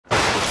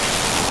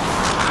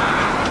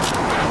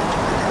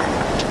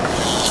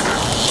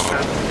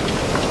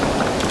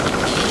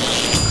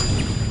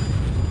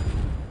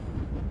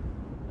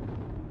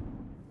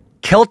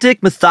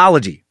Celtic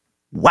mythology.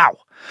 Wow.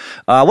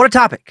 What a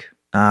topic.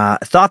 I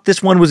thought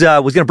this one was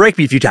going to break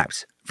me a few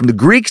times. From the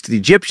Greeks to the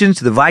Egyptians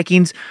to the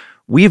Vikings,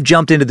 we have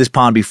jumped into this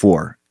pond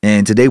before.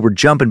 And today we're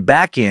jumping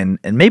back in,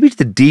 and maybe to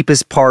the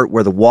deepest part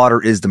where the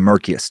water is the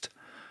murkiest.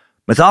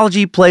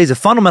 Mythology plays a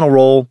fundamental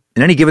role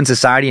in any given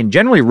society and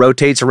generally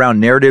rotates around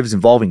narratives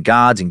involving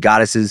gods and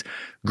goddesses,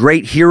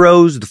 great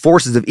heroes, the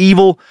forces of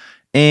evil,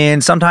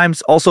 and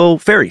sometimes also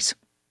fairies.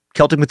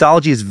 Celtic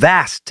mythology is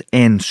vast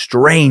and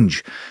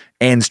strange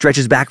and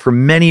stretches back for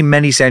many,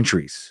 many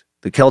centuries.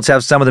 The Celts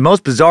have some of the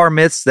most bizarre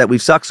myths that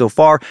we've sucked so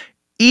far,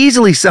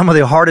 easily some of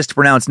the hardest to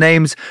pronounce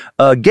names.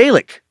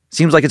 Gaelic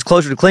seems like it's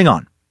closer to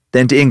Klingon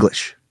than to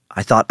English.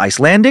 I thought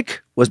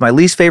Icelandic was my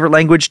least favorite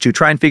language to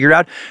try and figure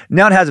out.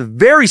 Now it has a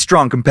very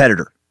strong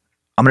competitor.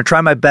 I'm going to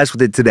try my best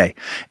with it today.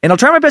 And I'll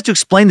try my best to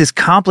explain this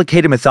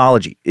complicated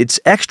mythology. It's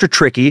extra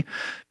tricky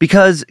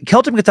because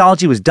Celtic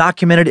mythology was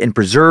documented and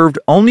preserved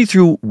only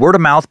through word of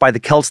mouth by the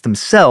Celts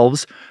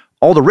themselves.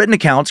 All the written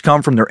accounts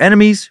come from their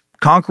enemies,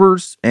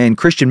 conquerors, and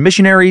Christian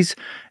missionaries,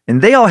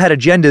 and they all had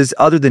agendas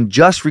other than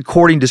just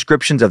recording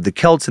descriptions of the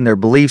Celts and their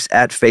beliefs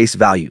at face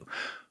value.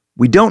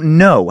 We don't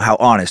know how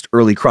honest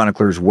early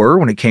chroniclers were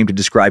when it came to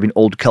describing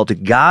old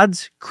Celtic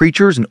gods,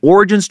 creatures, and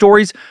origin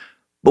stories,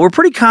 but we're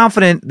pretty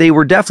confident they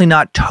were definitely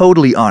not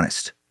totally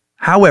honest.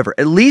 However,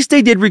 at least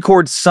they did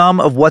record some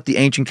of what the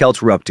ancient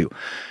Celts were up to.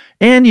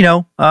 And,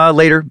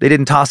 later, they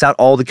didn't toss out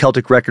all the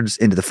Celtic records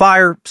into the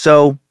fire,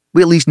 so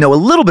we at least know a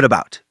little bit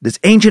about this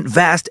ancient,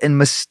 vast, and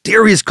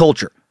mysterious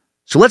culture.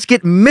 So let's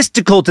get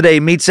mystical today,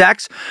 meat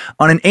sacks,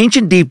 on an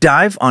ancient deep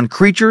dive on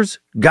creatures,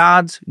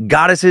 gods,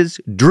 goddesses,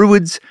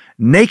 druids,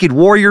 naked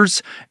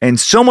warriors, and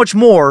so much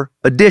more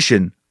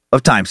edition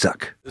of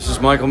Timesuck. This is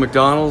Michael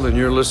McDonald, and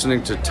you're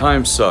listening to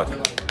Timesuck.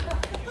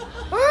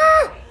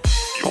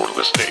 You're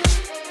listening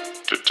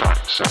to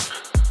Timesuck.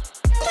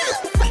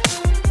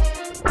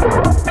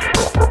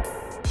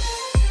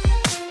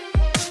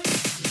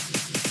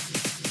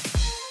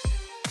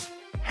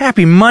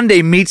 Happy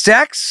Monday, meat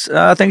sacks.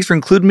 Thanks for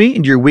including me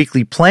in your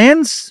weekly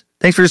plans.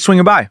 Thanks for just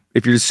swinging by.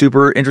 If you're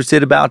super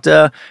interested about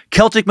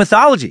Celtic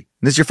mythology,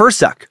 this is your first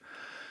suck.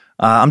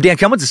 I'm Dan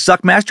Cummins, a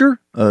suck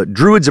master,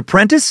 druid's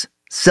apprentice,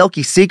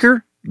 Selkie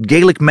seeker,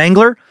 Gaelic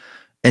mangler,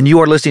 and you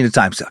are listening to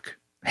Timesuck.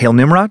 Hail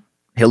Nimrod,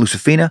 hail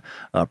Lucifina,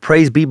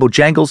 praise be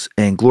Bojangles,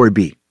 and glory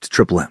be to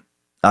Triple M.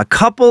 A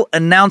couple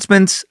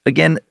announcements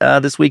again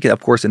this week,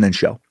 of course, and then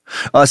show.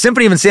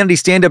 Symphony of Insanity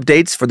stand-up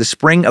dates for the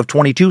spring of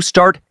 22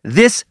 start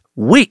this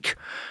week.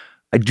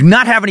 I do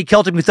not have any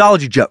Celtic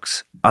mythology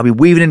jokes. I'll be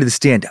weaving into the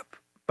stand-up.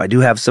 But I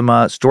do have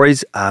some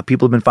stories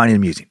people have been finding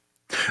amusing.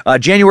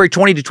 January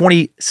 20 to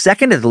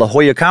 22nd at the La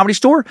Jolla Comedy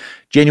Store,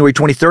 January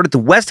 23rd at the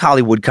West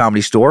Hollywood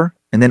Comedy Store,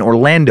 and then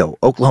Orlando,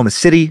 Oklahoma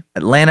City,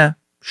 Atlanta,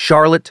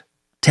 Charlotte,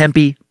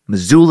 Tempe,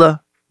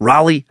 Missoula,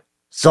 Raleigh,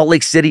 Salt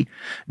Lake City,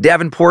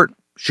 Davenport,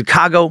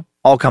 Chicago,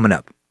 all coming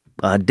up.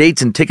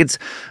 Dates and tickets,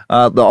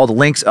 all the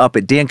links up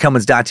at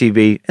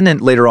dancummins.tv, and then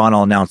later on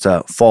I'll announce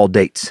fall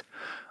dates.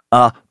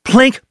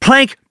 Plank!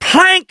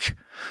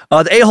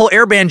 The A-Hole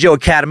Air Banjo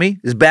Academy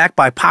is back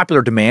by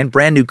popular demand.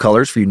 Brand new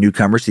colors for you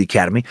newcomers to the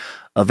Academy.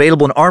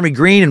 Available in army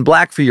green and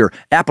black for your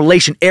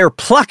Appalachian air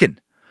plucking.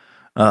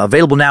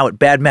 Available now at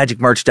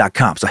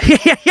badmagicmerch.com. So,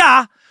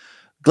 yeah.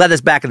 Glad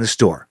that's back in the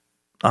store.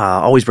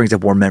 Always brings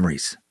up warm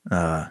memories.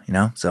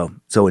 So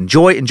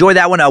enjoy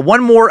that one.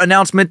 One more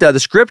announcement. The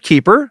Script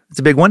Keeper, it's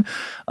a big one.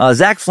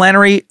 Zach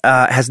Flannery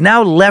has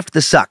now left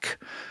the suck.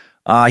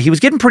 He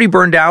was getting pretty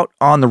burned out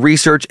on the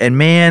research, and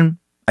man,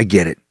 I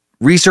get it.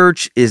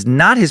 Research is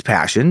not his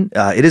passion.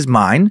 It is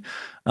mine.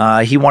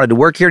 He wanted to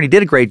work here, and he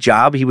did a great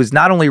job. He was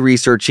not only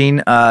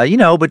researching,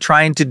 but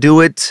trying to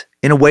do it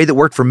in a way that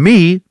worked for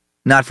me,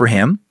 not for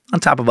him, on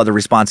top of other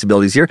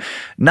responsibilities here.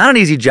 Not an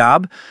easy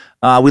job.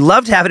 We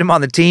loved having him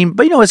on the team,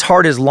 but, his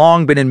heart has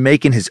long been in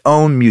making his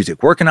own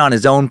music, working on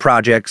his own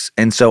projects,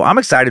 and so I'm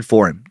excited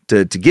for him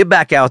to get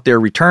back out there,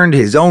 return to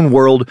his own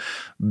world,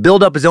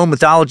 build up his own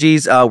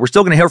mythologies. We're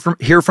still going to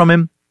hear from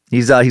him.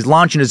 He's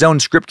launching his own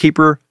Script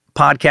Keeper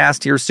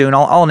podcast here soon.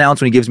 I'll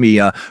announce when he gives me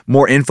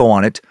more info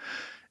on it.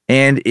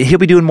 And he'll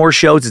be doing more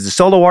shows as a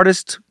solo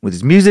artist with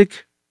his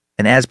music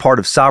and as part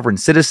of Sovereign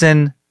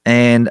Citizen.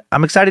 And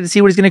I'm excited to see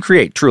what he's going to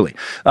create, truly.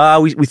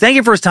 We thank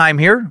him for his time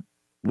here.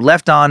 We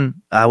left on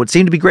what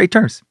seemed to be great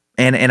terms.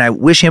 And I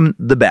wish him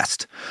the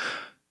best.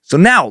 So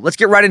now, let's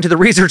get right into the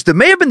research that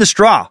may have been the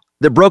straw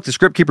that broke the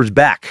Script Keeper's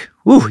back.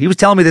 Ooh, he was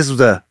telling me this was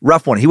a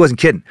rough one. He wasn't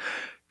kidding.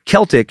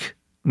 Celtic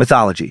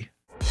mythology.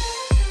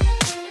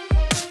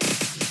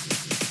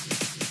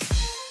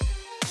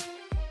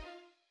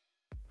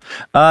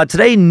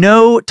 Today,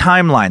 no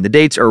timeline. The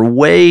dates are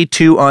way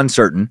too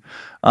uncertain.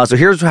 So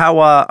here's how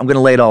I'm going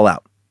to lay it all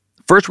out.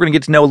 First, we're going to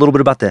get to know a little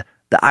bit about the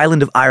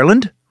island of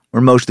Ireland,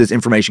 where most of this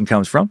information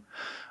comes from.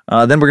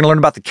 Then we're going to learn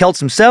about the Celts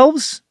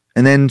themselves,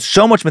 and then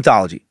so much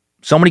mythology.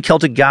 So many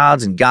Celtic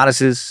gods and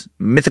goddesses,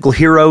 mythical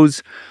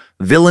heroes,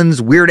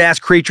 villains, weird-ass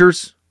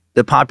creatures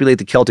that populate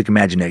the Celtic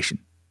imagination,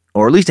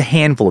 or at least a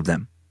handful of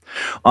them.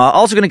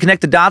 Also going to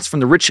connect the dots from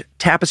the rich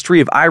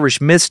tapestry of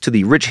Irish myths to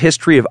the rich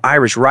history of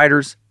Irish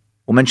writers.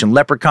 We'll mention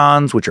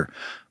leprechauns, which are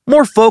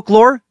more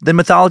folklore than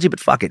mythology, but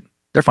fuck it.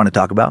 They're fun to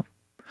talk about.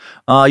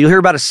 You'll hear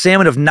about a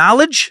salmon of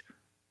knowledge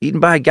eaten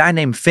by a guy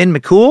named Finn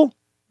McCool.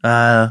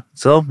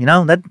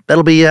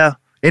 That'll be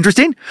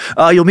interesting.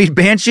 You'll meet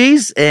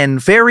banshees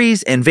and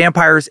fairies and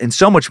vampires and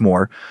so much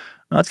more.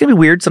 It's going to be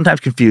weird, sometimes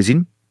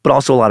confusing, but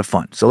also a lot of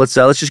fun. So let's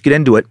just get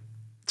into it.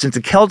 Since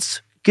the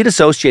Celts get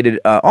associated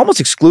almost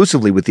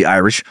exclusively with the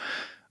Irish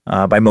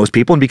by most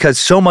people, and because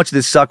so much of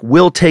this suck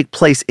will take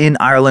place in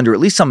Ireland, or at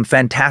least some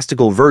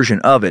fantastical version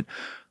of it,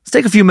 let's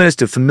take a few minutes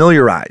to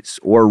familiarize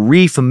or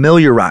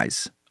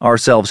re-familiarize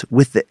ourselves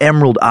with the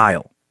Emerald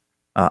Isle.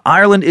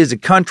 Ireland is a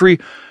country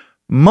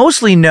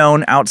mostly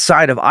known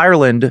outside of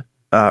Ireland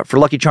for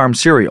Lucky Charms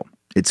cereal.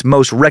 Its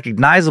most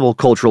recognizable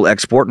cultural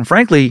export, and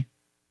frankly,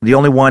 the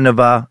only one of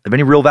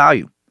any real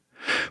value.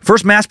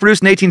 First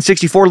mass-produced in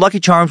 1864, Lucky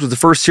Charms was the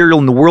first cereal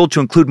in the world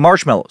to include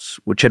marshmallows,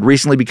 which had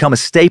recently become a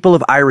staple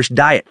of Irish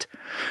diet.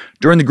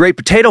 During the Great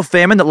Potato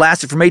Famine that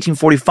lasted from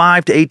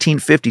 1845 to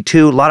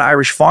 1852, a lot of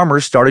Irish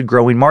farmers started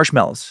growing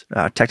marshmallows.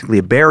 Technically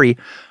a berry,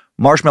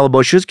 marshmallow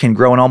bushes can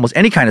grow in almost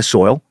any kind of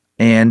soil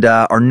and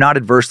are not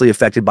adversely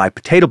affected by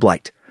potato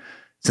blight.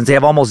 Since they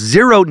have almost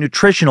zero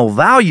nutritional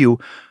value,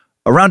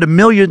 around a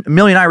million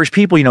Irish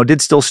people,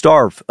 did still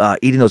starve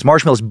eating those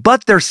marshmallows,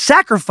 but their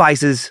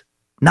sacrifices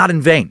not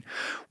in vain.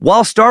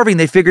 While starving,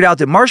 they figured out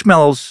that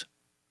marshmallows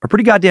are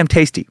pretty goddamn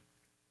tasty.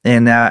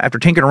 And after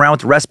tinkering around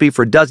with the recipe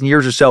for a dozen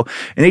years or so,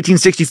 in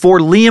 1864,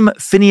 Liam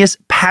Phineas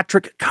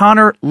Patrick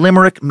Conor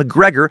Limerick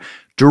McGregor,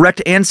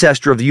 direct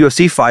ancestor of the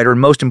UFC fighter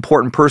and most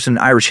important person in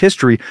Irish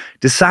history,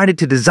 decided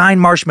to design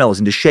marshmallows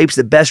into shapes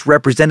that best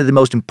represented the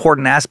most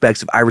important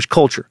aspects of Irish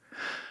culture.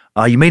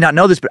 You may not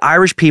know this, but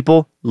Irish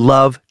people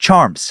love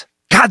charms.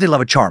 God, they love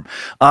a charm.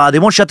 They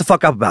won't shut the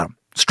fuck up about them.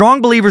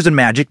 Strong believers in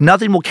magic,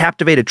 nothing will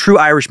captivate a true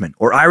Irishman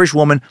or Irish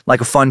woman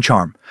like a fun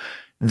charm.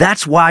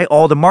 That's why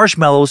all the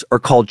marshmallows are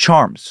called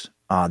charms.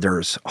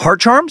 There's heart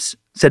charms,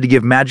 said to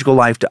give magical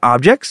life to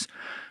objects.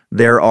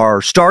 There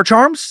are star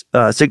charms,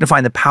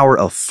 signifying the power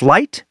of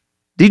flight.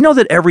 Did you know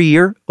that every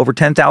year, over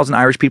 10,000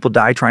 Irish people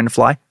die trying to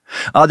fly?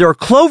 There are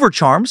clover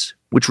charms,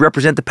 which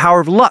represent the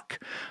power of luck.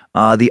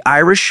 The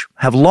Irish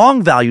have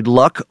long valued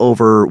luck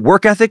over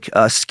work ethic,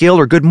 skill,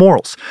 or good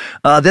morals.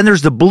 Then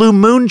there's the blue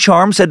moon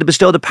charm, said to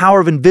bestow the power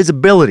of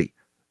invisibility.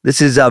 This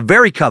is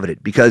very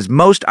coveted because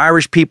most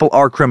Irish people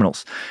are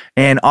criminals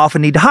and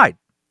often need to hide.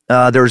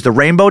 There's the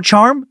rainbow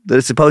charm that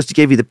is supposed to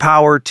give you the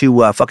power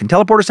to fucking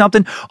teleport or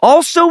something.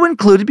 Also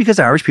included because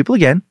Irish people,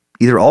 again,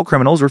 either all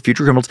criminals or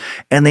future criminals,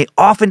 and they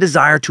often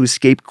desire to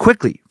escape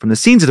quickly from the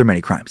scenes of their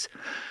many crimes.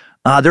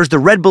 There's the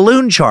red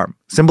balloon charm,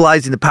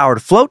 symbolizing the power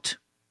to float.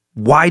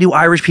 Why do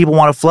Irish people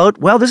want to float?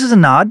 Well, this is a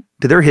nod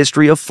to their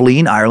history of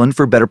fleeing Ireland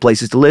for better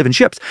places to live in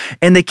ships.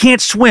 And they can't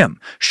swim.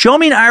 Show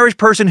me an Irish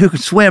person who can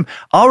swim.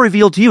 I'll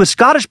reveal to you a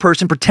Scottish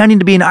person pretending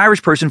to be an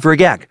Irish person for a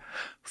gag.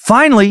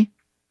 Finally,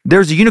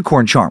 there's the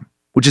unicorn charm,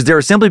 which is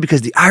there simply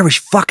because the Irish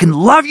fucking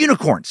love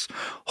unicorns.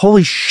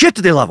 Holy shit,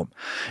 do they love them.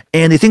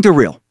 And they think they're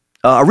real.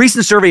 A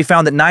recent survey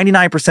found that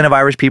 99% of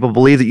Irish people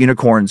believe that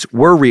unicorns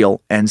were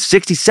real, and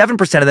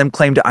 67% of them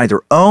claim to either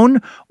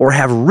own or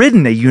have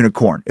ridden a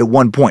unicorn at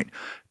one point,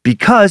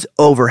 because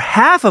over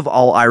half of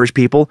all Irish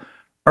people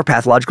are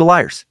pathological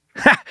liars.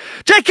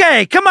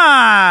 JK, come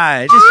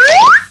on!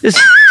 Just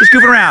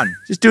goofing around.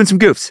 Just doing some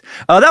goofs.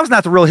 That was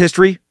not the real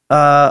history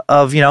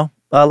of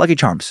Lucky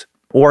Charms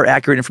or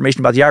accurate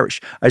information about the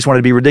Irish. I just wanted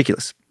to be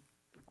ridiculous.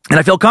 And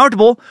I feel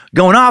comfortable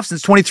going off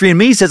since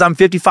 23andMe says I'm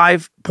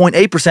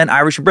 55.8%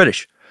 Irish and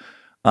British.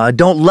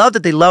 Don't love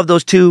that they lump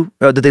those two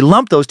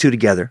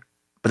together,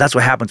 but that's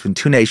what happens when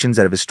two nations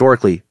that have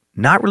historically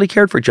not really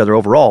cared for each other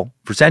overall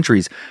for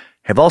centuries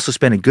have also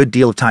spent a good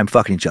deal of time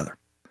fucking each other.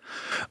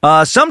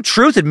 Some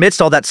truth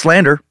amidst all that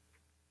slander.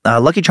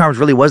 Lucky Charms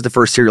really was the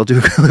first cereal to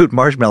include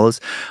marshmallows.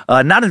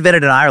 Not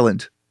invented in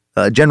Ireland.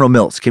 General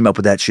Mills came up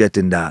with that shit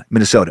in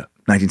Minnesota,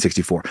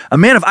 1964. A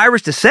man of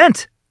Irish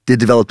descent did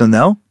develop them,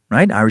 though,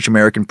 right?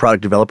 Irish-American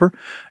product developer.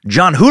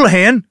 John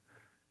Houlihan,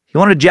 he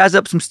wanted to jazz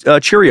up some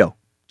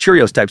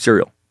Cheerios-type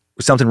cereal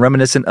with something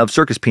reminiscent of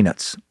circus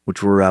peanuts,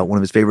 which were one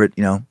of his favorite,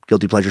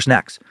 guilty pleasure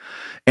snacks.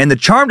 And the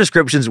charm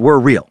descriptions were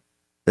real,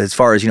 as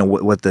far as,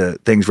 what the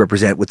things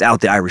represent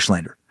without the Irish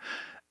slander.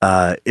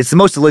 It's the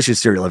most delicious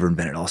cereal ever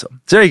invented also.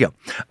 So there you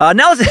go.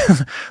 Now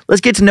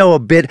let's get to know a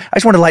bit. I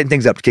just want to lighten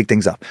things up to kick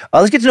things up.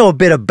 Let's get to know a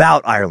bit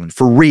about Ireland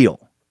for real.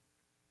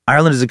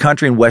 Ireland is a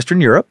country in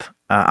Western Europe,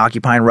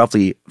 occupying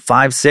roughly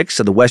 5/6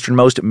 of the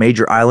westernmost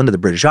major island of the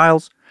British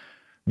Isles.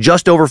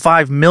 Just over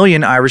 5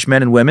 million Irish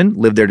men and women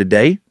live there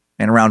today,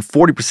 and around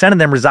 40% of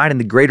them reside in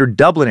the greater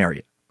Dublin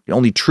area, the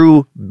only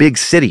true big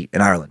city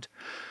in Ireland.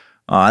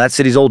 That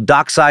city's old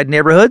dockside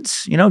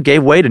neighborhoods,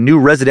 gave way to new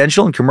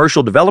residential and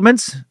commercial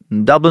developments.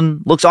 And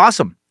Dublin looks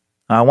awesome.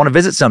 I want to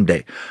visit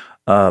someday.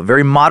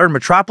 Very modern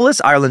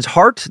metropolis, Ireland's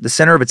heart, the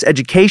center of its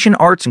education,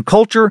 arts and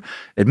culture,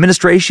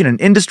 administration and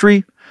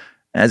industry.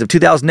 As of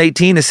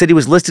 2018, the city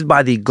was listed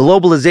by the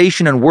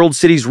Globalization and World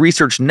Cities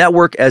Research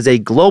Network as a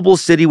global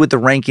city with the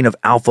ranking of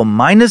Alpha-,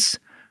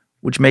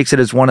 which makes it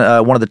as one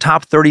of the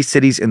top 30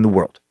 cities in the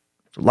world.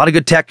 So a lot of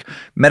good tech,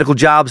 medical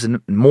jobs,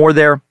 and more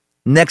there.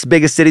 Next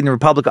biggest city in the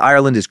Republic of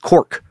Ireland is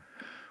Cork,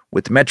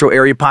 with the metro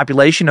area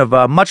population of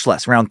much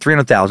less, around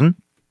 300,000.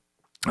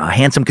 A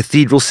handsome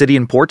cathedral city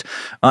and port.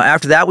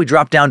 After that, we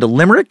drop down to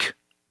Limerick,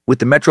 with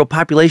the metro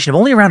population of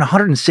only around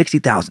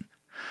 160,000.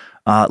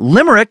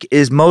 Limerick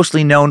is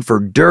mostly known for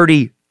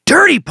dirty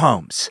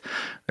poems.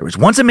 There was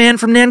once a man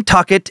from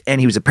Nantucket, and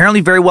he was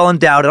apparently very well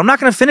endowed. And I'm not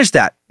going to finish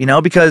that,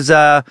 because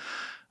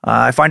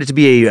I find it to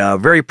be a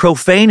very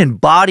profane and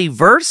bawdy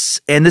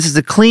verse, and this is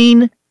a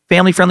clean,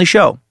 family-friendly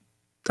show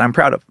that I'm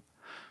proud of.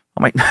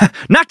 Oh my,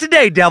 not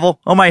today, devil.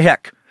 Oh my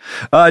heck.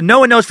 No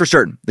one knows for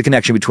certain the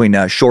connection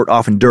between short,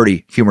 often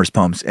dirty, humorous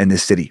poems and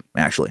this city,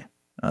 actually.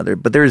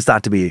 But there is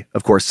thought to be,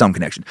 of course, some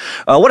connection.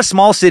 What a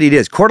small city it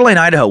is. Coeur d'Alene,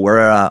 Idaho,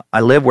 where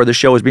I live, where the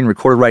show is being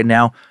recorded right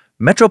now,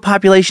 metro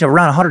population of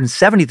around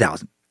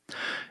 170,000.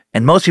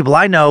 And most people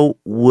I know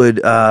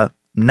would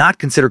not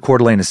consider Coeur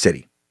d'Alene a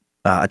city,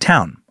 a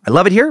town. I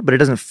love it here, but it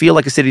doesn't feel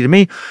like a city to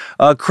me.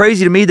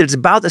 Crazy to me that it's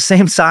about the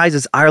same size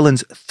as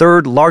Ireland's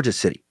third largest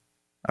city.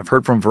 I've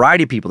heard from a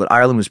variety of people that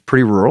Ireland was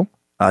pretty rural.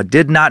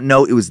 Did not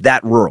know it was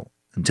that rural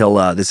until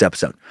this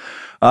episode.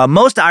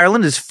 Most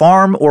Ireland is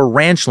farm or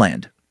ranch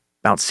land.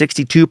 About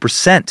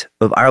 62%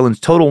 of Ireland's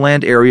total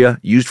land area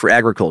used for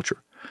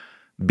agriculture.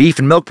 Beef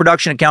and milk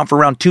production account for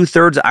around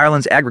 2/3 of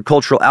Ireland's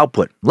agricultural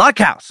output. A lot of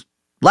cows.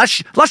 A lot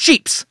of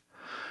sheeps.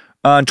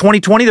 In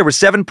 2020, there were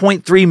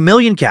 7.3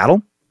 million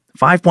cattle,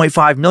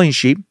 5.5 million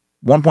sheep,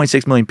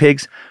 1.6 million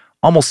pigs,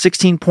 almost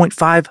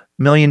 16.5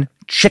 million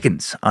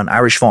chickens on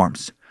Irish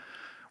farms.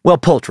 Well,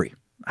 poultry.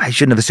 I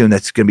shouldn't have assumed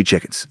that's going to be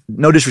chickens.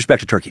 No disrespect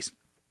to turkeys.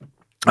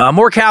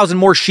 More cows and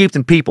more sheep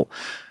than people.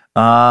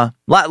 Lot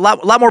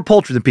more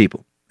poultry than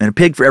people. And a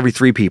pig for every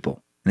 3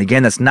 people. And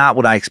again, that's not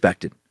what I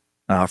expected.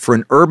 For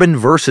an urban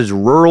versus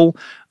rural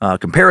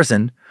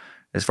comparison,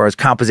 as far as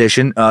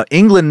composition,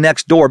 England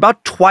next door,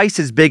 about twice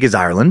as big as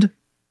Ireland,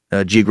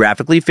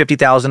 geographically,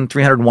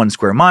 50,301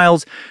 square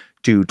miles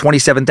to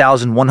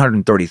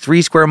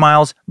 27,133 square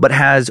miles, but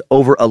has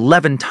over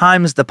 11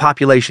 times the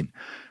population,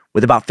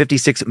 with about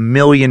 56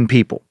 million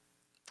people.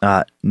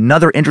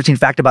 Another interesting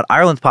fact about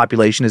Ireland's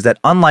population is that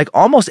unlike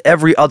almost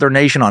every other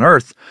nation on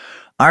Earth,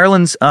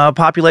 Ireland's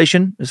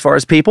population, as far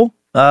as people,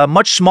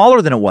 much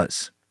smaller than it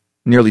was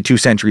nearly 2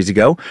 centuries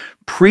ago.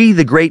 Pre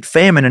the Great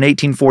Famine in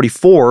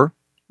 1844,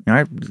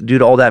 due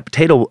to all that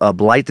potato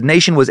blight, the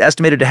nation was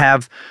estimated to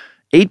have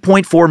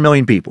 8.4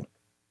 million people.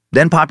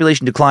 Then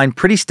population declined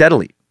pretty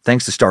steadily,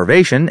 thanks to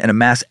starvation and a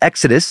mass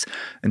exodus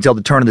until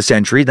the turn of the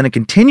century. Then it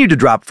continued to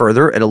drop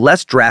further at a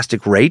less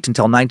drastic rate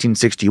until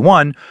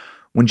 1961,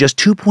 when just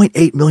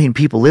 2.8 million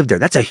people lived there.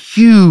 That's a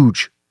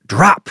huge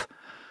drop.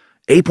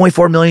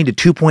 8.4 million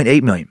to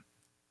 2.8 million.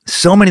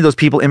 So many of those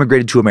people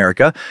immigrated to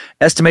America.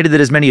 Estimated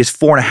that as many as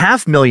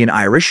 4.5 million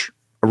Irish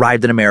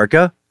arrived in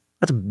America.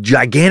 That's a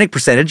gigantic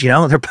percentage,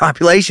 their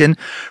population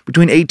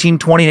between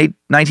 1820 and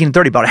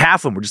 1930. About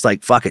half of them were just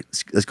like, fuck it,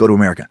 let's go to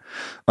America.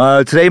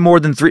 Today, more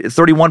than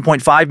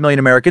 31.5 million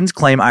Americans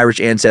claim Irish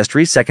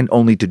ancestry, second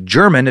only to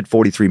German at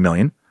 43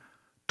 million.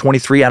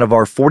 23 out of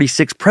our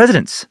 46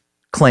 presidents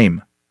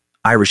claim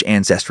Irish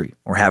ancestry,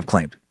 or have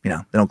claimed. They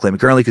don't claim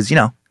it currently because,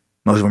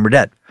 most of them are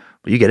dead.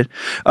 But you get it.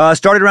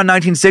 Started around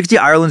 1960,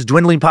 Ireland's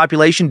dwindling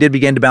population did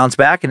begin to bounce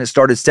back, and it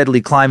started steadily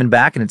climbing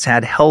back, and it's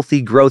had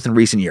healthy growth in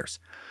recent years.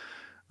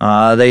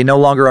 They no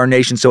longer are a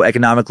nation so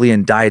economically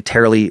and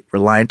dietarily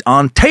reliant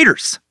on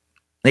taters.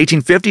 In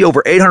 1850,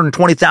 over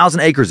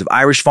 820,000 acres of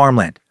Irish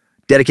farmland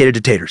dedicated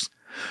to taters.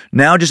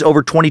 Now just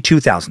over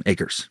 22,000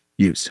 acres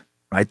used.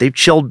 Right? They've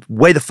chilled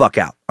way the fuck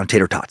out on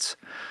tater tots.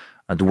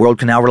 The world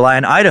can now rely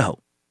on Idaho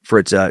for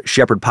its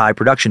shepherd pie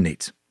production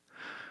needs.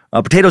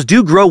 Potatoes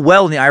do grow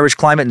well in the Irish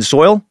climate and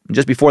soil.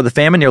 Just before the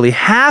famine, nearly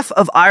half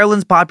of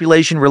Ireland's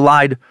population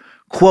relied,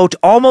 quote,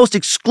 almost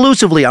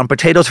exclusively on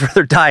potatoes for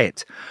their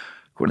diet,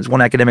 according to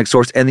one academic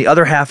source, and the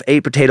other half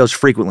ate potatoes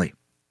frequently.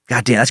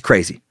 God damn, that's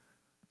crazy.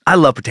 I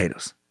love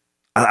potatoes.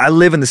 I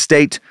live in the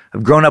state,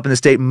 I've grown up in the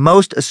state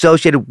most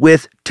associated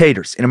with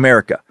taters in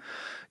America,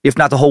 if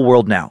not the whole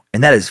world now.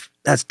 And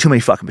that's too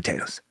many fucking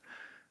potatoes,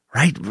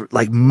 right?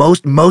 Like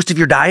most of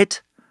your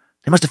diet,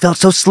 they must have felt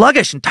so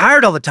sluggish and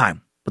tired all the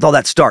time with all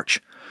that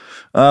starch.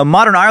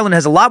 Modern Ireland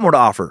has a lot more to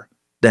offer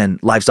than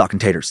livestock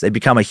and taters. They've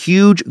become a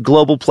huge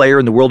global player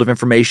in the world of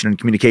information and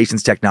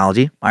communications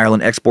technology.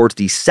 Ireland exports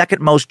the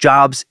second most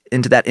jobs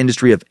into that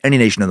industry of any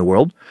nation in the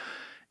world.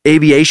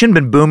 Aviation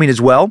been booming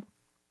as well.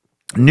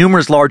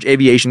 Numerous large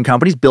aviation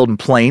companies building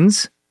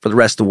planes for the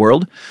rest of the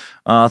world.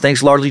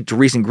 Thanks largely to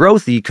recent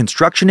growth, the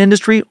construction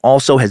industry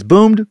also has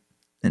boomed.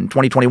 In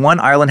 2021,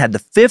 Ireland had the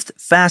 5th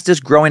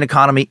fastest growing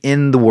economy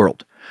in the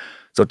world.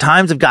 So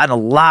times have gotten a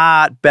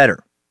lot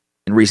better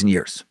in recent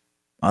years.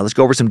 Let's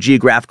go over some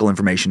geographical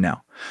information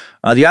now.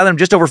 The island of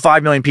just over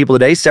 5 million people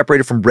today,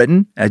 separated from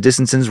Britain at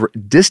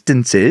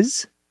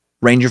distances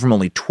ranging from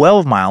only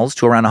 12 miles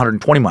to around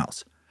 120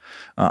 miles.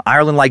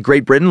 Ireland, like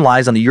Great Britain,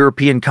 lies on the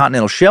European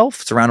continental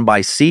shelf, surrounded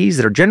by seas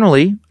that are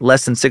generally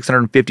less than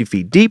 650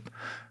 feet deep.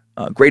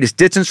 Greatest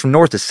distance from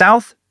north to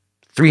south,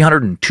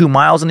 302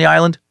 miles on the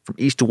island. From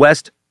east to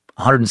west,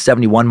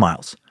 171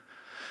 miles.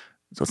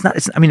 So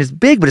it's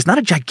big, but it's not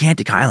a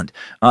gigantic island.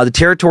 The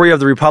territory of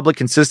the Republic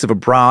consists of a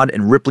broad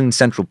and rippling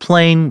central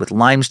plain with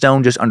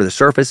limestone just under the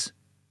surface.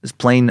 This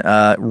plain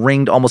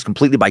ringed almost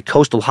completely by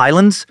coastal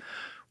highlands,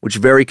 which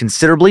vary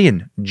considerably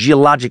in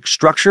geologic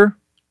structure.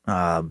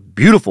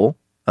 Beautiful,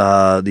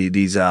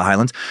 these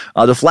highlands.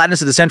 The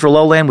flatness of the central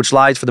lowland, which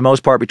lies for the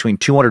most part between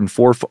 200 and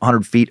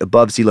 400 feet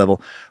above sea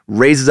level,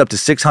 raises up to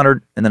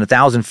 600 and then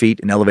 1,000 feet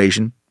in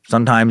elevation,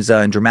 sometimes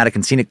in dramatic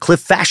and scenic cliff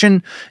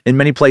fashion, in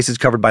many places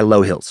covered by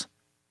low hills.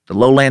 The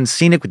lowland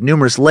scenic with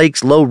numerous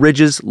lakes, low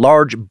ridges,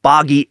 large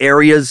boggy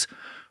areas,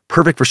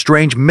 perfect for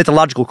strange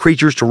mythological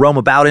creatures to roam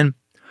about in.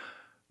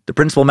 The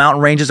principal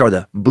mountain ranges are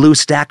the Blue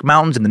Stack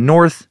Mountains in the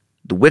north,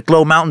 the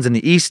Wicklow Mountains in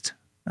the east.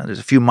 There's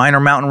a few minor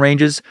mountain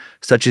ranges,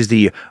 such as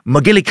the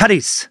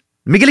McGillicuddy's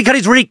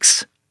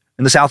Reeks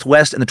in the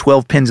southwest and the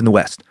 12 Pins in the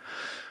west.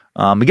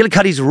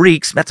 McGillicuddy's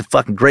Reeks, that's a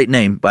fucking great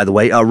name, by the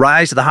way,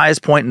 rise to the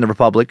highest point in the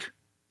Republic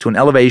to an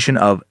elevation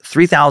of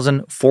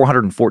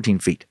 3,414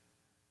 feet.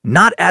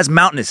 Not as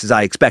mountainous as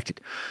I expected.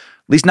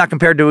 At least not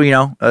compared to,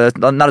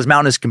 not as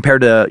mountainous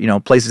compared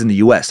to, places in the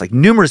U.S. Like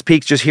numerous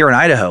peaks just here in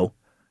Idaho,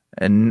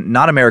 and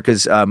not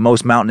America's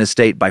most mountainous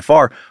state by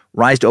far,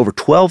 rise to over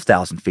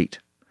 12,000 feet.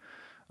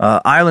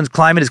 Ireland's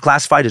climate is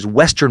classified as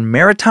Western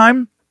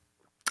Maritime.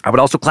 I would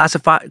also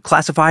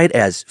classify it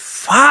as,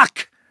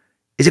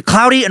 is it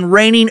cloudy and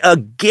raining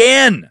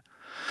again?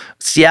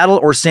 Seattle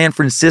or San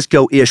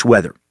Francisco-ish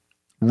weather.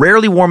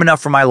 Rarely warm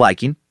enough for my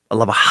liking. I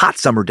love a hot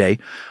summer day.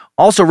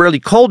 Also rarely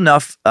cold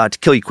enough to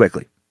kill you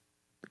quickly.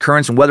 The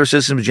currents and weather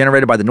systems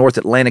generated by the North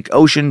Atlantic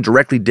Ocean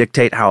directly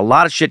dictate how a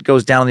lot of shit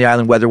goes down on the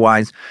island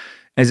weather-wise,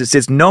 as it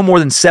sits no more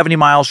than 70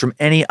 miles from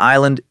any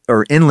island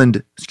or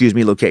inland,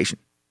 location.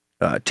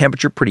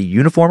 Temperature pretty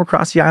uniform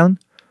across the island.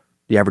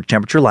 The average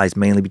temperature lies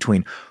mainly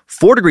between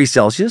 4 degrees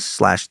Celsius /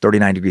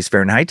 39 degrees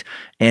Fahrenheit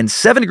and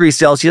 7 degrees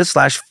Celsius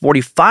 /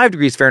 45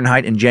 degrees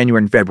Fahrenheit in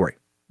January and February.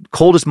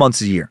 Coldest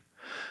months of the year.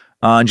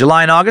 In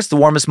July and August, the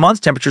warmest months,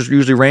 temperatures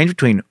usually range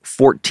between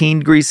 14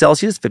 degrees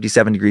Celsius,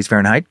 57 degrees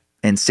Fahrenheit,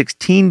 and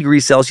 16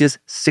 degrees Celsius,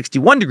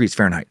 61 degrees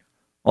Fahrenheit,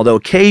 although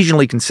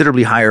occasionally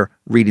considerably higher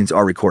readings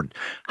are recorded.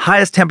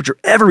 Highest temperature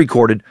ever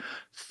recorded,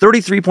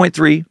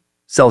 33.3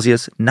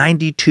 Celsius,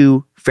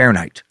 92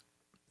 Fahrenheit,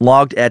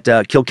 logged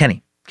at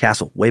Kilkenny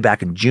Castle way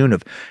back in June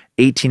of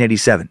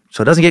 1887.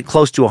 So it doesn't get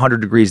close to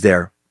 100 degrees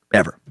there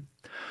ever.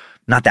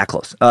 Not that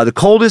close. The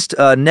coldest,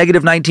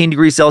 negative 19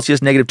 degrees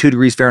Celsius, negative 2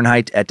 degrees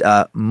Fahrenheit at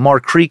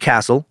Markree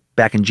Castle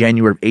back in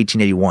January of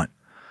 1881.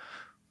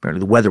 Apparently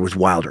the weather was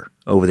wilder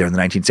over there in the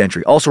 19th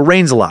century. Also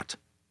rains a lot.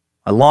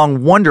 I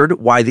long wondered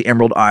why the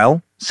Emerald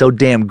Isle, so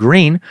damn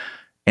green,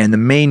 and the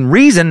main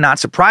reason, not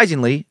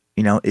surprisingly,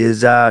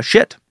 is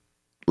shit.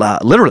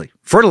 Literally,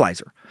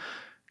 fertilizer.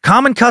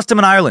 Common custom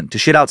in Ireland to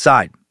shit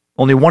outside.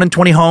 Only 1 in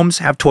 20 homes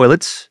have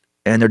toilets,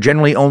 and they're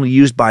generally only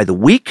used by the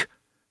weak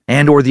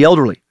and or the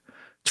elderly.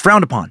 It's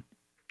frowned upon,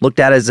 looked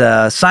at as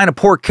a sign of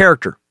poor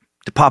character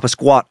to pop a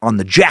squat on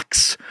the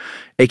jacks,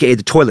 aka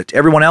the toilet.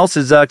 Everyone else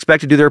is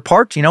expected to do their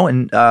part,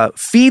 and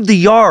feed the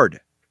yard,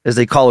 as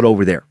they call it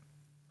over there.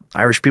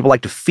 Irish people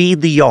like to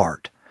feed the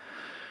yard.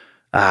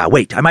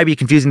 Wait, I might be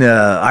confusing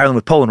Ireland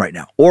with Poland right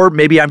now. Or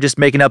maybe I'm just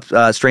making up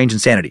strange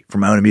insanity for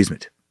my own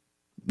amusement.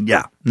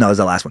 Yeah, no, it's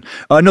the last one.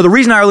 No, the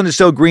reason Ireland is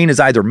so green is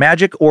either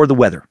magic or the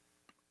weather.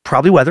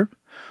 Probably weather.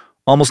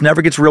 Almost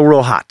never gets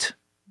real hot.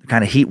 The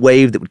kind of heat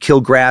wave that would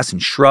kill grass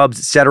and shrubs,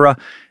 etc.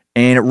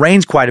 And it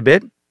rains quite a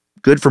bit.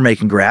 Good for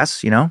making grass,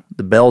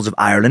 the bells of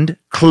Ireland,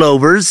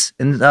 clovers,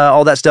 and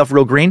all that stuff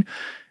real green.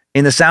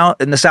 In the south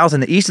and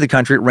the east of the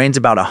country, it rains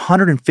about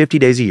 150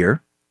 days a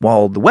year,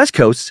 while the west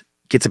coast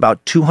gets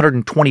about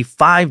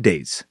 225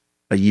 days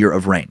a year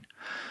of rain.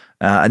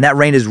 And that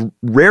rain is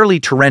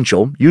rarely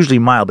torrential, usually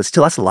mild, but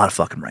still, that's a lot of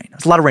fucking rain.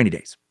 That's a lot of rainy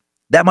days.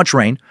 That much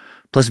rain,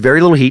 plus very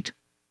little heat,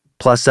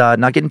 plus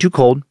not getting too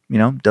cold,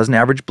 doesn't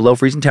average below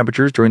freezing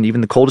temperatures during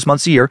even the coldest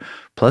months of the year,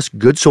 plus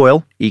good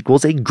soil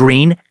equals a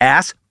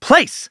green-ass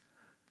place.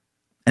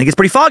 And it gets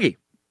pretty foggy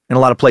in a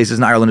lot of places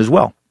in Ireland as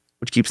well,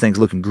 which keeps things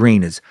looking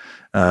green as,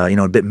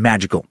 a bit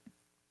magical.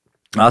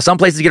 Some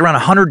places get around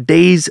 100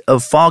 days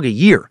of fog a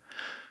year.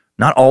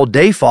 Not all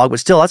day fog, but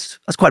still, that's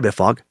quite a bit of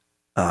fog.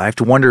 I have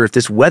to wonder if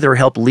this weather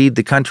helped lead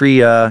the country,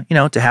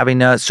 to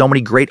having so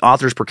many great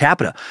authors per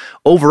capita.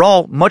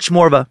 Overall, much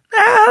more of a,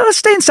 let's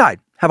stay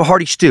inside, have a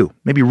hearty stew,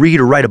 maybe read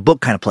or write a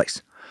book kind of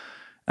place,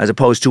 as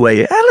opposed to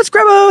a, let's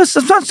grab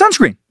some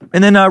sunscreen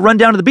and then run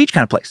down to the beach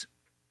kind of place.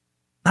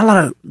 Not a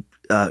lot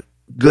of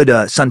good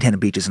suntan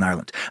beaches in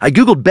Ireland. I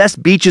Googled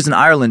best beaches in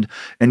Ireland,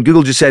 and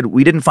Google just said,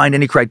 we didn't find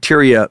any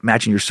criteria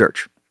matching your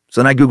search.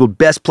 So then I Googled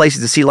best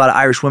places to see a lot of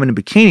Irish women in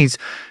bikinis,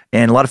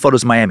 and a lot of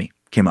photos of Miami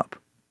came up.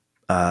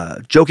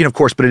 Joking, of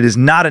course, but it is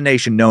not a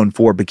nation known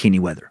for bikini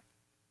weather.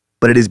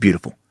 But it is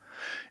beautiful.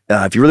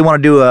 If you really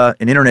want to do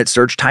an internet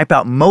search, type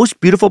out most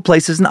beautiful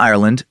places in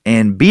Ireland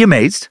and be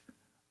amazed.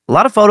 A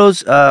lot of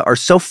photos are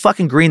so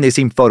fucking green they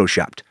seem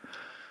photoshopped.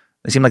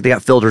 They seem like they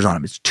got filters on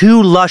them. It's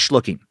too lush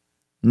looking.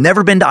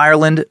 Never been to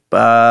Ireland,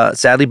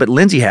 sadly, but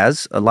Lindsay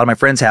has. A lot of my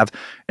friends have,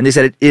 and they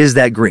said it is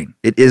that green.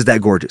 It is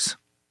that gorgeous.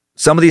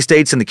 Some of the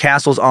estates and the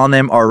castles on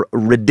them are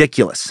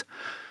ridiculous,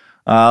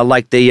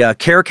 like the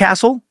Kerr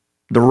Castle,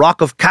 the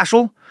Rock of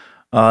Cashel,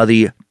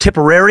 the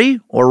Tipperary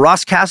or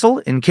Ross Castle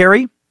in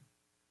Kerry.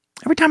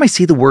 Every time I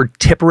see the word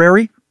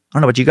Tipperary, I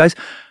don't know about you guys,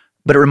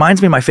 but it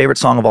reminds me of my favorite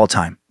song of all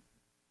time.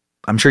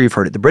 I'm sure you've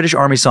heard it. The British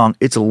Army song,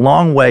 It's a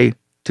Long Way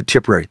to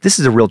Tipperary. This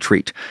is a real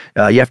treat.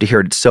 You have to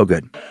hear it. It's so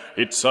good.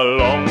 It's a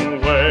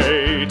long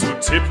way to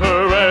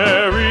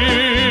Tipperary.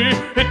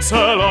 It's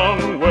a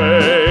long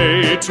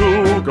way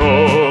to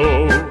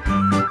go.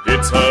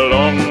 It's a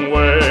long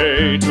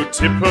way to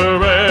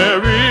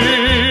Tipperary,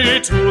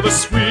 to the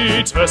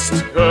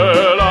sweetest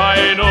girl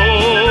I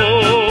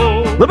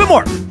know. A little bit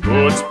more.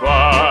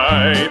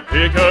 Goodbye,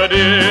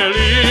 Piccadilly.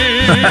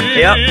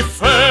 Yep.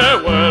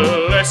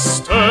 Farewell,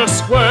 Leicester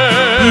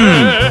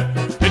Square.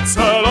 It's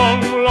a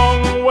long,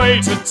 long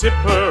way to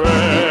Tipperary.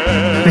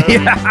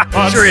 Yeah,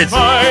 but sure is.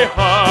 my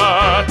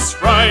heart's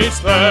right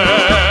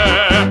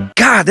there.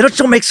 God, they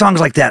don't make songs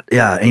like that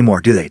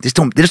anymore, do they? They just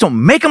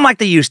don't make them like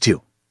they used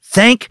to.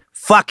 Thank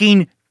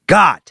fucking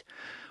God.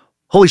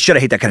 Holy shit, I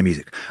hate that kind of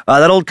music.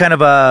 That old kind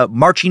of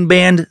marching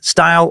band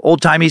style,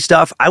 old timey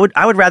stuff. I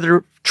would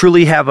rather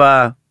truly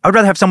have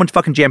someone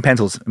fucking jam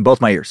pencils in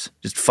both my ears,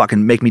 just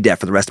fucking make me deaf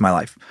for the rest of my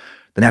life,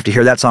 than have to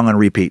hear that song on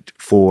repeat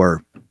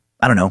for,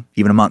 I don't know,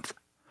 even a month.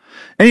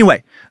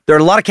 Anyway, there are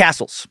a lot of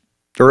castles.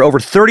 There are over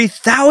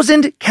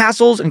 30,000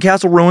 castles and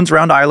castle ruins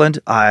around Ireland.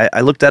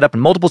 I looked that up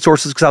in multiple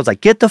sources because I was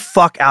like, get the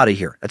fuck out of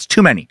here. That's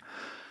too many.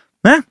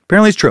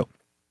 Apparently it's true.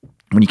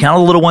 When you count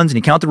all the little ones and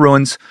you count the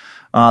ruins,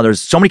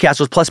 there's so many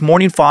castles, plus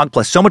morning fog,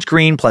 plus so much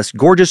green, plus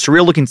gorgeous,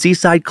 surreal-looking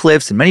seaside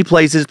cliffs in many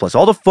places, plus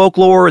all the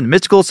folklore and the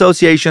mystical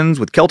associations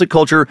with Celtic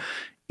culture.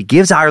 It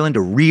gives Ireland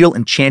a real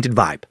enchanted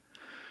vibe.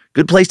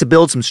 Good place to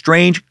build some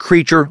strange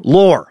creature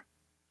lore.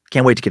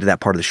 Can't wait to get to that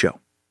part of the show.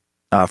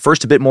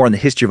 First, a bit more on the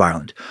history of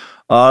Ireland.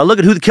 Look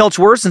at who the Celts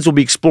were, since we'll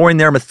be exploring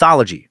their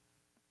mythology.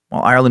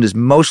 While Ireland is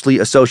mostly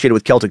associated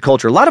with Celtic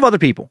culture, a lot of other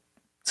people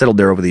settled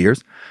there over the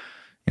years.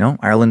 You know,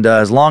 Ireland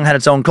has long had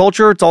its own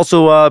culture. It's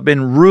also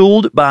been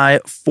ruled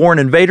by foreign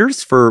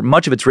invaders for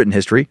much of its written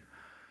history.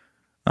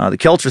 The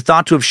Celts are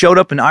thought to have showed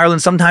up in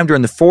Ireland sometime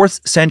during the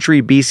 4th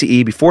century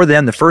BCE. Before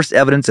then, the first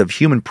evidence of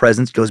human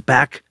presence goes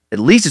back at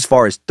least as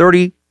far as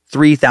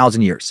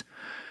 33,000 years.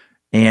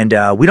 And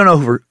we don't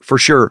know for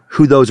sure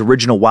who those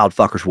original wild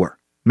fuckers were.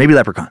 Maybe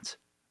leprechauns,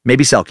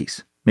 maybe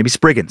Selkies, maybe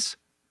Spriggans,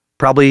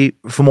 probably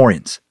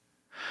Fomorians.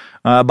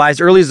 By as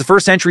early as the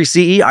 1st century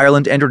CE,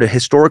 Ireland entered a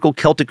historical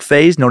Celtic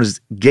phase known as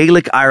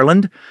Gaelic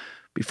Ireland.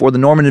 Before the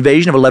Norman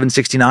invasion of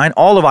 1169,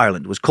 all of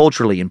Ireland was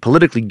culturally and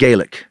politically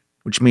Gaelic,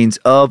 which means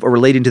of or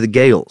relating to the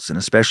Gaels, and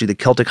especially the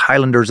Celtic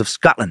Highlanders of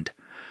Scotland.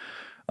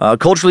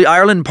 Culturally,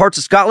 Ireland and parts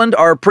of Scotland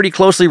are pretty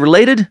closely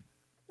related.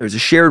 There's a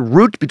shared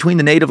root between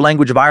the native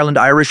language of Ireland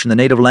Irish and the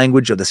native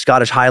language of the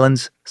Scottish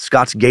Highlands,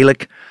 Scots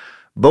Gaelic,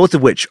 both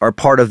of which are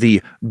part of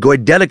the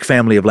Goidelic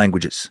family of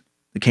languages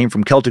that came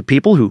from Celtic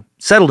people who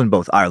settled in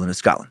both Ireland and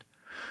Scotland.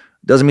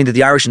 Doesn't mean that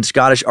the Irish and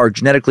Scottish are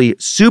genetically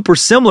super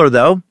similar,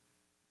 though.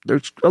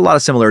 There's a lot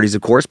of similarities,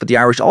 of course, but the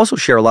Irish also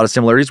share a lot of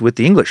similarities with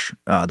the English,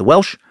 the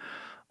Welsh,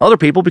 other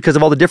people, because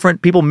of all the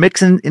different people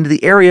mixing into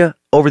the area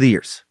over the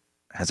years.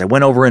 As I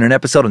went over in an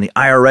episode on the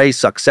IRA,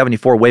 Suck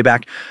 74 way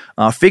back,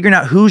 figuring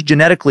out who's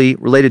genetically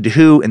related to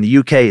who in the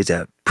UK is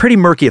a pretty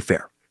murky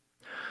affair.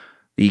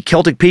 The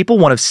Celtic people,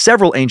 one of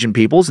several ancient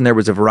peoples, and there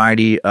was a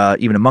variety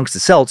even amongst the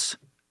Celts,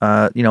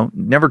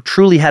 never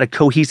truly had a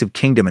cohesive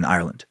kingdom in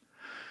Ireland.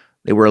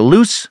 They were a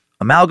loose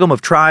amalgam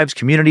of tribes,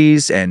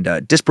 communities,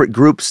 and disparate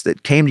groups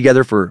that came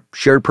together for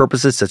shared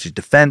purposes such as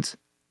defense,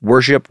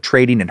 worship,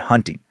 trading, and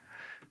hunting.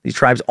 These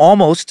tribes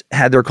almost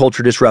had their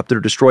culture disrupted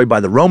or destroyed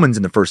by the Romans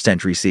in the 1st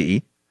century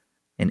CE.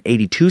 In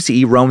 82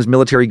 CE, Rome's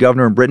military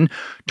governor in Britain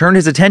turned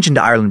his attention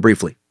to Ireland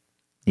briefly.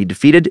 He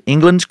defeated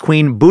England's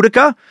Queen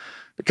Boudica,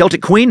 the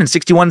Celtic queen, in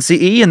 61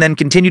 CE, and then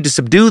continued to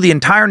subdue the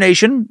entire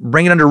nation,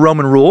 bring it under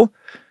Roman rule.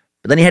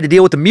 But then he had to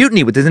deal with a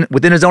mutiny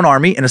within his own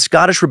army and a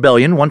Scottish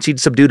rebellion. Once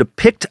he'd subdued a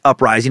Pict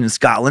uprising in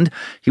Scotland,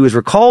 he was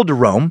recalled to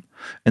Rome,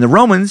 and the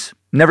Romans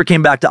never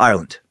came back to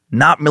Ireland,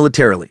 not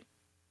militarily.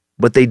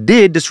 But they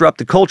did disrupt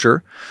the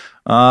culture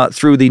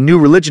through the new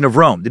religion of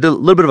Rome. They did a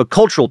little bit of a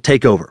cultural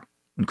takeover,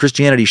 and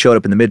Christianity showed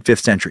up in the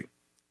mid-5th century.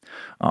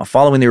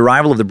 Following the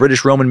arrival of the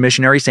British Roman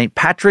missionary St.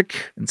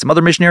 Patrick and some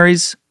other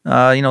missionaries,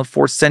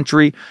 4th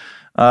century,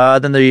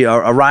 then the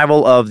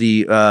arrival of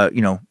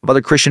of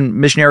other Christian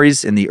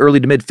missionaries in the early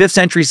to mid 5th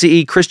century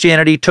CE,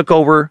 Christianity took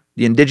over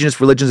the indigenous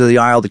religions of the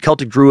Isle. The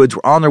Celtic Druids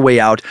were on their way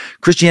out.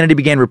 Christianity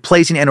began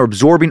replacing and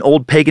absorbing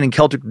old pagan and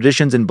Celtic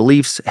traditions and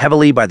beliefs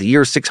heavily by the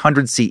year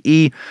 600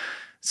 CE.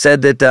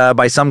 Said that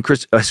by some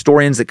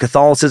historians that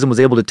Catholicism was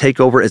able to take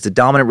over as the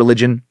dominant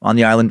religion on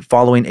the island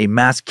following a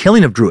mass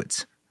killing of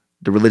Druids,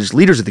 the religious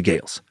leaders of the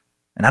Gaels.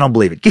 And I don't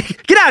believe it.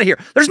 Get out of here.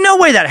 There's no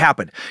way that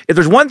happened. If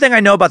there's one thing I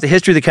know about the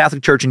history of the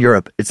Catholic Church in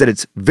Europe, it's that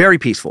it's very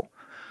peaceful.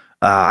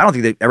 I don't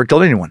think they ever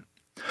killed anyone.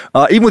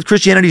 Even with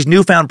Christianity's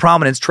newfound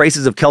prominence,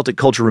 traces of Celtic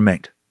culture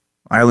remained.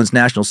 Ireland's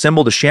national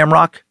symbol, the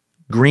shamrock,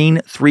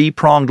 green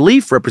three-pronged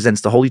leaf,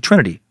 represents the Holy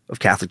Trinity of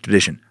Catholic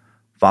tradition.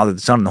 Father,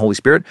 the Son, and the Holy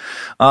Spirit.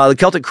 The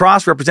Celtic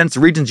cross represents the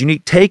region's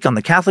unique take on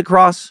the Catholic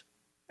cross.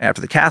 After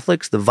the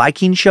Catholics, the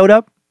Vikings showed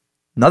up.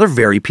 Another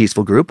very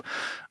peaceful group.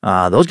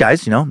 Those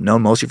guys,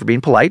 known mostly for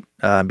being polite,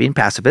 being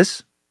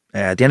pacifists.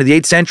 At the end of the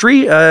 8th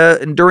century,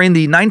 and during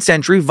the 9th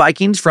century,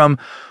 Vikings from,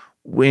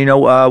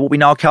 what we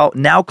now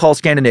call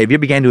Scandinavia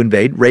began to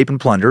invade, rape, and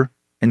plunder,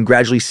 and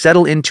gradually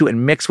settle into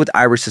and mix with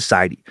Irish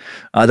society.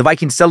 The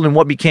Vikings settled in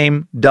what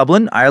became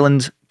Dublin,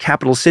 Ireland's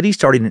capital city,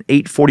 starting in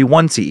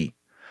 841 CE.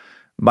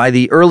 By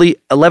the early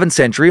 11th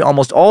century,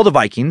 almost all the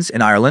Vikings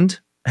in Ireland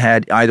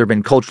had either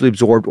been culturally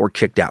absorbed or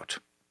kicked out.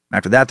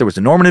 After that, there was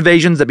the Norman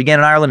invasions that began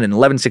in Ireland in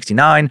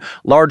 1169.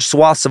 Large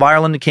swaths of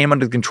Ireland came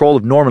under the control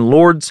of Norman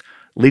lords,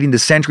 leading to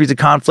centuries of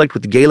conflict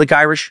with the Gaelic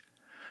Irish.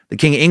 The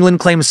King of England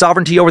claimed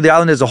sovereignty over the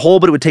island as a whole,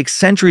 but it would take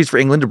centuries for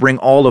England to bring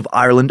all of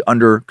Ireland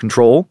under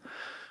control.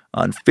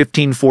 In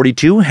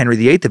 1542, Henry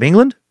VIII of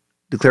England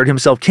declared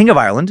himself King of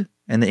Ireland,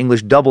 and the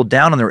English doubled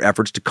down on their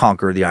efforts to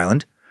conquer the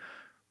island.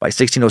 By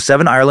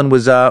 1607, Ireland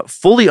was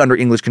fully under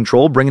English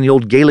control, bringing the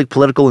old Gaelic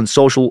political and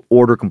social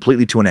order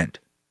completely to an end.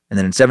 And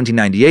then in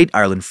 1798,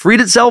 Ireland freed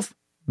itself,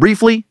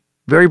 briefly,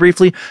 very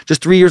briefly.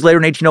 Just 3 years later,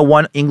 in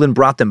 1801, England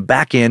brought them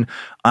back in.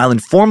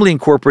 Ireland formally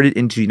incorporated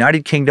into the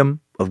United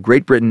Kingdom of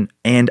Great Britain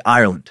and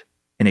Ireland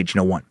in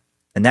 1801.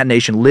 And that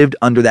nation lived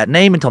under that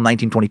name until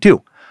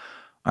 1922.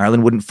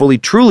 Ireland wouldn't finally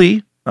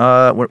truly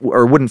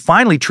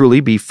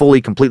be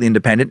fully, completely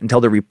independent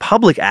until the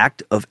Republic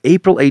Act of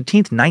April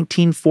 18th,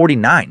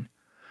 1949.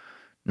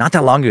 Not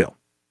that long ago.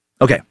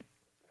 Okay,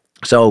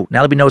 so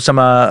now that we know some,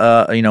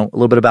 a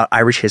little bit about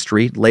Irish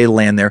history, lay of the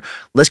land there,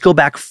 let's go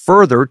back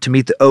further to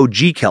meet the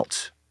OG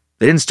Celts.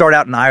 They didn't start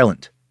out in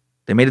Ireland.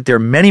 They made it there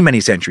many, many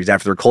centuries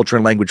after their culture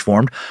and language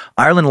formed.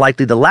 Ireland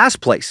likely the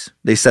last place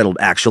they settled,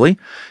 actually.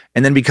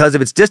 And then because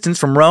of its distance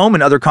from Rome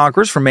and other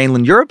conquerors from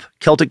mainland Europe,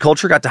 Celtic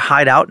culture got to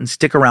hide out and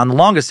stick around the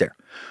longest there.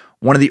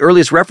 One of the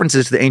earliest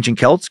references to the ancient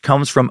Celts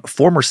comes from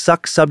former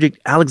Suck subject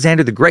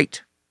Alexander the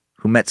Great,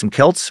 who met some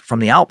Celts from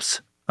the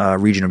Alps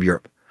region of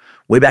Europe,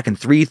 way back in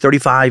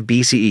 335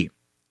 BCE.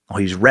 While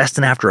he was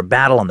resting after a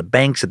battle on the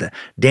banks of the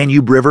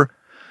Danube River,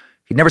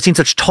 he'd never seen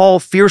such tall,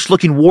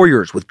 fierce-looking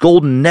warriors with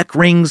golden neck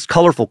rings,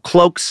 colorful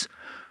cloaks.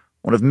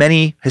 One of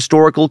many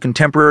historical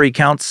contemporary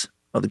accounts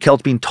of the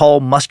Celts being tall,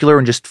 muscular,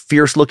 and just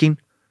fierce-looking.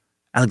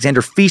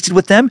 Alexander feasted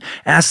with them,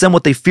 asked them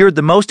what they feared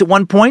the most at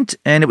one point,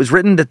 and it was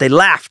written that they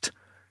laughed,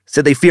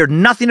 said they feared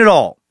nothing at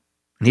all,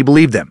 and he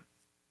believed them.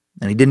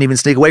 And he didn't even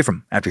sneak away from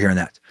them after hearing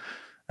that.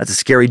 That's a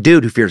scary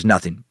dude who fears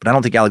nothing, but I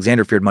don't think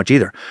Alexander feared much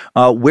either.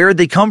 Where did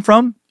they come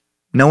from?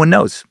 No one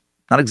knows.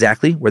 Not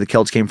exactly where the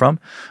Celts came from.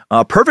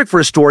 Perfect for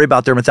a story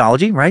about their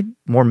mythology, right?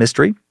 More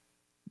mystery.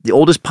 The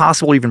oldest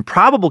possible, even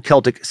probable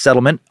Celtic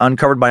settlement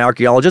uncovered by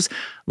archaeologists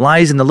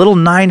lies in the little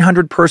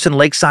 900-person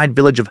lakeside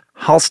village of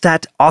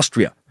Hallstatt,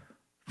 Austria,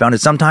 founded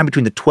sometime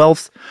around the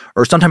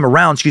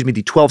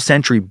 12th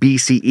century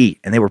BCE,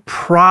 and they were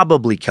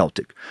probably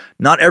Celtic.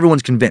 Not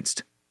everyone's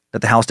convinced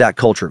that the Hallstatt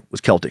culture was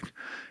Celtic,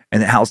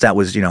 and that Hallstatt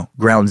was,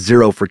 ground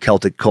zero for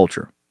Celtic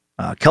culture.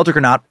 Celtic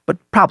or not, but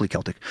probably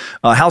Celtic.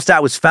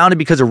 Hallstatt was founded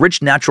because of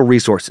rich natural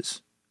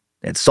resources.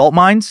 They had salt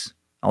mines,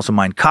 also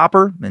mined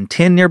copper and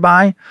tin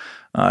nearby,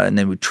 and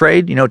they would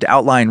trade, to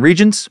outlying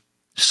regions.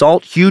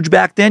 Salt, huge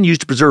back then,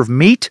 used to preserve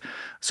meat,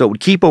 so it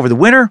would keep over the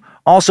winter.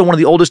 Also one of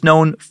the oldest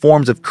known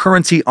forms of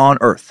currency on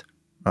Earth.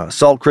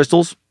 Salt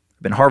crystals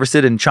have been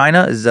harvested in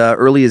China as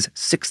early as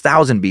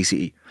 6000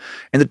 BCE.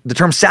 And the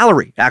term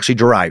salary actually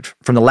derived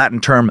from the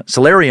Latin term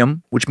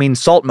salarium, which means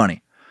salt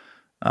money.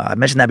 I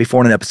mentioned that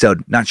before in an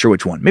episode, not sure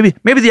which one. Maybe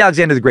the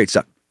Alexander the Great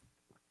suck.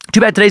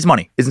 Too bad today's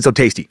money isn't so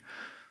tasty.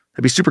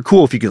 It'd be super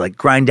cool if you could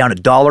grind down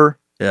 $1,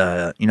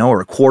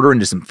 or a quarter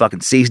into some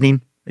fucking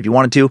seasoning if you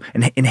wanted to,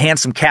 and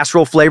enhance some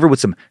casserole flavor with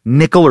some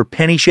nickel or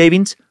penny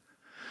shavings.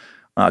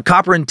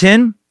 Copper and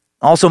tin,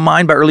 also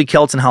mined by early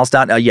Celts in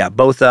Hallstatt.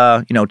 Both,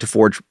 to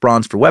forge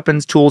bronze for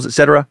weapons, tools,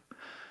 etc.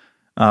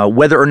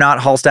 Whether or not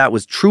Hallstatt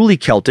was truly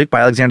Celtic by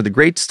Alexander the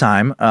Great's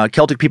time,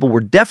 Celtic people were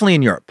definitely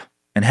in Europe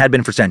and had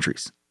been for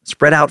centuries,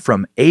 spread out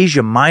from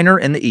Asia Minor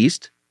in the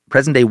east,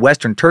 present-day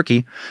Western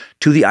Turkey,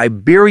 to the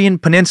Iberian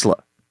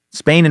Peninsula,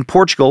 Spain and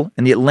Portugal,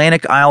 and the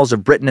Atlantic Isles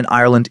of Britain and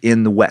Ireland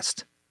in the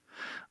west.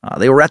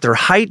 They were at their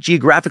height,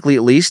 geographically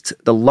at least,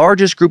 the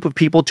largest group of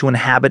people to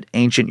inhabit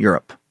ancient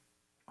Europe.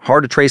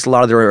 Hard to trace a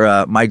lot of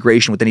their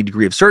migration with any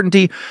degree of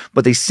certainty,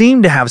 but they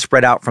seem to have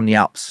spread out from the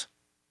Alps.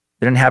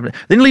 They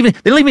didn't leave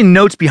any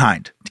notes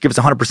behind to give us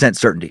 100%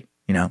 certainty,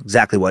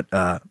 exactly what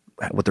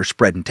their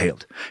spread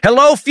entailed.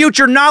 Hello,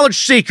 future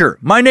knowledge seeker.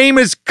 My name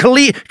is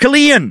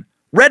Kalian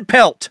Red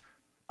Pelt.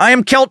 I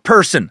am Celt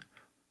person.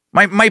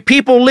 My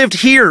people lived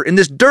here in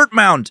this dirt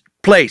mound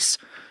place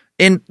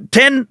in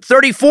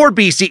 1034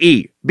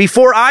 BCE,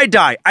 before I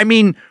die. I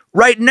mean,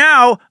 right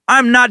now,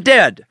 I'm not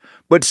dead,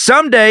 but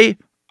someday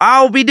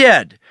I'll be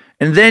dead.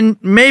 And then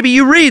maybe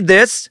you read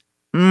this.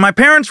 My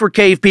parents were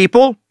cave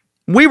people.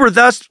 We were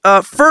thus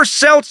first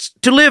Celts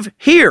to live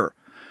here.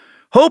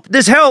 Hope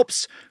this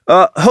helps.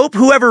 Hope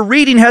whoever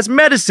reading has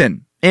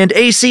medicine and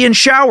AC and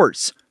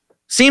showers.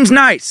 Seems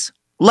nice.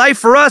 Life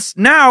for us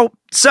now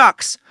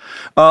sucks.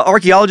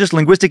 Archaeologists,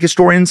 linguistic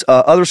historians,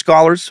 other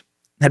scholars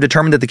have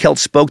determined that the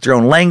Celts spoke their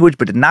own language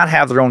but did not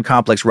have their own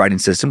complex writing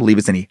system to leave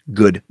us any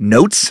good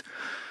notes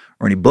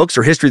or any books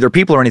or history of their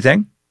people or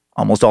anything.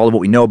 Almost all of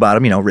what we know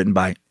about them, written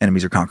by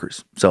enemies or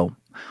conquerors. So we'll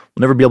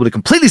never be able to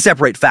completely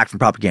separate fact from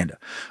propaganda.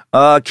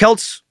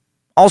 Celts,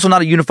 also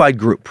not a unified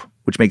group,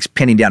 which makes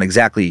pinning down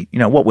exactly,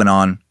 what went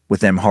on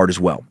with them hard as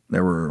well.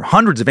 There were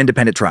hundreds of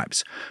independent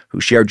tribes who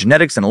shared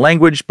genetics and a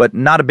language, but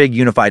not a big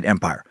unified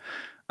empire.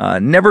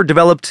 Never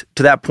developed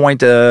to that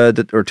point, or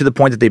to the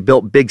point that they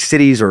built big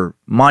cities or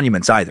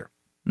monuments either.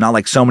 Not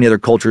like so many other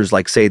cultures,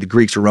 like, say, the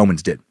Greeks or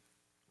Romans did.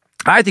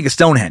 I think of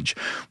Stonehenge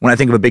when I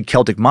think of a big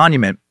Celtic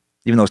monument,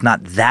 even though it's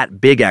not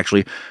that big,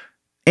 actually.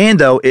 And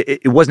though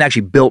it wasn't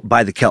actually built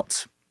by the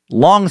Celts.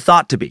 Long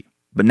thought to be.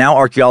 But now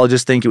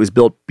archaeologists think it was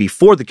built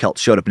before the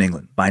Celts showed up in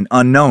England by an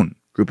unknown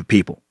group of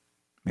people.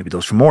 Maybe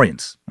those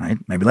Fomorians, right?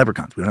 Maybe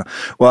leprechauns. We don't know.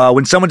 Well,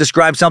 when someone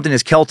describes something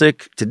as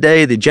Celtic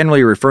today, they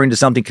generally are referring to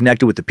something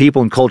connected with the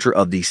people and culture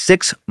of the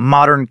 6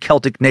 modern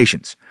Celtic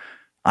nations: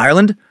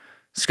 Ireland,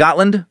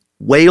 Scotland,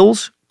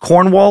 Wales,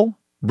 Cornwall,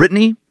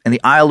 Brittany, and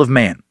the Isle of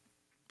Man.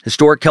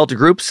 Historic Celtic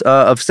groups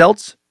of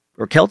Celts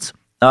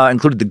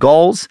included the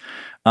Gauls,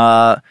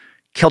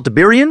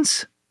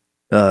 Celtiberians,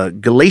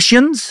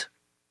 Galatians,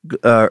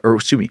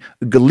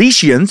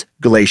 Galatians,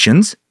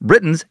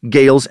 Britons,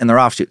 Gales, and their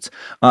offshoots.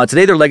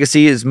 Today, their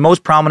legacy is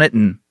most prominent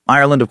in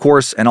Ireland, of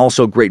course, and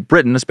also Great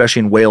Britain, especially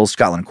in Wales,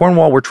 Scotland, and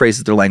Cornwall, where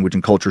traces of their language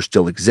and culture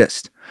still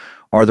exist.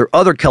 Are there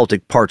other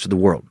Celtic parts of the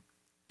world?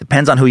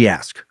 Depends on who you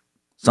ask.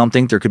 Some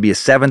think there could be a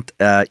 7th,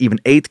 even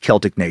 8th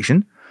Celtic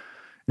nation.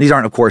 These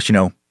aren't, of course,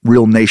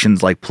 real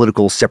nations like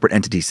political separate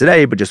entities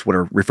today, but just what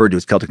are referred to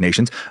as Celtic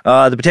nations.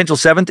 The potential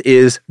 7th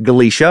is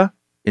Galicia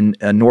in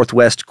a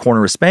northwest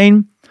corner of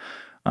Spain.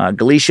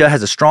 Galicia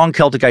has a strong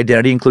Celtic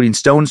identity, including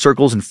stone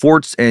circles and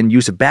forts and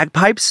use of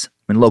bagpipes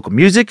in local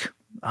music.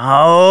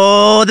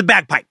 Oh, the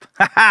bagpipe.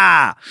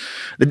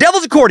 The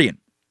devil's accordion.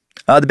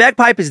 The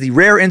bagpipe is the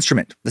rare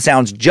instrument that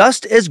sounds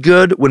just as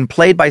good when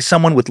played by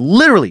someone with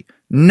literally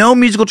no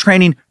musical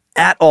training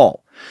at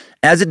all,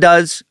 as it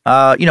does,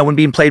 when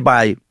being played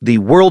by the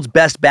world's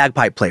best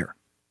bagpipe player.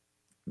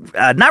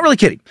 Not really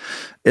kidding,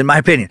 in my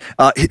opinion.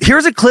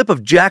 Here's a clip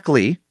of Jack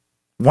Lee,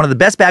 one of the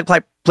best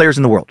bagpipe players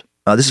in the world.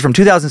 This is from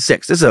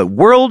 2006. This is a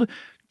world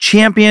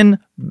champion.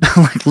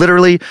 Like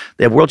literally,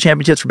 they have world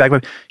championships for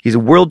bagpipe. He's a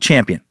world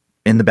champion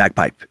in the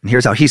bagpipe. And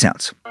here's how he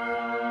sounds.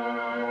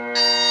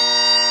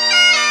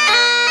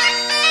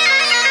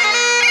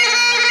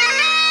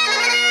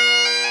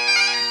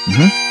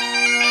 Okay.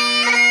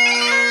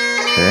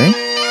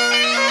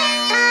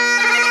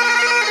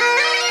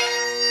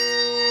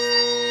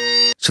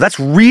 So that's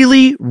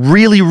really,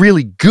 really,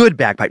 really good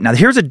bagpipe. Now,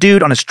 here's a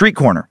dude on a street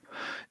corner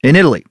in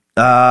Italy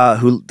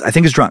who I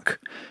think is drunk.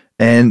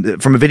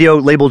 And from a video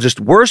labeled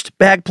just worst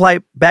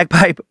bagpipe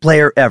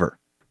player ever.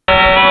 Okay.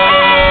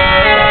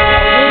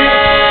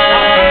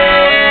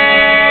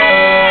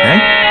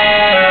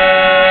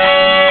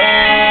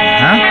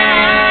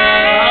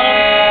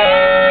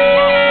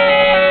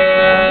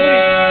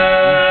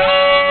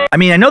 I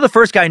mean, I know the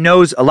first guy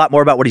knows a lot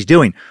more about what he's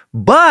doing,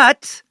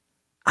 but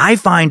I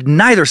find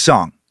neither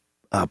song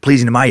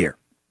pleasing to my ear.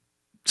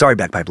 Sorry,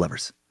 bagpipe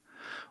lovers.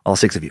 All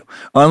 6 of you.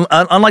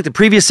 Unlike the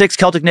previous 6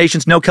 Celtic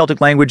nations, no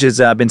Celtic language has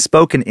been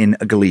spoken in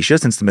Galicia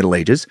since the Middle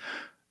Ages.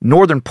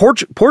 Northern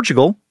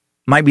Portugal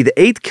might be the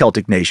 8th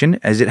Celtic nation,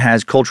 as it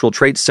has cultural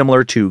traits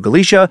similar to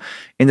Galicia,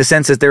 in the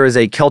sense that there is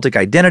a Celtic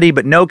identity,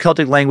 but no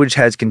Celtic language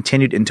has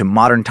continued into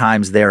modern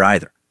times there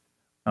either.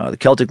 The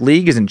Celtic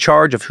League is in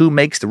charge of who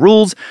makes the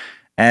rules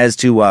as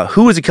to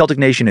who is a Celtic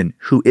nation and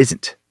who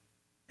isn't.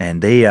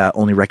 And they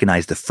only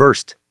recognize the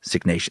first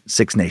 6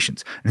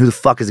 nations. And who the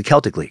fuck is the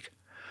Celtic League?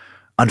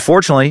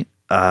 Unfortunately,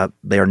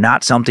 they are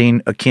not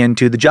something akin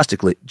to the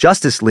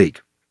Justice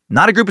League.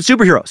 Not a group of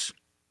superheroes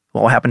who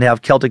all happen to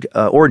have Celtic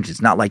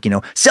origins. Not like,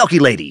 Selkie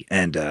Lady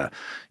and,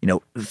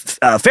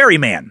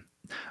 Ferryman.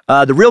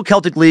 The real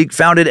Celtic League,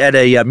 founded at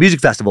a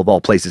music festival of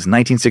all places in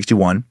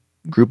 1961.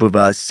 Group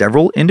of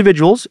several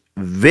individuals,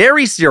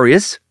 very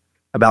serious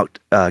about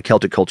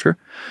Celtic culture.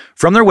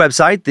 From their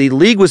website, the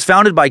League was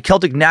founded by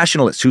Celtic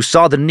nationalists who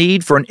saw the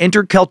need for an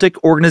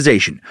inter-Celtic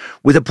organization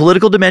with a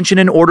political dimension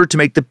in order to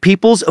make the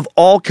peoples of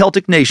all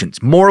Celtic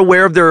nations more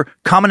aware of their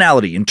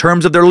commonality in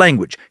terms of their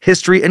language,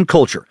 history, and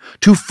culture,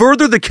 to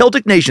further the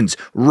Celtic nations'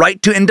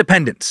 right to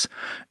independence,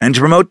 and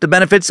to promote the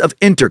benefits of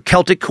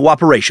inter-Celtic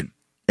cooperation.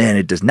 And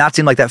it does not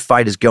seem like that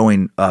fight is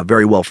going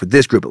very well for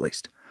this group, at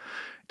least.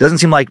 Doesn't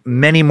seem like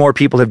many more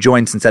people have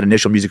joined since that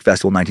initial music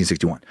festival in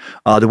 1961.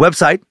 The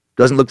website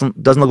doesn't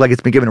look like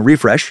it's been given a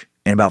refresh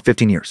in about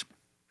 15 years.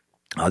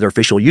 Their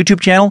official YouTube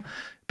channel,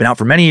 been out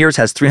for many years,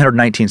 has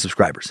 319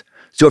 subscribers.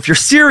 So if you're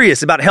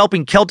serious about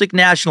helping Celtic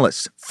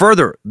nationalists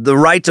further the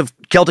rights of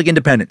Celtic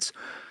independence,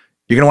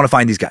 you're going to want to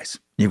find these guys.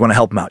 You're going to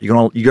help them out. You're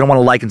going to want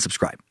to like and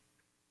subscribe.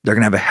 They're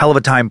going to have a hell of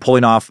a time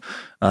pulling off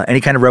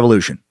any kind of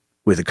revolution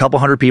with a couple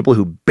hundred people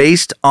who,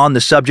 based on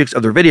the subjects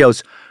of their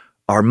videos,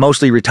 are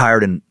mostly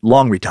retired and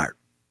long retired.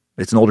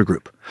 It's an older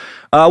group.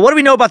 What do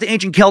we know about the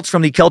ancient Celts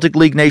from the Celtic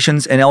League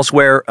nations and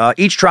elsewhere?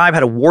 Each tribe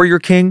had a warrior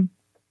king,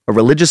 a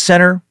religious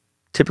center,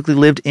 typically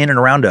lived in and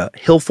around a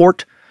hill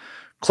fort.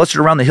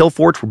 Clustered around the hill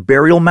forts were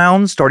burial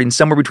mounds starting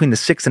somewhere between the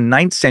 6th and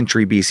 9th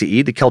century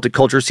BCE. The Celtic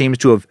culture seems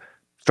to have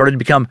started to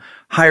become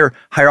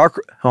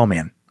hierarchical. Oh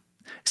man.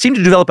 Seemed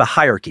to develop a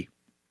hierarchy.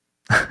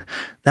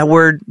 That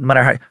word, no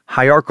matter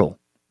hierarchical.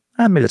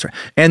 Maybe that's right.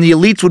 And the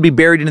elites would be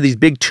buried into these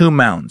big tomb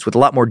mounds with a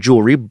lot more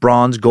jewelry,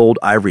 bronze, gold,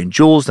 ivory, and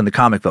jewels than the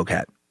comic folk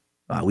had.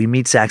 We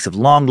meat sacks of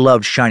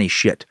long-loved shiny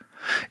shit.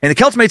 And the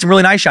Celts made some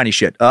really nice shiny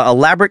shit.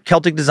 Elaborate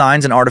Celtic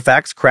designs and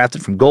artifacts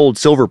crafted from gold,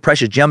 silver,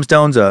 precious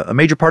gemstones, a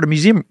major part of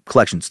museum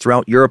collections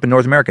throughout Europe and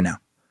North America now.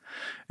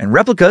 And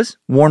replicas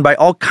worn by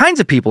all kinds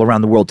of people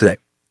around the world today.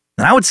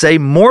 And I would say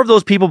more of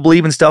those people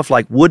believe in stuff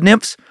like wood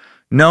nymphs,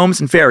 gnomes,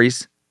 and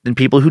fairies than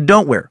people who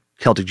don't wear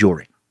Celtic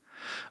jewelry.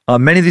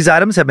 Many of these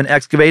items have been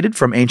excavated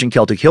from ancient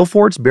Celtic hill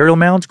forts, burial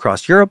mounds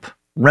across Europe.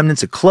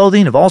 Remnants of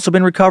clothing have also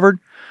been recovered.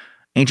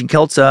 Ancient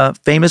Celts,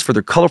 famous for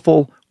their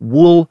colorful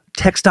wool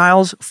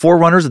textiles,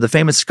 forerunners of the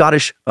famous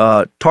Scottish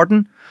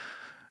tartan.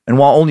 And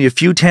while only a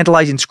few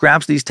tantalizing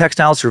scraps of these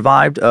textiles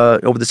survived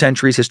over the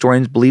centuries,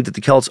 historians believe that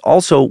the Celts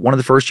also one of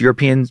the first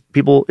European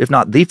people, if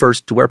not the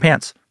first, to wear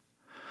pants.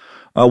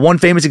 One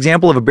famous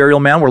example of a burial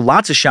mound where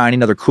lots of shiny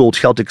and other cool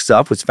Celtic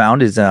stuff was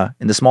found is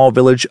in the small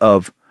village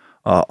of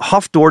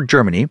Hofdor,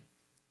 Germany.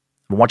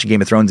 I'm watching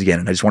Game of Thrones again,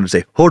 and I just wanted to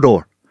say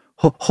Hodor,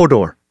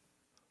 Hodor,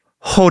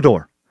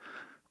 Hodor.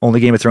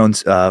 Only Game of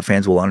Thrones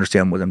fans will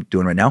understand what I'm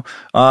doing right now.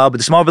 But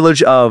the small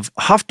village of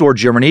Hofdor,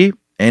 Germany,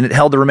 and it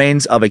held the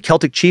remains of a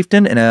Celtic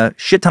chieftain and a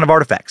shit ton of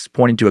artifacts,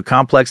 pointing to a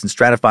complex and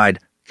stratified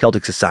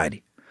Celtic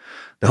society.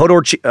 The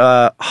Hodor,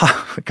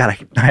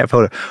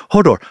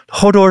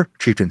 Hodor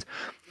chieftains.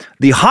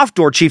 The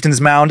Hofdor chieftain's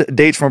mound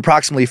dates from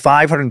approximately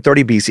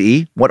 530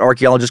 BCE, what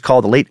archaeologists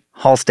call the late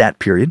Hallstatt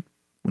period,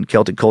 when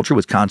Celtic culture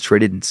was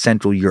concentrated in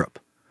Central Europe.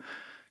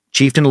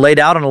 Chieftain laid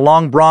out on a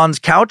long bronze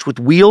couch with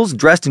wheels,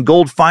 dressed in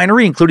gold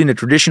finery, including a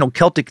traditional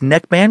Celtic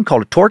neckband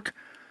called a torque.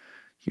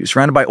 He was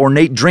surrounded by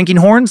ornate drinking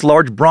horns,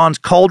 large bronze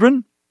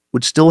cauldron,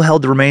 which still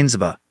held the remains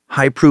of a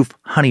high-proof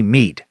honey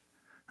mead.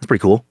 That's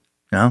pretty cool.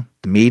 You know,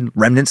 the mead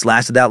remnants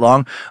lasted that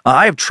long.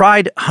 I have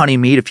tried honey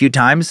mead a few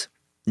times,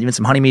 even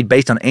some honey mead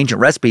based on ancient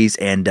recipes,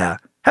 and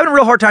having a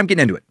real hard time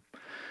getting into it.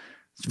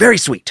 It's very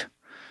sweet.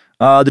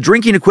 The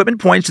drinking equipment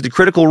points to the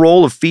critical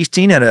role of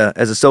feasting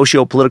as a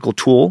socio-political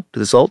tool to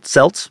the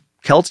Celts.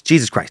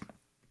 Jesus Christ.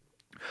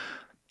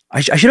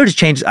 I should have just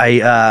changed.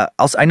 I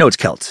know it's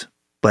Celts,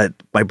 but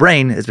my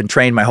brain has been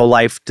trained my whole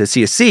life to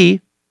see a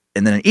C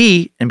and then an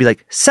E and be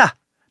like, sa,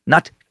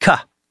 not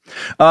ka.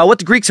 What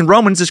the Greeks and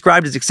Romans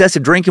described as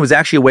excessive drinking was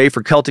actually a way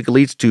for Celtic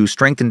elites to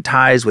strengthen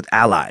ties with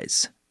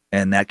allies,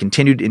 and that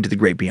continued into the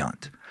great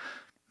beyond.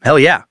 Hell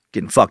yeah.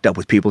 Getting fucked up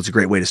with people is a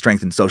great way to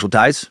strengthen social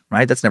ties,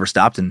 right? That's never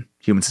stopped in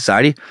human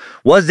society.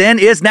 Was then,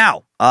 is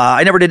now.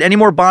 I never did any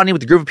more bonding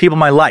with a group of people in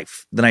my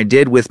life than I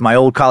did with my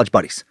old college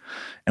buddies.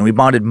 And we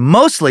bonded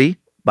mostly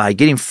by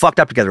getting fucked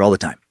up together all the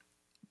time.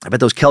 I bet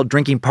those Celt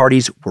drinking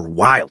parties were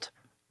wild.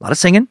 A lot of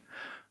singing,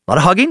 a lot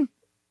of hugging,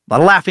 a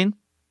lot of laughing,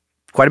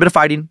 quite a bit of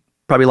fighting,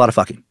 probably a lot of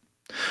fucking.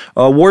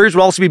 Warriors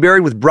would also be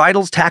buried with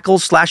bridles,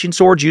 tackles, slashing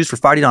swords used for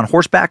fighting on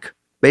horseback.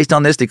 Based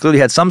on this, they clearly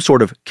had some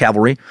sort of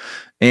cavalry,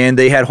 and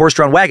they had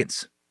horse-drawn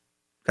wagons.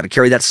 Got to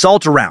carry that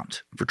salt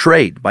around for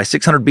trade. By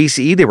 600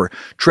 BCE, they were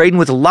trading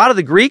with a lot of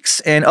the Greeks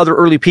and other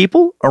early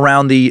people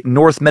around the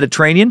North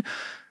Mediterranean.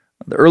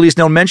 The earliest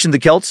known mention of the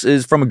Celts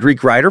is from a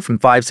Greek writer from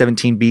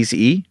 517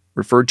 BCE,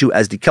 referred to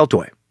as the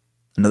Keltoi,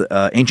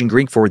 another ancient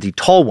Greek for the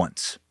tall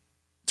ones.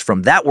 It's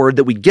from that word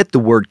that we get the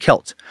word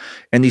Celt.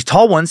 And these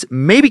tall ones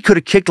maybe could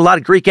have kicked a lot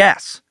of Greek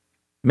ass.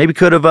 Maybe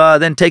could have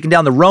then taken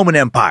down the Roman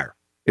Empire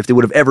if they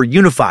would have ever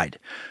unified.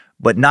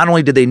 But not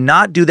only did they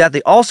not do that,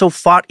 they also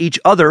fought each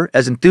other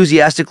as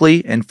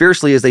enthusiastically and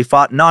fiercely as they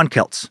fought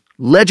non-Celts,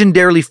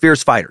 legendarily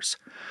fierce fighters.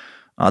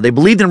 They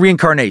believed in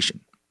reincarnation,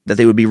 that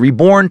they would be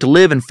reborn to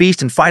live and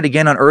feast and fight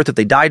again on Earth if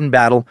they died in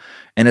battle,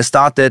 and it's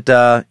thought that,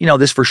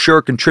 this for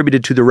sure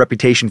contributed to their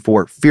reputation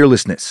for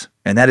fearlessness,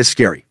 and that is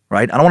scary,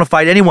 right? I don't want to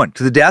fight anyone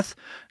to the death,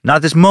 not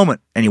at this moment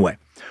anyway.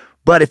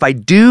 But if I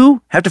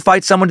do have to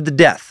fight someone to the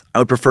death, I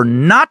would prefer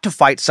not to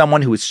fight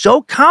someone who is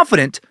so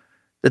confident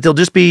that they'll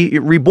just be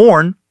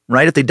reborn,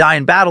 right? If they die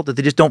in battle, that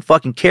they just don't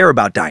fucking care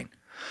about dying.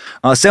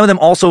 Some of them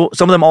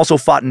also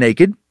fought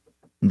naked.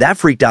 That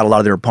freaked out a lot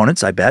of their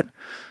opponents, I bet.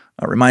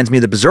 Reminds me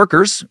of the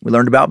Berserkers we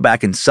learned about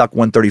back in Suck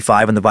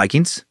 135 in the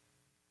Vikings,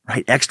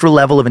 right? Extra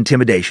level of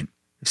intimidation.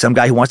 If some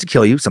guy who wants to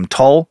kill you, some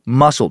tall,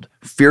 muscled,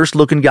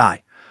 fierce-looking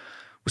guy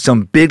with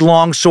some big,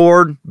 long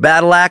sword,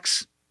 battle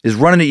axe, is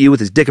running at you with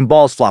his dick and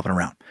balls flopping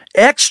around.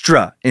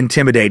 Extra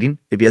intimidating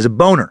if he has a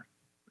boner.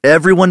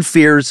 Everyone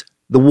fears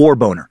the war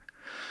boner.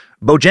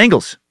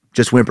 Bojangles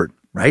just whimpered,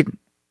 right?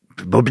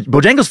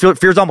 Bojangles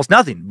fears almost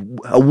nothing.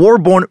 A war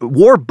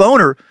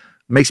boner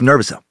makes him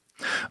nervous, though.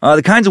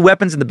 The kinds of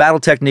weapons and the battle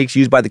techniques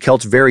used by the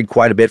Celts varied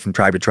quite a bit from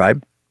tribe to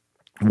tribe.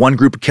 One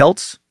group of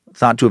Celts,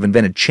 thought to have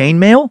invented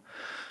chainmail,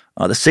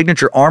 the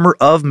signature armor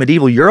of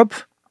medieval Europe,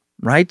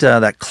 right?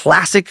 That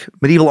classic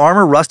medieval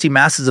armor, rusty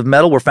masses of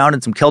metal were found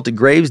in some Celtic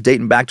graves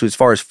dating back to as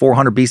far as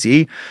 400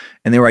 BCE,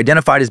 and they were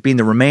identified as being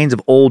the remains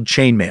of old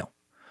chainmail.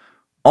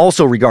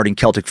 Also regarding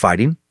Celtic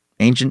fighting,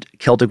 ancient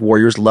Celtic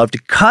warriors loved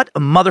to cut a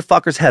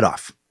motherfucker's head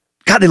off.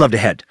 God, they loved a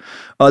head.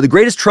 The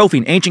greatest trophy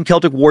an ancient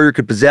Celtic warrior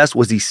could possess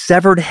was the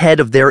severed head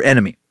of their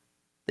enemy.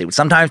 They would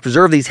sometimes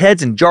preserve these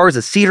heads in jars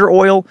of cedar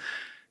oil,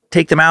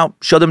 take them out,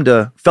 show them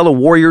to fellow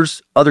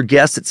warriors, other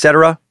guests,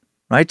 etc.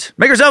 Right?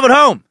 Make yourself at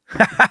home.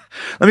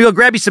 Let me go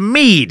grab you some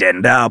mead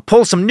and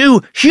pull some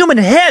new human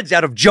heads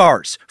out of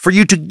jars for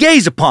you to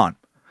gaze upon.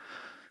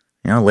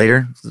 You know,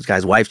 later, this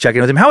guy's wife's checking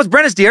in with him. How was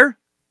Brennus, dear?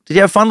 Did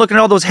you have fun looking at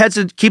all those heads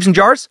and keeps in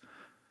jars?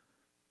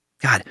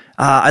 God,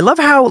 I love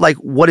how, like,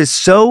 what is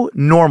so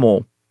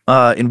normal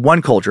in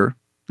one culture,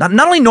 not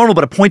only normal,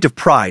 but a point of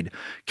pride,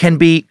 can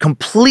be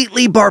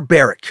completely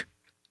barbaric,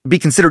 be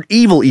considered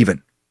evil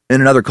even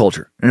in another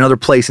culture, in another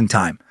place and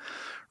time.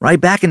 Right?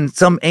 Back in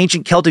some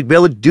ancient Celtic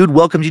village, dude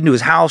welcomes you into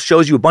his house,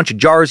 shows you a bunch of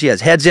jars he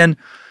has heads in.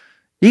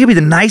 He could be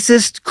the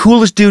nicest,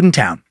 coolest dude in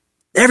town.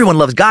 Everyone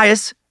loves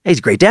Gaius. He's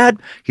a great dad.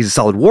 He's a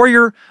solid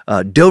warrior,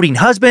 doting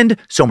husband,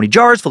 so many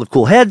jars full of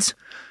cool heads.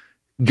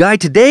 Guy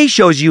today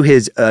shows you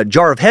his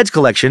jar of heads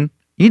collection.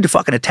 You need to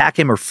fucking attack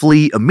him or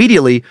flee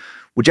immediately,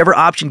 whichever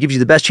option gives you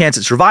the best chance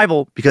at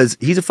survival, because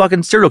he's a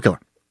fucking serial killer.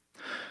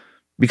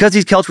 Because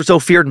these Celts were so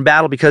feared in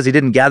battle, because they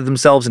didn't gather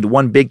themselves into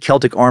one big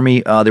Celtic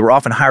army, they were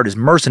often hired as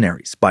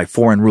mercenaries by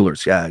foreign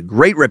rulers.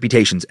 Great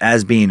reputations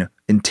as being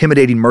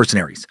intimidating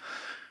mercenaries.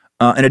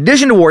 In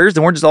addition to warriors,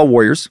 they weren't just all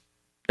warriors.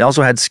 They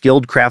also had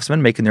skilled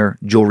craftsmen making their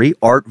jewelry,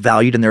 art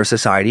valued in their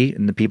society,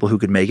 and the people who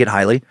could make it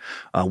highly.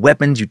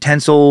 Weapons,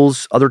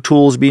 utensils, other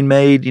tools being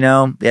made, you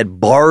know. They had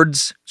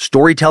bards,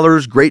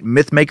 storytellers, great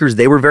myth makers.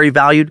 They were very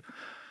valued.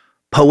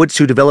 Poets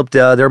who developed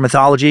their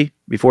mythology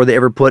before they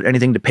ever put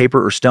anything to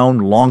paper or stone,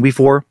 long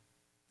before.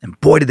 And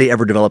boy, did they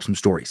ever develop some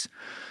stories.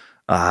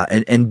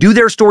 And do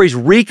their stories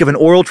reek of an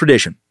oral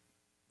tradition.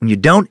 When you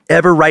don't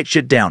ever write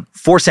shit down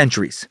for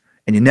centuries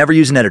and you never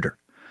use an editor,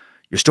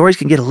 your stories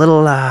can get a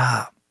little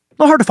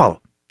hard to follow.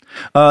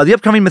 The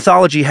upcoming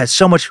mythology has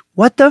so much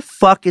what the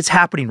fuck is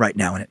happening right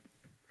now in it.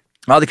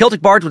 The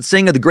Celtic bards would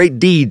sing of the great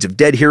deeds of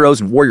dead heroes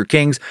and warrior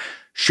kings,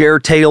 share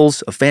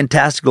tales of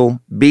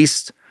fantastical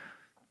beasts.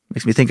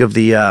 Makes me think of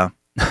the,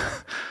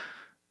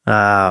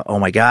 oh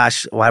my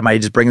gosh, why am I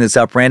just bringing this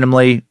up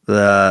randomly?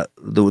 The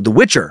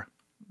Witcher.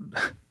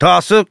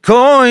 Toss a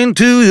coin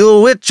to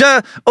your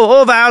Witcher,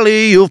 oh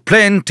valley of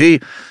plenty.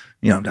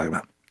 You know what I'm talking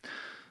about.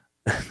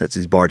 That's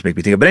these bards make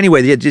me think of. But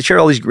anyway, they share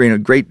all these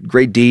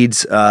great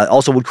deeds.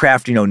 Also would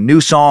craft,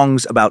 new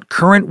songs about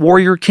current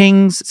warrior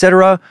kings,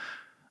 etc.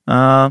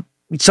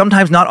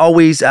 Sometimes not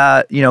always,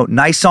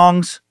 nice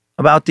songs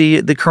about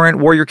the current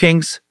warrior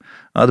kings.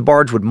 The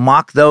bards would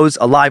mock those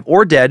alive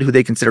or dead who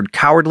they considered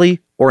cowardly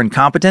or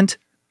incompetent.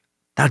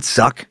 That'd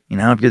suck.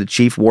 If you're the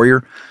chief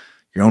warrior,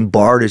 your own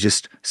bard is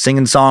just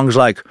singing songs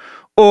like,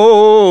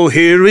 "Oh,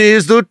 here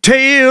is the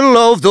tale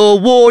of the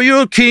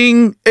warrior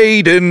king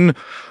Aidan.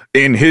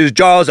 In his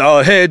jars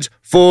are heads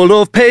full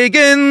of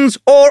pagans,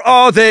 or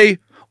are they?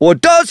 Or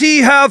does he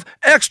have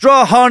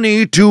extra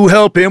honey to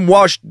help him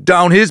wash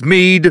down his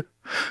mead?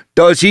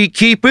 Does he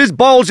keep his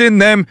balls in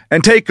them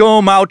and take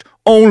 'em out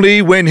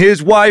only when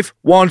his wife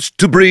wants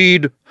to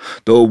breed?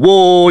 The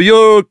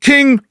warrior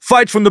king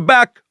fights from the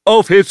back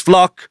of his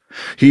flock.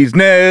 He's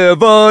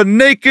never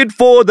naked,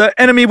 for the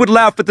enemy would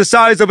laugh at the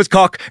size of his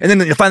cock." And then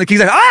you find the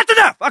king's like, "Oh, that's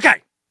enough.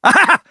 Okay.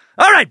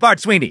 All right, Bard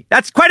Sweeney.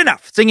 That's quite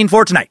enough singing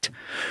for tonight.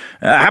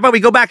 How about we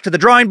go back to the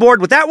drawing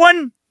board with that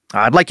one?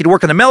 I'd like you to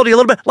work on the melody a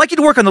little bit. I'd like you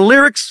to work on the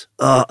lyrics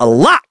a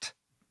lot.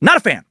 Not a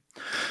fan."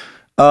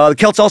 The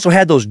Celts also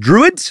had those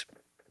druids.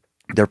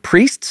 They're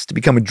priests. To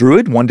become a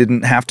druid, one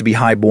didn't have to be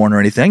highborn or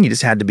anything. You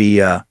just had to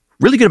be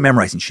really good at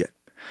memorizing shit.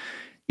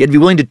 You had to be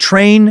willing to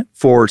train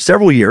for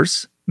several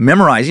years,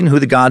 memorizing who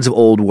the gods of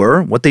old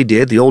were, what they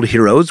did, the old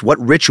heroes, what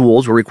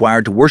rituals were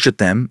required to worship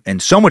them,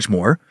 and so much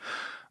more.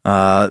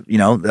 It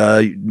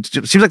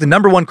seems like the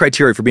number one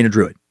criteria for being a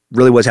druid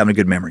really was having a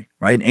good memory,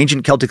 right? In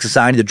ancient Celtic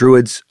society, the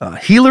druids,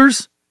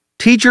 healers,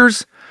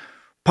 teachers,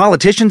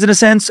 politicians in a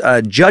sense,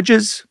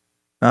 judges,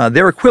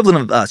 their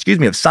equivalent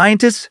of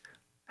scientists,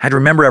 had to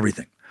remember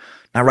everything,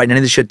 not writing any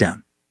of this shit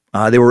down.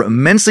 They were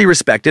immensely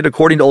respected.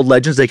 According to old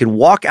legends, they could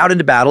walk out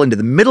into battle into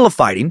the middle of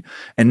fighting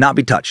and not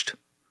be touched.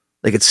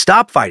 They could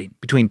stop fighting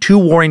between two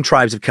warring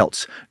tribes of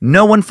Celts.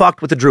 No one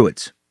fucked with the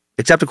druids,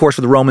 except, of course,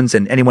 for the Romans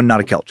and anyone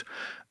not a Celt.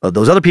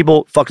 Those other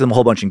people fucked with them a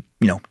whole bunch and,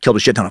 killed a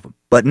shit ton of them.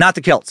 But not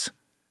the Celts.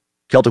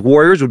 Celtic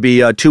warriors would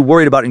be too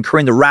worried about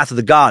incurring the wrath of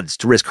the gods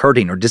to risk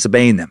hurting or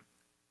disobeying them.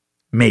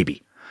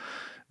 Maybe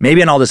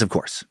on all this, of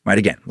course. Right,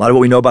 again, a lot of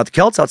what we know about the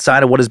Celts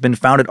outside of what has been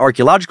found at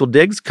archaeological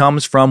digs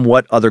comes from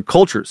what other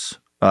cultures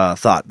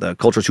thought, the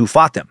cultures who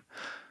fought them.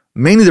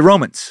 Mainly the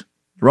Romans.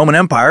 The Roman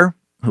Empire,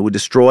 who would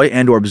destroy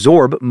and or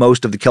absorb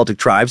most of the Celtic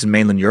tribes in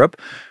mainland Europe,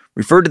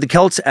 referred to the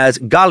Celts as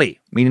Galli,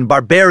 meaning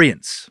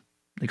barbarians.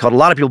 They called a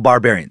lot of people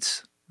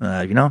barbarians.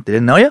 They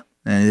didn't know you?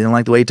 and they didn't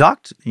like the way he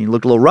talked. He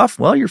looked a little rough.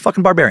 Well, you're a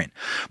fucking barbarian.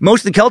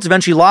 Most of the Celts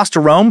eventually lost to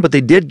Rome, but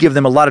they did give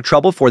them a lot of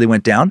trouble before they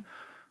went down.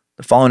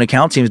 The following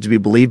account seems to be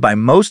believed by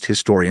most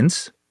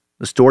historians.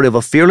 The story of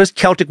a fearless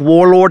Celtic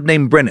warlord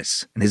named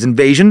Brennus and his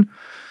invasion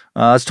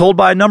is told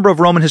by a number of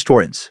Roman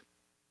historians.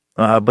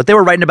 But they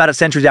were writing about it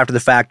centuries after the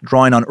fact,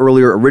 drawing on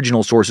earlier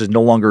original sources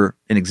no longer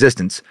in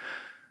existence.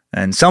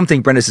 And some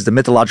think Brennus is a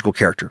mythological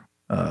character,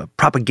 a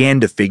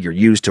propaganda figure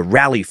used to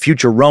rally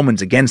future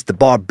Romans against the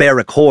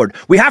barbaric horde.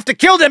 We have to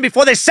kill them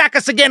before they sack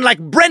us again like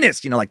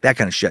Brennus, like that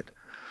kind of shit.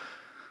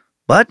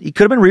 But he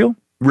could have been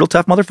real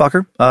tough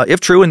motherfucker.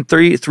 If true, in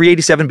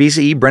 387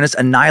 BCE, Brennus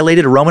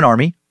annihilated a Roman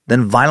army,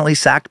 then violently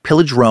sacked,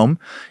 pillaged Rome,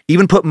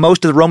 even put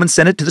most of the Roman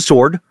Senate to the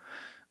sword.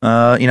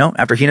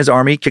 After he and his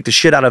army kicked the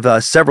shit out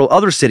of several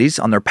other cities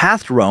on their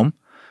path to Rome,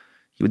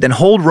 he would then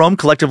hold Rome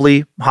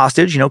collectively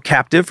hostage,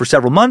 captive for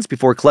several months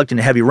before collecting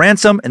a heavy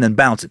ransom and then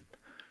bouncing.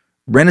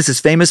 Brennus is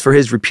famous for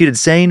his repeated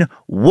saying,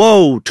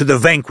 "Woe to the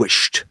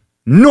vanquished."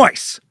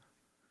 Nice!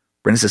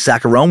 Brennus'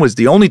 sack of Rome was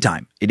the only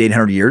time in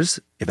 800 years,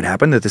 if it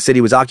happened, that the city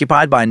was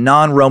occupied by a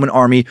non-Roman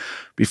army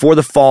before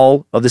the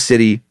fall of the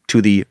city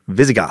to the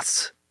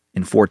Visigoths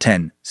in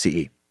 410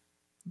 CE.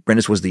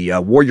 Brennus was the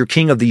warrior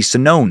king of the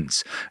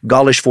Senones,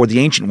 Gaulish for the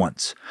Ancient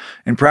Ones.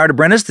 And prior to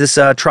Brennus, this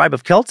tribe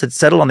of Celts had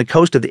settled on the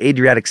coast of the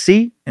Adriatic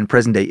Sea in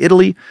present-day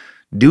Italy,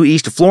 due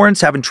east of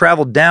Florence, having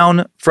traveled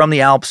down from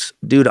the Alps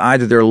due to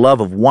either their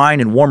love of wine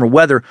and warmer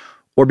weather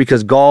or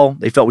because Gaul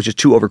they felt was just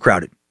too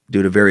overcrowded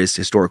due to various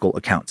historical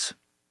accounts.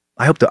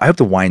 I hope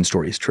the wine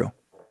story is true.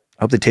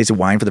 I hope they tasted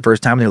wine for the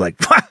first time and they're like,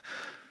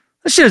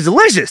 this shit is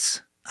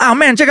delicious. Oh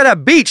man, check out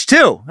that beach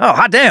too. Oh,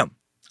 hot damn.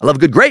 I love a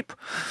good grape.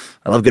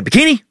 I love a good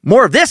bikini.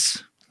 More of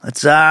this.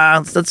 Let's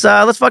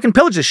fucking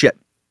pillage this shit.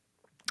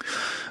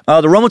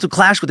 The Romans would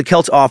clash with the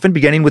Celts often,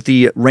 beginning with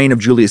the reign of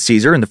Julius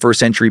Caesar in the 1st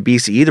century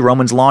BCE. The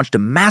Romans launched a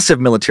massive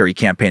military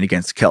campaign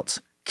against the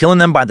Celts, killing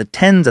them by the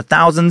tens of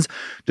thousands,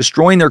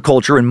 destroying their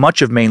culture in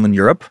much of mainland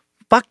Europe.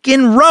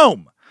 Fucking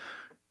Rome!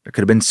 There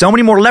could have been so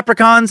many more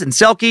leprechauns and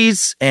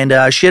selkies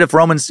and shit if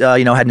Romans,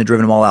 hadn't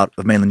driven them all out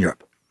of mainland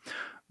Europe.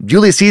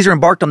 Julius Caesar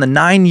embarked on the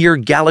 9-year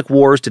Gallic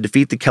Wars to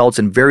defeat the Celts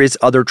and various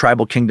other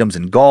tribal kingdoms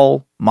in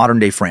Gaul,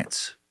 modern-day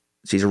France.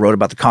 Caesar wrote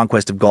about the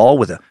conquest of Gaul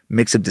with a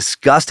mix of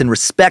disgust and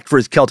respect for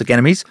his Celtic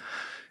enemies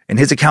in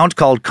his account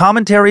called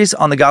Commentaries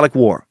on the Gallic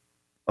War,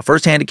 a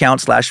first-hand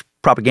account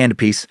 / propaganda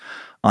piece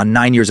on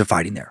 9 years of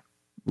fighting there.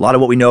 A lot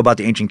of what we know about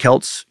the ancient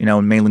Celts, in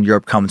mainland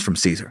Europe comes from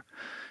Caesar.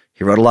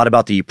 He wrote a lot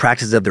about the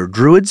practices of their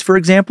druids, for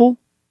example.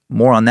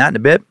 More on that in a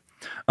bit.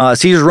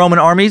 Caesar's Roman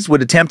armies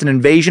would attempt an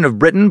invasion of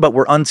Britain, but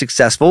were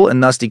unsuccessful,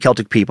 and thus the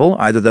Celtic people,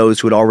 either those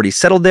who had already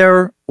settled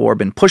there or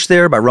been pushed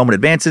there by Roman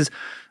advances,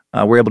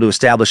 were able to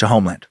establish a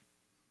homeland.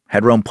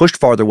 Had Rome pushed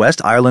farther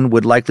west, Ireland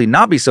would likely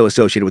not be so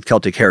associated with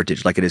Celtic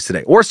heritage like it is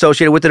today, or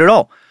associated with it at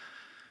all.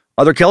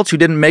 Other Celts who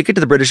didn't make it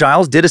to the British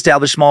Isles did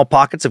establish small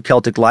pockets of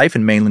Celtic life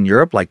in mainland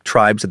Europe, like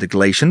tribes of the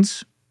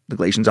Galatians. The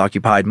Galatians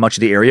occupied much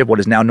of the area of what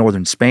is now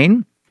northern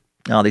Spain.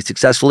 They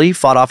successfully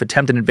fought off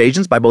attempted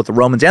invasions by both the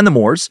Romans and the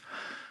Moors,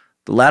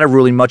 the latter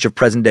ruling much of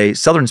present-day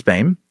southern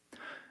Spain.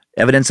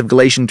 Evidence of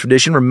Galatian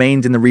tradition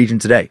remains in the region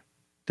today.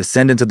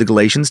 Descendants of the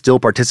Galatians still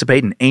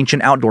participate in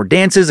ancient outdoor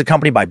dances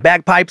accompanied by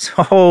bagpipes.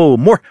 Oh,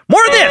 more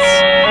of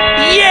this!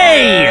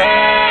 Yay!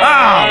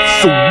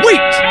 Oh, sweet!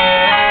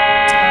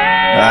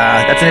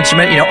 That's an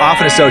instrument,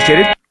 often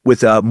associated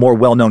with more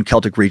well-known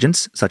Celtic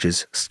regions, such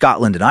as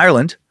Scotland and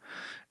Ireland.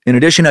 In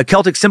addition, a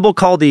Celtic symbol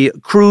called the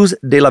Cruz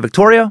de la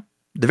Victoria,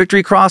 the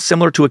Victory Cross,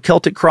 similar to a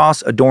Celtic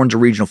cross, adorns a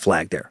regional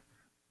flag there.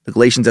 The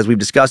Galatians, as we've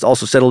discussed,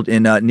 also settled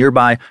in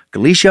nearby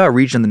Galicia, a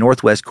region in the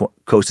northwest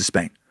coast of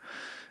Spain.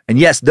 And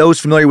yes, those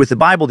familiar with the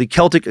Bible, the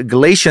Celtic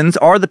Galatians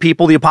are the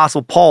people the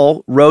Apostle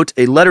Paul wrote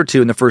a letter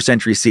to in the 1st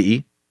century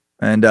CE,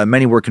 and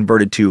many were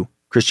converted to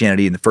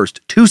Christianity in the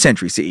first 2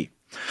 centuries CE.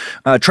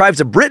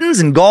 Tribes of Britons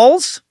and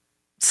Gauls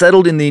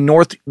settled in the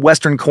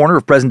northwestern corner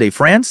of present-day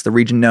France, the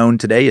region known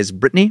today as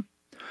Brittany.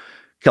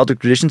 Celtic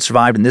tradition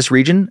survived in this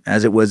region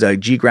as it was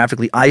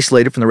geographically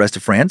isolated from the rest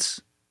of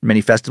France.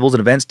 Many festivals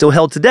and events still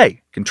held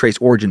today can trace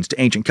origins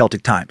to ancient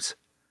Celtic times.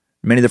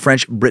 Many of the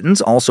French Britons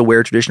also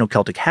wear traditional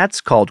Celtic hats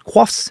called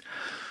coiffes.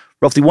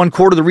 Roughly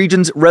 1/4 of the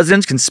region's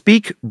residents can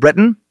speak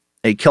Breton,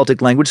 a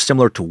Celtic language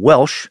similar to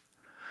Welsh.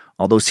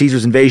 Although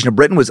Caesar's invasion of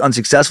Britain was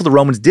unsuccessful, the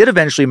Romans did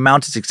eventually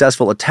mount a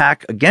successful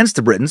attack against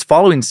the Britons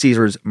following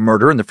Caesar's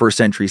murder in the 1st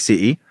century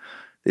CE.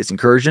 This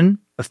incursion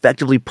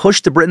effectively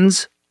pushed the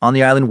Britons on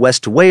the island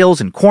west to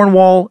Wales and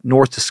Cornwall,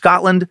 north to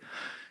Scotland.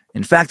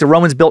 In fact, the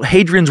Romans built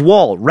Hadrian's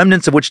Wall,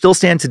 remnants of which still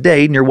stand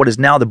today near what is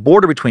now the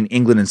border between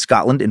England and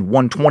Scotland in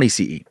 120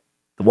 CE.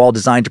 The wall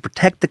designed to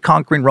protect the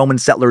conquering Roman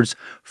settlers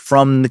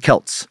from the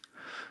Celts,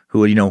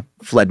 who had,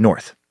 fled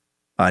north.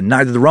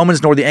 Neither the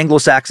Romans nor the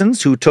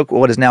Anglo-Saxons, who took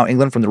what is now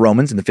England from the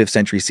Romans in the 5th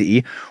century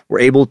CE, were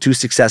able to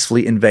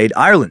successfully invade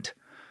Ireland.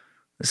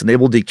 This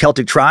enabled the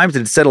Celtic tribes that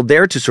had settled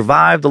there to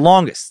survive the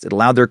longest. It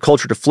allowed their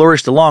culture to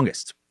flourish the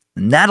longest.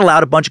 And that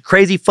allowed a bunch of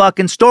crazy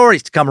fucking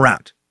stories to come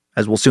around,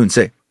 as we'll soon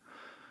see.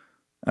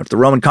 After the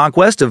Roman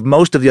conquest of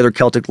most of the other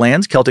Celtic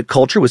lands, Celtic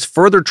culture was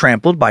further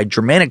trampled by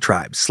Germanic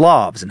tribes,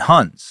 Slavs, and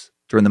Huns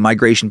during the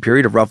migration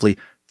period of roughly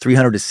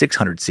 300 to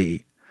 600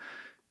 CE.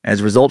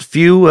 As a result,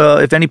 few,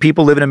 if any,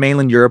 people live in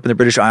mainland Europe and the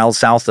British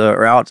Isles outside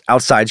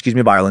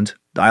of Ireland,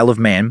 the Isle of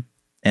Man,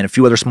 and a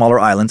few other smaller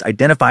islands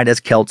identified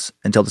as Celts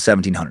until the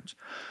 1700s.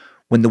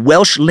 When the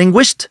Welsh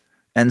linguist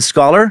and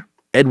scholar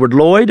Edward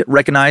Lloyd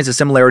recognized the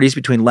similarities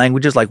between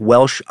languages like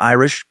Welsh,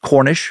 Irish,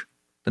 Cornish,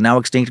 the now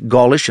extinct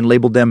Gaulish, and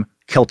labeled them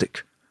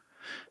Celtic.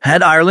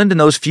 Had Ireland and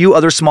those few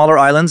other smaller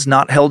islands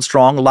not held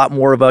strong, a lot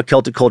more of a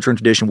Celtic culture and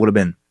tradition would have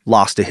been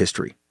lost to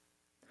history.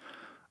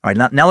 All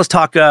right, now let's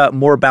talk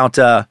more about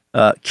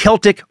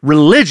Celtic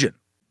religion.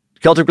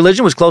 Celtic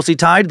religion was closely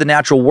tied to the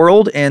natural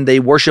world, and they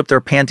worshiped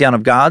their pantheon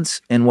of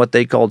gods in what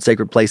they called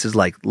sacred places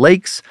like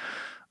lakes,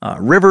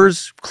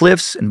 rivers,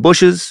 cliffs, and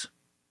bushes.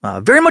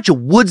 Very much a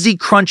woodsy,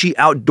 crunchy,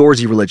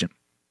 outdoorsy religion.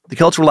 The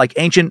Celts were like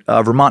ancient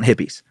Vermont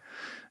hippies.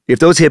 If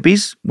those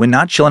hippies, when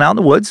not chilling out in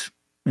the woods,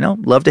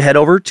 love to head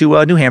over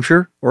to New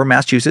Hampshire or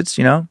Massachusetts,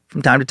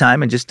 from time to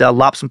time and just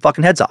lop some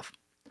fucking heads off.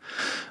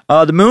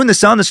 The moon, the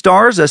sun, the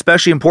stars,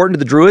 especially important to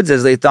the Druids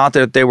as they thought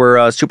that they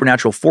were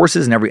supernatural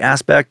forces in every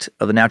aspect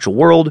of the natural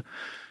world.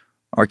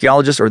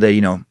 Archaeologists, or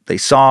they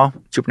saw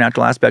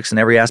supernatural aspects in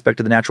every aspect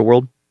of the natural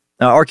world.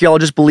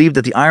 Archaeologists believed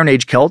that the Iron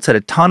Age Celts had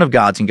a ton of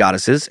gods and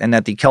goddesses, and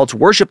that the Celts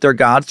worshipped their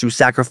gods through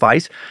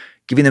sacrifice,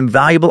 giving them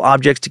valuable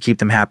objects to keep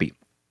them happy.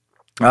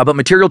 But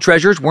material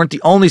treasures weren't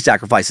the only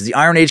sacrifices. The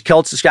Iron Age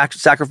Celts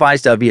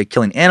sacrificed via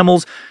killing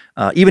animals,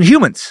 even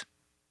humans,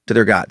 to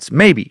their gods.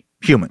 Maybe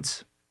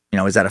humans.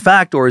 Is that a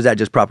fact, or is that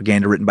just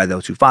propaganda written by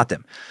those who fought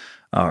them,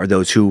 or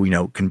those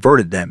who,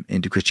 converted them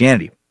into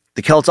Christianity?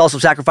 The Celts also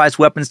sacrificed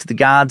weapons to the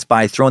gods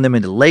by throwing them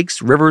into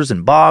lakes, rivers,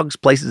 and bogs,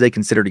 places they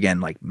considered,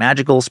 again, like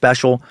magical,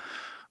 special.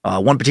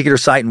 One particular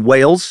site in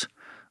Wales,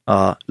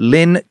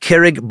 Lyn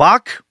Cerrig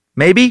Bach,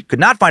 maybe, could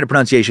not find a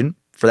pronunciation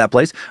for that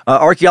place.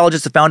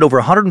 Archaeologists have found over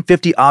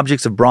 150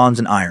 objects of bronze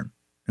and iron,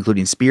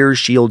 including spears,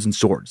 shields, and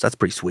swords. That's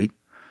pretty sweet.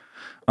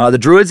 The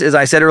Druids, as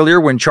I said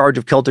earlier, were in charge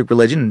of Celtic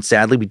religion, and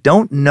sadly, we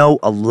don't know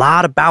a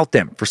lot about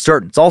them for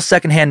certain. It's all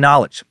secondhand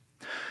knowledge.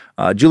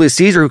 Julius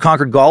Caesar, who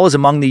conquered Gaul, is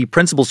among the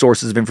principal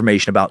sources of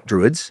information about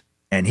Druids,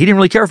 and he didn't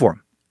really care for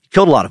them. He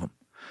killed a lot of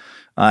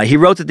them. He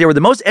wrote that they were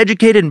the most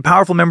educated and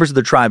powerful members of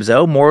their tribes,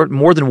 though,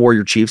 more than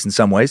warrior chiefs in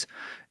some ways,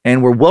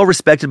 and were well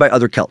respected by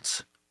other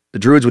Celts. The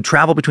Druids would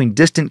travel between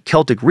distant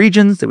Celtic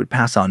regions. They would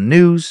pass on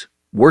news,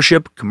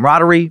 worship,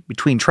 camaraderie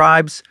between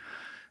tribes.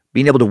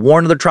 Being able to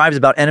warn other tribes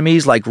about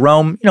enemies like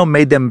Rome,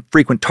 made them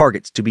frequent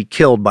targets to be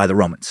killed by the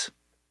Romans.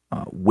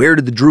 Where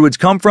did the Druids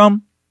come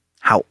from?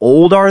 How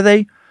old are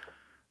they?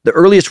 The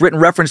earliest written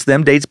reference to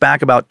them dates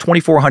back about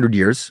 2,400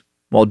 years.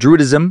 While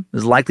Druidism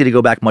is likely to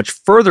go back much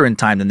further in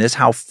time than this,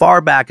 how far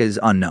back is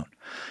unknown.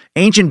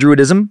 Ancient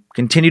Druidism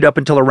continued up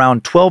until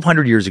around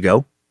 1,200 years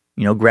ago,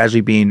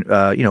 gradually being,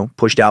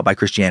 pushed out by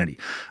Christianity.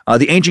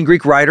 The ancient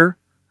Greek writer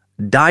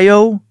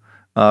Dio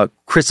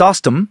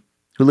Chrysostom,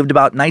 who lived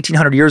about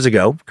 1,900 years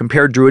ago,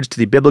 compared Druids to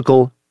the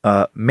biblical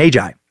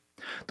Magi,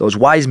 those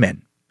wise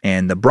men,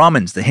 and the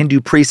Brahmins, the Hindu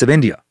priests of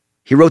India.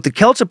 He wrote, the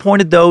Celts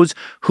appointed those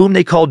whom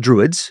they called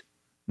Druids,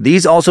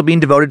 these also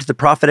being devoted to the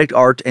prophetic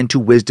art and to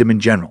wisdom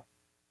in general.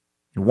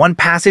 In one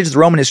passage, the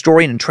Roman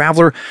historian and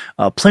traveler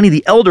Pliny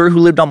the Elder, who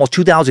lived almost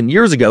 2,000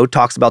 years ago,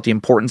 talks about the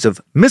importance of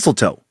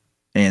mistletoe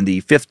and the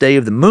fifth day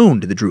of the moon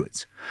to the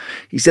Druids.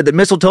 He said that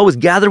mistletoe was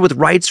gathered with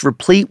rites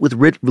replete with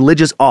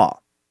religious awe.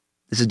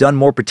 This is done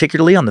more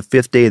particularly on the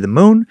fifth day of the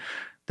moon,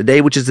 the day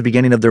which is the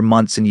beginning of their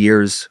months and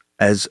years,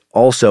 as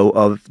also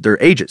of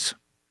their ages.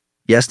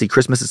 Yes, the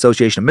Christmas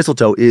association of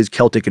mistletoe is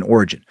Celtic in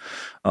origin.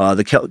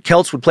 The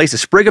Celts would place a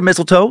sprig of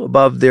mistletoe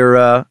above their,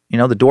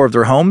 the door of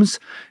their homes,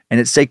 and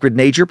its sacred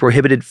nature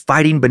prohibited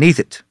fighting beneath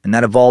it. And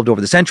that evolved over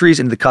the centuries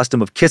into the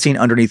custom of kissing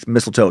underneath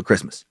mistletoe at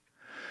Christmas.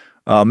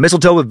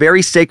 Mistletoe, a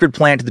very sacred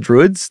plant to the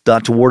Druids,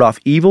 thought to ward off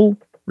evil,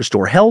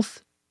 restore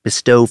health,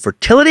 bestow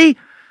fertility.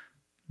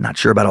 Not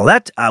sure about all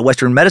that.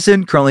 Western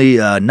medicine, currently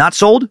not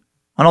sold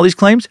on all these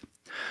claims.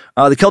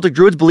 The Celtic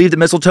Druids believed that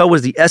mistletoe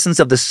was the essence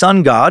of the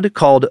sun god,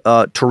 called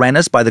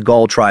Tyrannus by the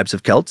Gaul tribes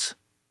of Celts,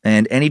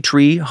 and any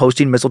tree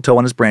hosting mistletoe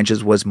on its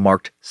branches was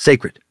marked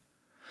sacred.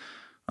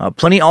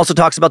 Pliny also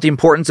talks about the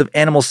importance of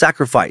animal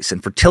sacrifice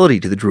and fertility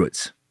to the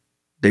Druids.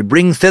 They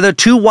bring thither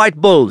 2 white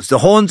bulls, the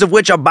horns of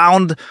which are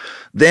bound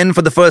then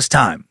for the first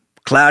time.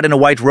 Clad in a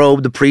white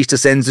robe, the priest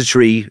ascends the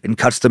tree and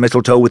cuts the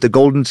mistletoe with a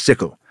golden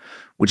sickle,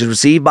 which is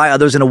received by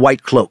others in a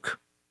white cloak.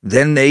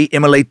 Then they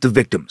immolate the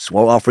victims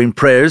while offering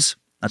prayers.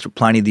 That's what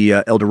Pliny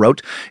the Elder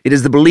wrote. It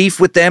is the belief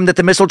with them that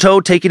the mistletoe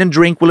taken in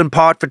drink will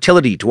impart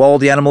fertility to all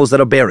the animals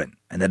that are barren,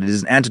 and that it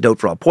is an antidote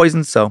for all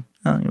poisons, so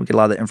we get a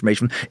lot of that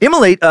information.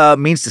 Immolate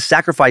means to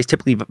sacrifice,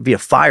 typically via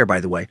fire, by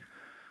the way.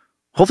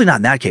 Hopefully not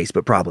in that case,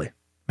 but probably.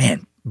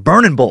 Man,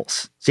 burning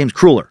bulls seems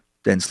crueler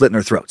than slitting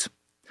their throats.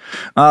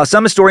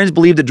 Some historians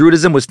believe that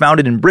Druidism was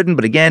founded in Britain,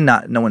 but again,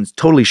 no one's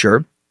totally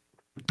sure.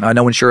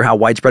 No one's sure how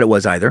widespread it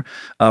was either.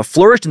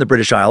 Flourished in the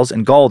British Isles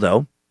and Gaul,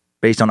 though.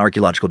 based on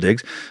archaeological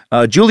digs.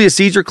 Julius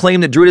Caesar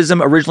claimed that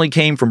Druidism originally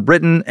came from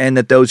Britain and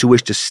that those who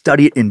wished to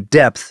study it in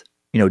depth,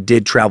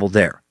 did travel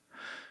there.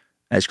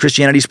 As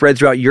Christianity spread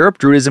throughout Europe,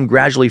 Druidism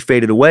gradually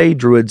faded away.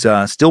 Druids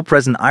still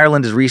present in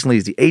Ireland as recently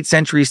as the 8th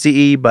century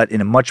CE, but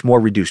in a much more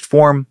reduced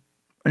form.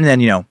 And then,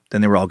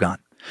 then they were all gone.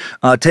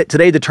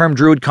 Today, the term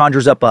Druid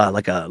conjures up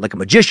like a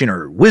magician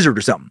or wizard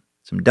or something,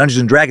 some Dungeons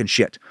and Dragons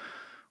shit.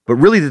 But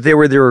really, that they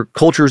were their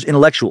culture's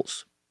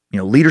intellectuals,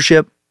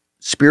 leadership,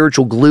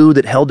 spiritual glue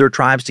that held their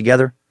tribes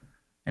together.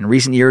 In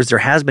recent years, there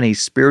has been a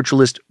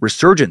spiritualist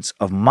resurgence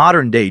of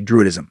modern-day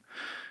Druidism.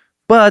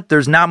 But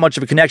there's not much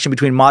of a connection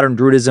between modern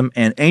Druidism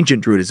and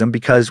ancient Druidism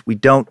because we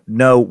don't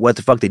know what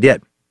the fuck they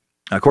did.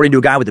 According to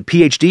a guy with a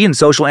PhD in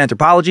social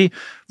anthropology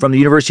from the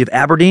University of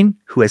Aberdeen,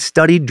 who has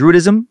studied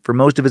Druidism for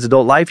most of his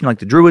adult life, like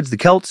the Druids, the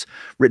Celts,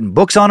 written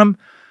books on them,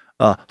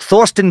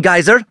 Thorsten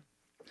Geiser,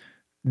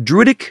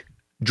 Druidic,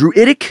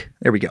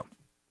 there we go.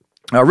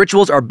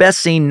 Rituals are best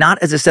seen not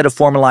as a set of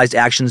formalized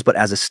actions, but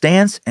as a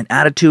stance, an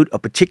attitude, a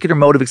particular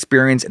mode of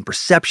experience and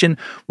perception,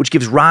 which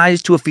gives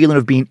rise to a feeling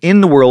of being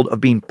in the world, of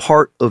being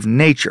part of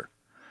nature.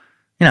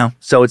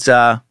 So it's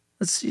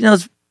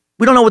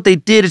we don't know what they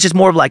did. It's just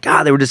more of like,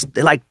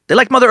 they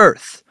like Mother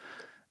Earth.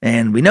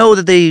 And we know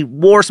that they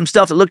wore some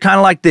stuff that looked kind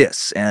of like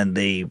this. And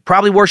they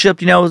probably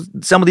worshipped,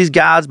 some of these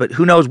gods, but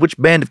who knows which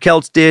band of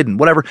Celts did and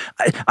whatever.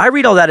 I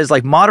read all that as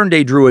like modern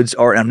day Druids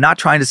are, and I'm not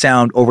trying to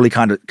sound overly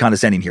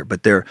condescending here,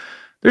 but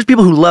there's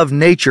people who love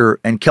nature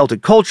and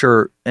Celtic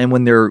culture. And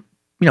when they're,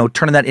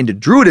 turning that into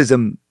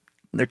Druidism,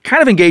 they're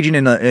kind of engaging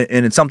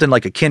in something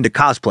like akin to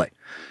cosplay,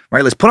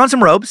 right? Let's put on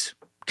some robes,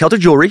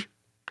 Celtic jewelry,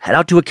 head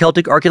out to a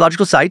Celtic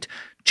archaeological site,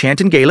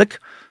 chant in Gaelic,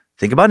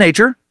 think about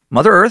nature,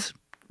 Mother Earth,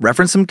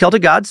 reference some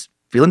Celtic gods,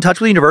 feel in touch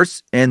with the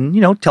universe, and,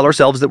 tell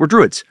ourselves that we're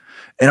Druids.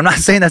 And I'm not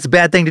saying that's a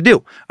bad thing to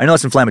do. I know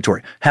it's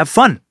inflammatory. Have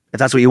fun if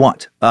that's what you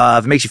want.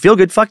 If it makes you feel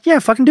good,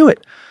 fucking do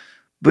it.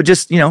 But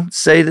just,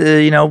 say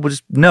that,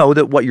 just know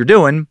that what you're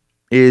doing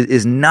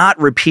is not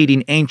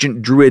repeating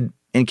ancient Druid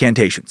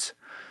incantations,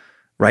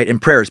 right? And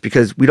prayers,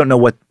 because we don't know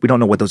what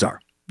those are.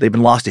 They've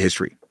been lost to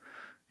history.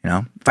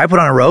 If I put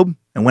on a robe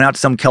and went out to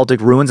some Celtic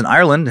ruins in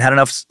Ireland and had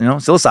enough,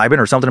 psilocybin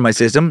or something in my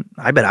system,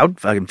 I bet I would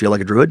fucking feel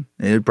like a Druid.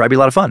 It'd probably be a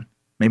lot of fun.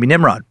 Maybe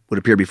Nimrod would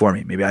appear before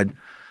me. Maybe I'd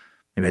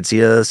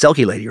see a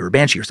Celtic lady or a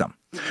banshee or something.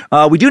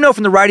 We do know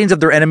from the writings of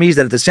their enemies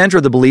that at the center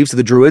of the beliefs of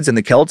the Druids and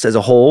the Celts as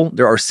a whole,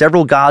 there are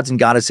several gods and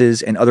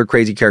goddesses and other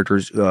crazy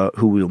characters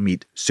who we'll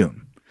meet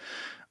soon.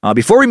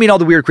 Before we meet all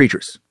the weird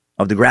creatures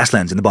of the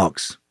grasslands and the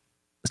bogs,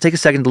 let's take a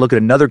second to look at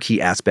another key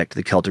aspect of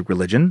the Celtic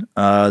religion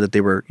that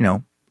they were,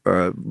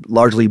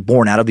 largely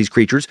born out of, these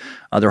creatures,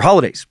 their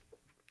holidays,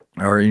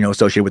 or,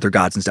 associated with their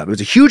gods and stuff. It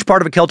was a huge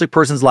part of a Celtic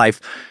person's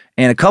life,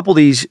 and a couple of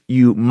these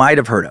you might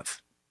have heard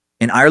of.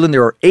 In Ireland,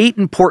 there are 8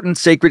 important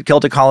sacred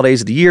Celtic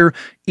holidays of the year,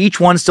 each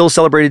one still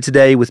celebrated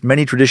today with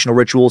many traditional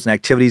rituals and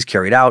activities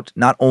carried out,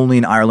 not only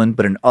in Ireland,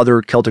 but in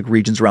other Celtic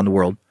regions around the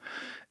world.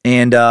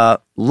 And a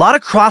lot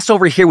of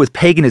crossover here with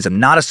paganism,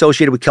 not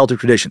associated with Celtic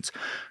traditions.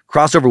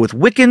 Crossover with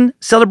Wiccan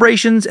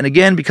celebrations, and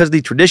again, because of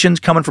the traditions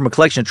coming from a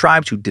collection of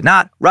tribes who did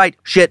not write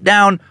shit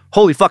down,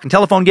 holy fucking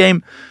telephone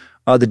game,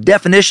 the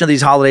definition of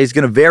these holidays is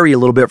going to vary a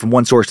little bit from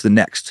one source to the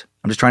next.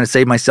 I'm just trying to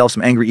save myself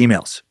some angry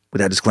emails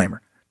with that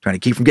disclaimer. Trying to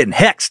keep from getting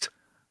hexed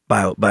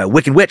by a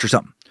Wiccan witch or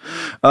something.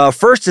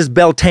 First is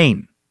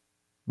Beltane.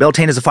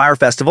 Beltane is a fire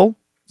festival.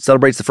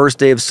 Celebrates the first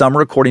day of summer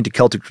according to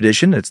Celtic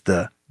tradition. It's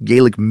the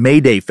Gaelic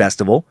May Day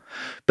festival.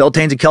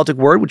 Beltane's a Celtic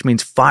word which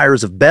means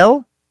fires of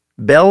Bel.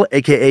 Bel,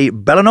 a.k.a.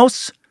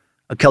 Belanos,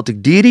 a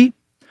Celtic deity,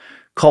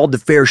 called the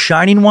Fair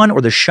Shining One or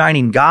the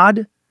Shining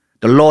God,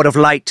 the Lord of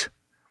Light.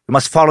 We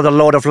must follow the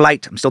Lord of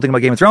Light. I'm still thinking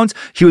about Game of Thrones.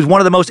 He was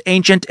one of the most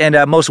ancient and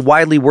most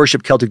widely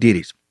worshipped Celtic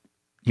deities.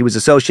 He was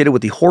associated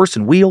with the horse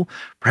and wheel,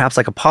 perhaps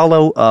like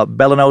Apollo.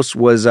 Belanos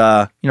was,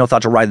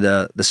 thought to ride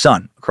the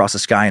sun across the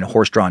sky in a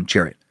horse-drawn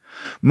chariot.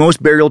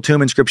 Most burial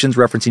tomb inscriptions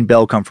referencing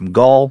Bel come from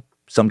Gaul.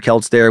 Some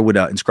Celts there would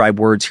inscribe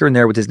words here and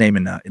there with his name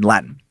in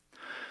Latin.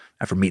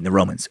 After meeting the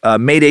Romans.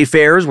 May Day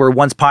fairs were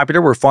once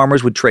popular, where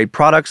farmers would trade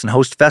products and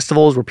host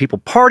festivals where people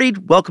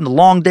partied, welcomed the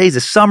long days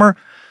of summer.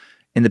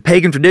 In the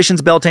pagan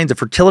traditions, Beltane's a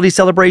fertility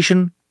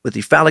celebration, with the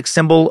phallic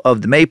symbol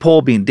of the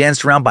maypole being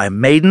danced around by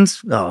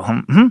maidens.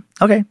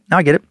 Okay, now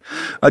I get it.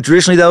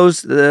 Traditionally,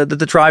 those that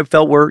the tribe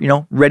felt were,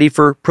 ready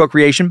for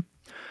procreation.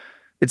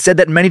 It's said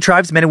that in many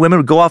tribes, men and women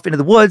would go off into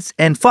the woods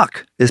and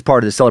fuck as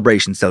part of the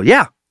celebration. So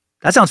yeah,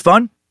 that sounds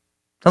fun.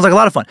 Sounds like a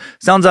lot of fun.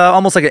 Sounds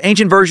almost like an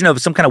ancient version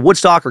of some kind of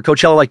Woodstock or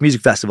Coachella-like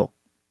music festival,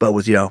 but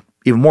with,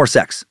 even more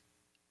sex.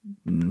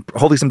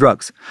 Hopefully some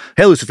drugs.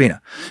 Hey, Lucifina.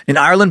 In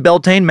Ireland,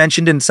 Beltane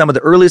mentioned in some of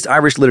the earliest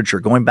Irish literature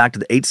going back to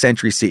the 8th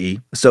century CE,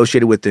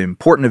 associated with the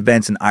important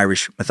events in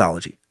Irish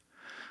mythology.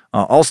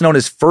 Also known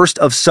as First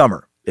of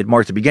Summer. It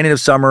marked the beginning of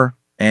summer,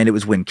 and it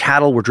was when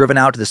cattle were driven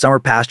out to the summer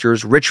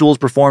pastures, rituals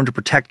performed to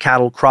protect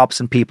cattle,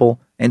 crops, and people,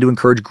 and to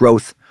encourage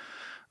growth.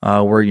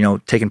 Were,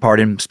 taking part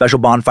in. Special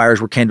bonfires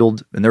were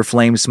kindled, and their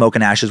flames, smoke,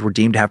 and ashes were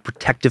deemed to have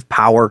protective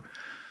power.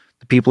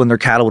 The people and their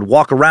cattle would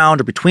walk around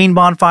or between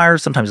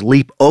bonfires, sometimes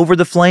leap over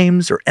the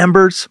flames or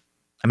embers.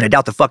 I mean, I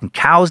doubt the fucking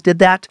cows did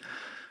that.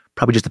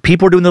 Probably just the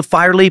people were doing the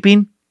fire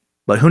leaping.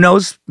 But who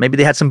knows? Maybe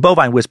they had some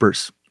bovine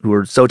whispers who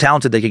were so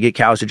talented they could get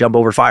cows to jump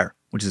over fire,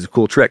 which is a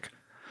cool trick.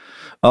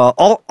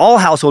 All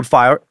household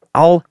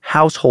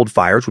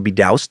fires would be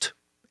doused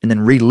and then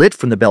relit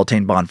from the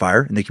Beltane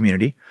bonfire in the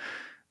community.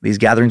 These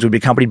gatherings would be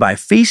accompanied by a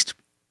feast.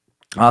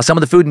 Some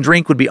of the food and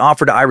drink would be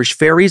offered to Irish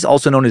fairies,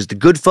 also known as the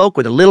good folk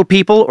or the little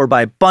people, or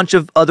by a bunch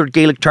of other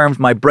Gaelic terms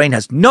my brain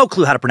has no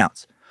clue how to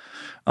pronounce.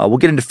 We'll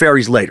get into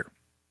fairies later.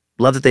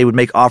 Love that they would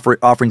make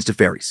offerings to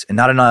fairies, and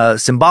not in a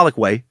symbolic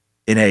way,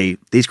 in a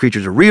these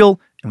creatures are real,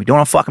 and we don't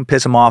want to fucking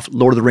piss them off,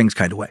 Lord of the Rings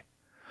kind of way.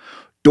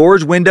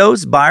 Doors,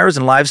 windows, byres,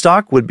 and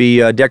livestock would be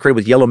decorated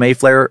with yellow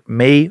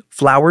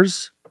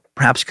mayflowers,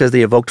 perhaps because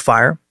they evoked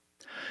fire.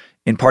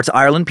 In parts of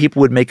Ireland, people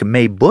would make a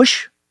May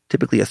bush,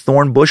 typically a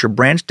thorn bush or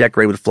branch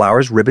decorated with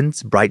flowers,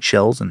 ribbons, bright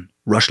shells, and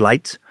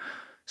rushlights.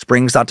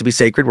 Springs thought to be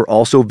sacred were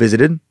also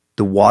visited.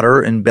 The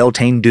water in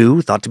Beltane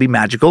dew thought to be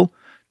magical,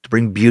 to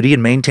bring beauty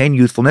and maintain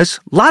youthfulness.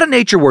 A lot of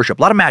nature worship,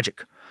 a lot of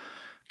magic.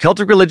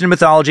 Celtic religion and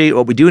mythology,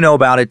 what we do know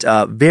about it,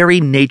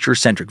 very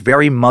nature-centric,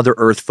 very Mother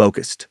Earth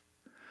focused.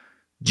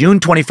 June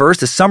 21st,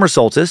 the summer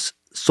solstice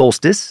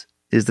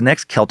is the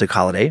next Celtic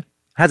holiday. It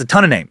has a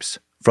ton of names,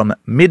 from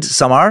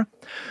Midsummer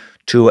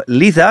to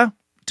Litha,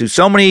 to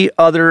so many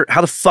other, how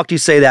the fuck do you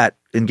say that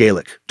in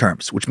Gaelic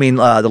terms? Which mean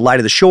the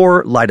light of the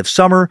shore, light of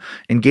summer.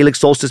 In Gaelic,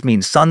 solstice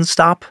means sun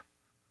stop.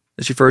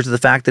 This refers to the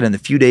fact that in the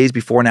few days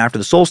before and after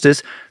the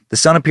solstice, the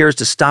sun appears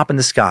to stop in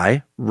the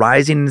sky,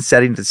 rising and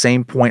setting at the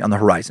same point on the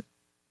horizon.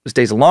 This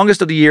day is the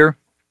longest of the year,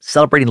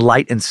 celebrating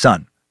light and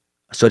sun,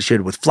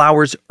 associated with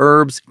flowers,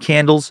 herbs,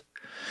 candles.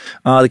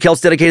 The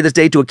Celts dedicated this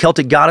day to a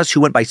Celtic goddess who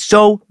went by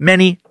so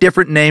many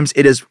different names,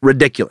 it is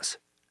ridiculous.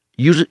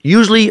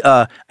 Usually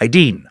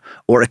Aideen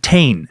or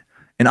Attain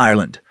in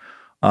Ireland,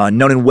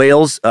 known in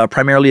Wales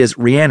primarily as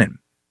Rhiannon.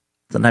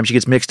 Sometimes she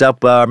gets mixed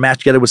up,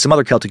 matched together with some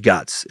other Celtic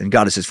gods and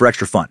goddesses for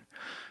extra fun.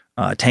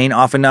 Attain,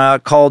 often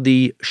called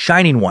the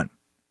Shining One.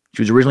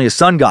 She was originally a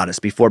sun goddess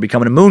before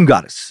becoming a moon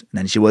goddess. And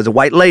then she was a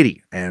white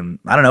lady. And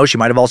I don't know, she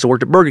might have also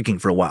worked at Burger King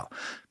for a while.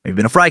 Maybe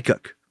been a fry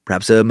cook,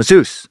 perhaps a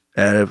masseuse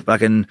at a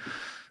fucking,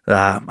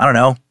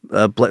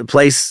 a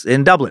place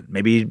in Dublin.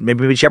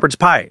 Maybe shepherd's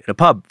pie at a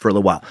pub for a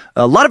little while.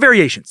 A lot of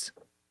variations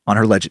on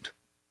her legend.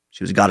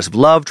 She was a goddess of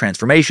love,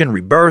 transformation,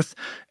 rebirth.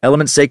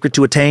 Elements sacred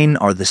to Attain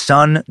are the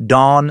sun,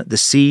 dawn, the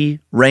sea,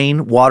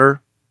 rain,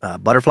 water,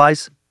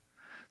 butterflies.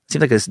 Seems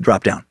like this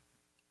drop down.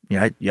 You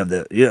have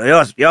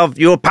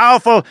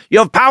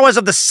powers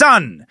of the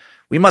sun.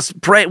 We must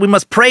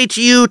pray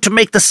to you to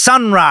make the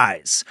sun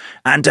rise,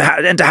 and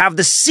to have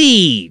the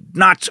sea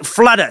not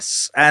flood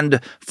us,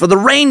 and for the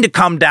rain to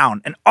come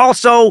down, and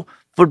also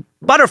for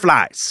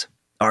butterflies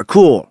are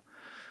cool.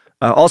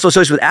 Also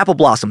associated with apple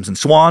blossoms and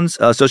swans,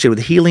 associated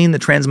with healing, the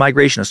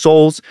transmigration of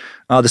souls.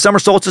 The summer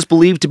solstice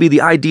believed to be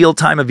the ideal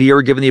time of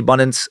year, given the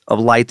abundance of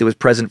light that was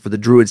present for the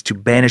druids to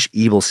banish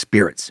evil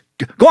spirits.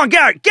 Go on,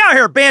 get out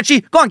here,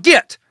 Banshee. Go on,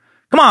 get.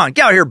 Come on,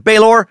 get out here,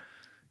 Baylor.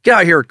 Get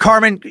out here,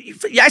 Carmen.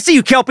 I see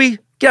you, Kelpie.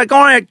 Go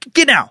on,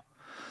 get now.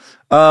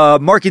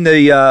 Marking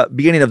the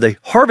beginning of the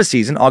harvest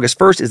season, August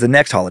 1st is the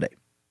next holiday,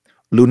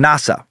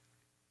 Lunasa.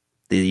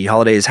 The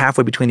holiday is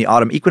halfway between the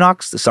autumn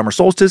equinox, the summer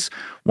solstice,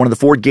 one of the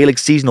 4 Gaelic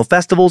seasonal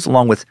festivals,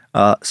 along with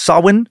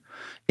Samhain,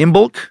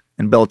 Imbolc,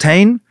 and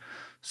Beltane.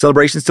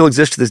 Celebrations still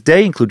exist to this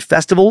day, include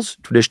festivals,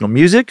 traditional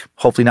music,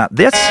 hopefully not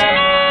this.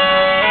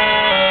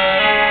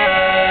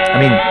 I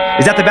mean,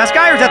 is that the best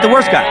guy or is that the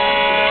worst guy?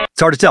 It's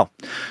hard to tell.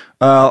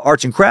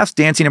 Arts and crafts,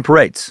 dancing, and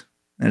parades.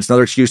 And it's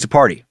another excuse to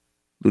party.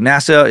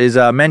 Lunasa is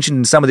mentioned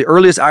in some of the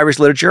earliest Irish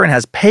literature and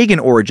has pagan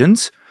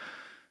origins.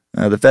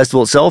 The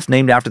festival itself,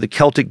 named after the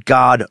Celtic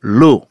god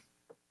Lu.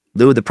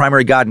 Lu, the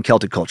primary god in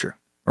Celtic culture.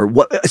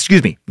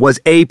 Was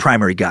a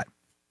primary god.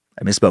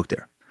 I misspoke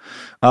there.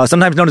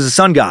 Sometimes known as the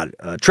sun god,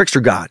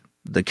 trickster god,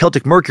 the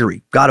Celtic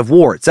Mercury, god of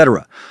war,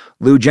 etc.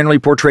 Lu generally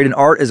portrayed in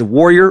art as a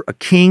warrior, a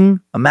king,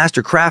 a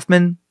master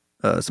craftsman,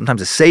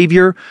 sometimes a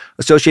savior,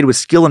 associated with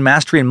skill and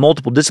mastery in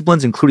multiple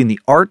disciplines, including the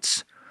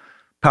arts.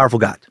 Powerful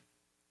god.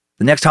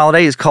 The next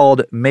holiday is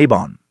called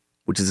Mabon,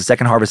 which is the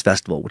second harvest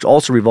festival, which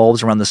also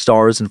revolves around the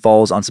stars and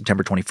falls on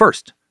September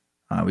 21st.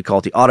 We call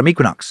it the autumn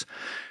equinox.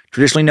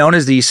 Traditionally known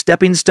as the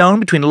stepping stone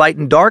between light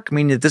and dark,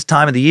 meaning at this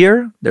time of the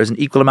year, there's an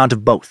equal amount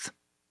of both.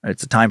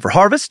 It's a time for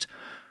harvest,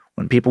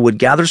 when people would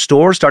gather,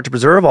 store, start to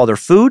preserve all their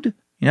food,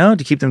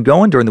 to keep them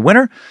going during the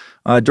winter.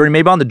 During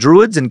Mabon, the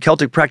Druids and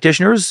Celtic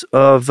practitioners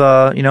of,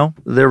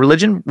 their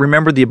religion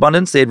remembered the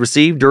abundance they had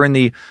received during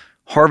the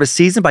harvest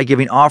season by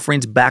giving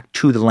offerings back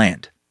to the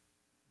land.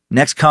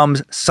 Next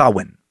comes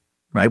Samhain,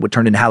 right, what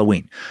turned into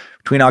Halloween.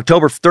 Between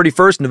October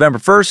 31st and November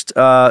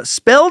 1st,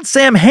 spelled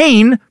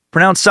Samhain,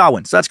 pronounced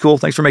Samhain. So that's cool.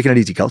 Thanks for making it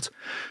easy, Celts.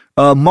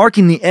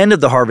 Marking the end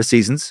of the harvest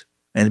seasons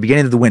and the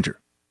beginning of the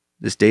winter.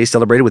 This day is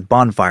celebrated with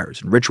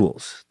bonfires and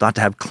rituals, thought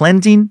to have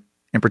cleansing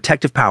and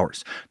protective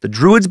powers. The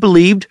Druids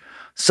believed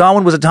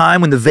Samhain was a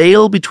time when the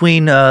veil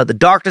between the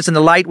darkness and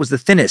the light was the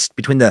thinnest,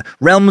 between the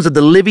realms of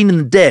the living and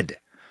the dead.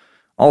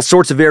 All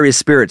sorts of various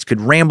spirits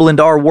could ramble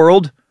into our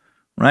world,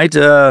 right?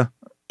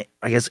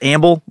 I guess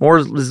amble more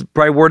is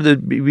probably a word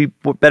that would be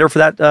better for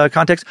that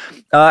context,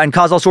 and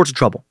cause all sorts of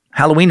trouble.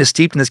 Halloween is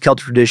steeped in this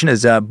Celtic tradition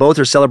as both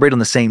are celebrated on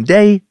the same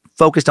day,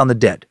 focused on the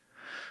dead.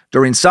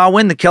 During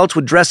Samhain, the Celts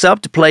would dress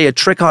up to play a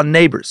trick on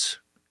neighbors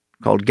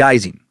called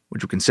guising,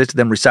 which would consist of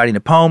them reciting a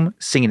poem,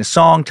 singing a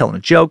song, telling a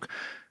joke,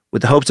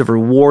 with the hopes of a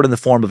reward in the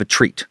form of a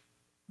treat.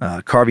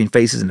 Carving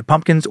faces into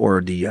pumpkins or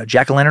the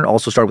jack-o'-lantern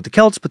also started with the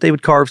Celts, but they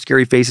would carve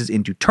scary faces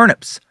into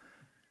turnips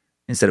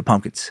instead of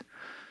pumpkins.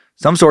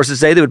 Some sources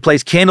say they would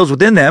place candles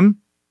within them,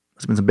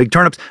 must have been some big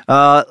turnips,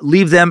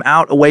 leave them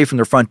out away from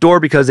their front door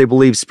because they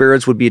believed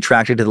spirits would be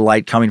attracted to the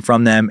light coming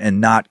from them and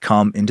not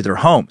come into their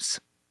homes.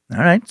 All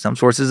right, some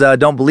sources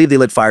don't believe they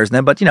lit fires in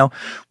them, but,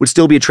 would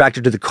still be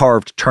attracted to the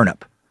carved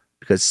turnip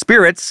because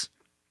spirits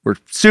were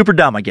super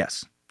dumb, I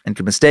guess, and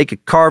could mistake a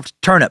carved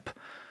turnip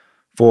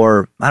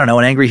for, I don't know,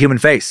 an angry human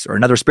face or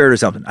another spirit or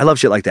something. I love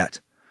shit like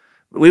that.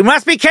 We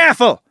must be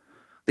careful.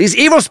 These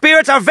evil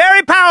spirits are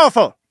very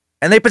powerful,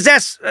 and they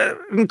possess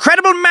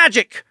incredible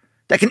magic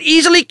that can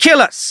easily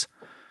kill us.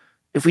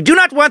 If we do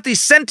not want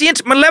these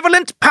sentient,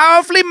 malevolent,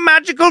 powerfully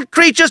magical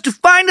creatures to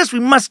find us,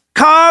 we must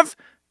carve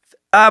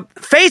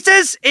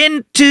faces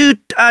into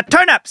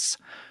turnips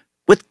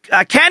with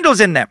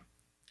candles in them.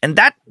 And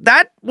that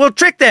will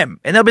trick them.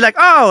 And they'll be like,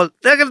 oh,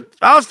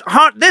 I'll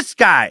haunt this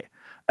guy,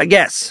 I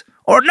guess.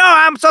 Or no,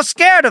 I'm so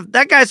scared of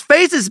that guy's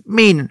face is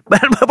mean.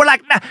 But we're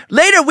like, nah,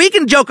 later we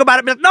can joke about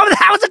it. Be like, no,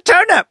 that was a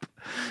turnip.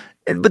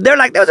 But they're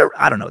like, I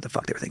don't know what the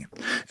fuck they were thinking.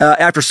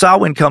 After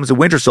Samhain comes the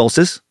winter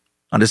solstice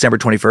on December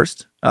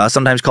 21st,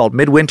 sometimes called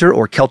midwinter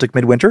or Celtic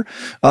midwinter.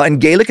 In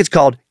Gaelic, it's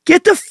called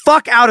get the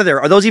fuck out of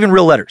there. Are those even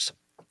real letters?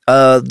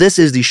 This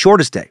is the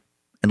shortest day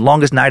and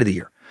longest night of the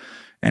year.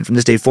 And from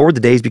this day forward,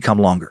 the days become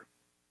longer.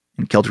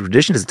 In Celtic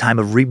tradition, it's a time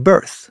of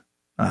rebirth,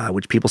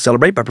 which people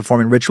celebrate by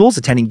performing rituals,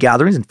 attending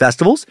gatherings and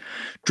festivals,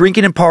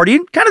 drinking and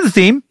partying, kind of the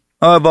theme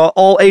of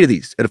all 8 of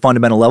these at a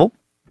fundamental level.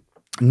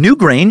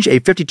 Newgrange, a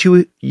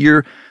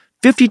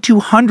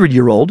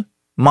 5,200-year-old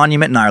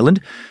monument in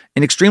Ireland,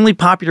 an extremely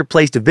popular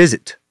place to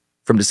visit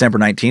from December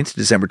 19th to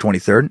December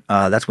 23rd.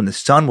 That's when the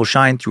sun will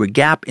shine through a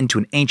gap into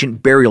an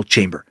ancient burial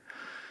chamber.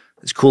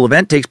 This cool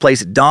event takes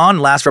place at dawn,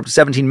 lasts for up to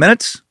 17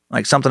 minutes,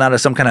 like something out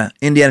of some kind of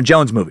Indiana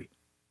Jones movie.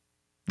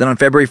 Then on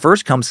February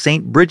 1st comes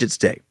St. Bridget's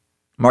Day,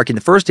 marking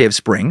the first day of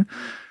spring,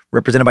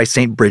 represented by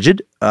St.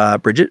 Bridget,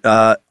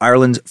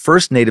 Ireland's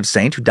first native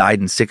saint who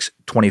died in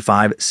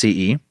 625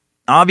 CE.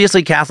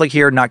 Obviously Catholic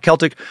here, not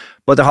Celtic,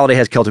 but the holiday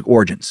has Celtic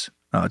origins.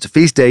 It's a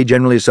feast day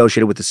generally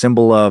associated with the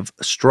symbol of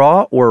a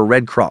straw or a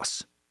red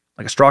cross,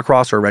 like a straw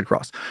cross or a red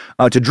cross.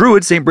 To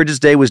Druids, St. Bridget's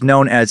Day was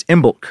known as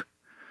Imbolc,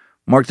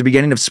 marked the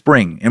beginning of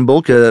spring.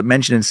 Imbolc,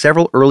 mentioned in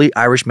several early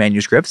Irish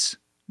manuscripts,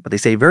 but they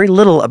say very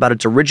little about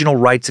its original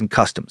rites and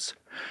customs.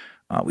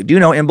 We do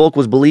know Imbolc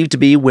was believed to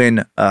be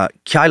when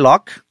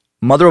Cailleach,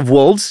 mother of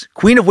wolves,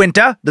 queen of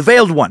winter, the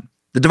veiled one,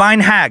 the divine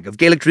hag of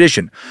Gaelic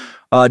tradition,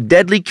 a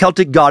deadly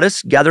Celtic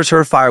goddess, gathers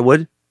her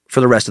firewood for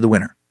the rest of the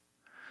winter.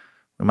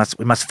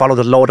 We must follow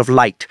the Lord of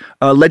Light.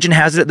 Legend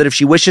has it that if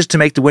she wishes to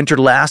make the winter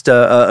last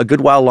a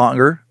good while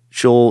longer,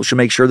 she'll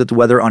make sure that the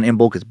weather on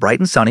Imbolc is bright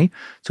and sunny,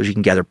 so she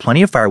can gather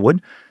plenty of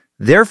firewood.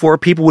 Therefore,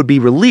 people would be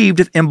relieved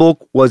if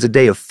Imbolc was a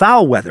day of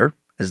foul weather,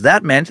 as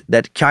that meant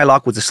that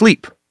Cailleach was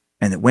asleep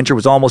and that winter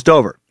was almost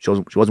over. She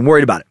wasn't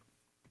worried about it.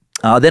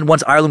 Then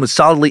once Ireland was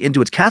solidly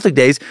into its Catholic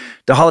days,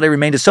 the holiday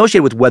remained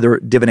associated with weather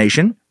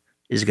divination.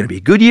 Is it going to be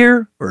a good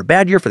year or a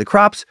bad year for the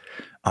crops?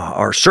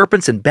 Are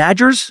serpents and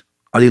badgers,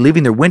 are they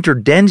leaving their winter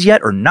dens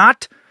yet or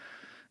not?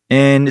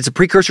 And it's a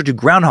precursor to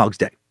Groundhog's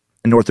Day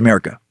in North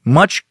America.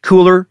 Much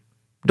cooler,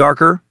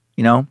 darker,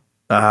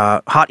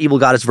 hot evil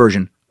goddess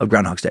version of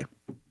Groundhog's Day.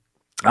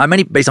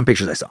 Based on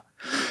pictures I saw.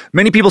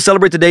 Many people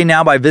celebrate the day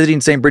now by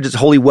visiting St. Bridget's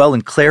Holy Well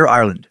in Clare,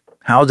 Ireland.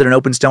 Housed in an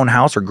open stone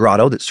house or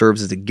grotto that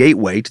serves as a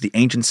gateway to the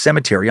ancient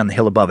cemetery on the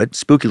hill above it.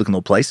 Spooky looking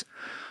little place.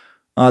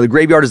 The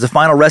graveyard is the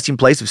final resting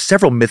place of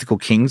several mythical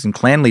kings and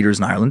clan leaders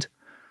in Ireland.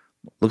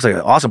 Looks like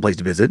an awesome place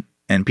to visit.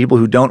 And people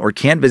who don't or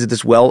can't visit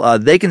this well,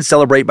 they can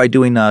celebrate by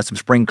doing some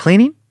spring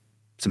cleaning,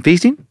 some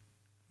feasting,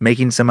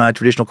 making some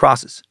traditional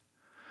crosses.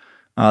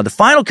 The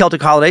final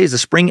Celtic holiday is the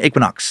spring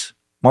equinox,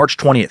 March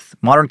 20th.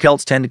 Modern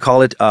Celts tend to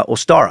call it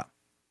Ostara,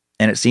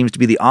 and it seems to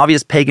be the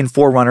obvious pagan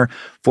forerunner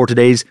for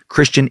today's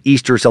Christian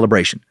Easter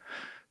celebration.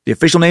 The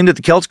official name that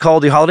the Celts call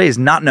the holiday is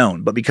not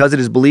known, but because it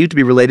is believed to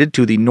be related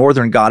to the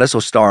northern goddess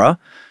Ostara,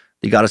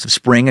 the goddess of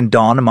spring and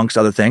dawn, amongst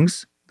other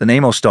things, the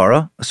name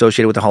Ostara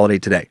associated with the holiday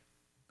today.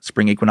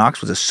 Spring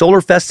equinox was a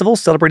solar festival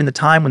celebrating the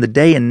time when the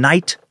day and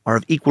night are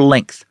of equal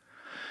length.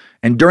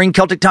 And during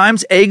Celtic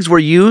times, eggs were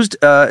used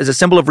as a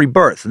symbol of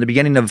rebirth and the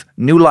beginning of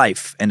new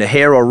life, and a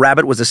hare or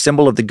rabbit was a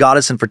symbol of the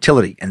goddess and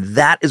fertility, and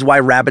that is why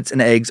rabbits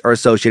and eggs are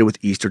associated with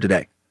Easter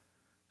today.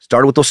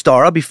 Started with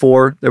Ostara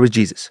before there was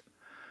Jesus.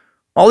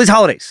 All these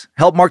holidays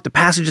help mark the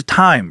passage of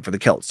time for the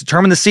Celts,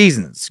 determine the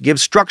seasons,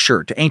 give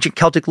structure to ancient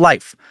Celtic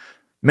life.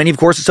 Many, of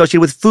course, associated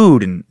with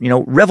food and,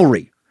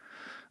 revelry,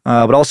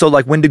 but also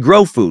like when to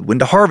grow food, when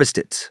to harvest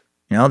it,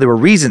 There were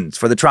reasons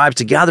for the tribes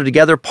to gather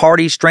together,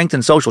 party,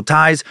 strengthen social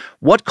ties.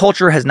 What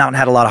culture has not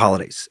had a lot of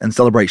holidays and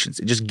celebrations?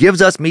 It just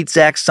gives us meat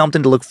sacks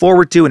something to look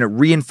forward to, and it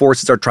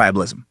reinforces our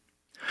tribalism.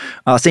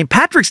 St.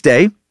 Patrick's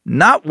Day,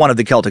 not one of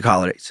the Celtic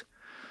holidays.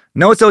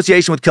 No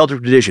association with Celtic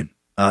tradition.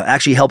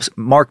 Actually helps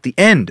mark the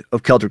end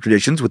of Celtic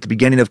traditions with the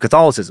beginning of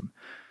Catholicism.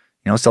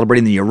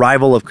 Celebrating the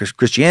arrival of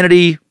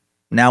Christianity.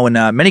 Now, in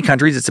many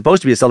countries, it's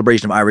supposed to be a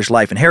celebration of Irish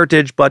life and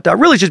heritage, but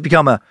really it's just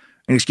become an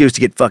excuse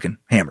to get fucking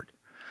hammered.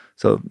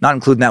 So not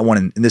including that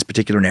one in this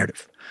particular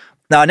narrative.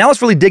 Now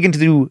let's really dig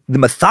into the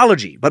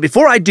mythology. But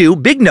before I do,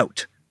 big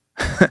note.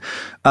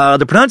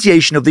 The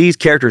pronunciation of these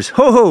characters,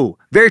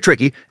 very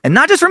tricky. And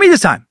not just for me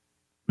this time.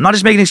 I'm not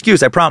just making an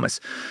excuse, I promise.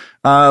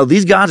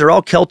 These gods are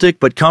all Celtic,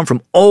 but come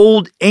from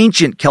old,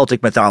 ancient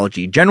Celtic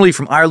mythology. Generally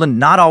from Ireland,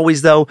 not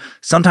always though.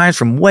 Sometimes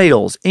from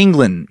Wales,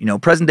 England,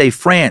 present-day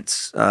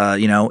France,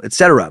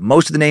 etc.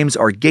 Most of the names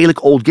are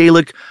Gaelic, Old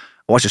Gaelic.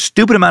 I watched a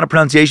stupid amount of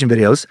pronunciation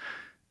videos.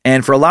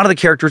 And for a lot of the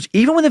characters,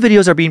 even when the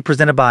videos are being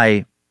presented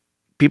by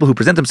people who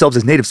present themselves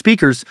as native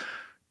speakers,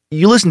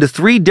 you listen to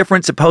 3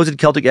 different supposed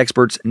Celtic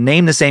experts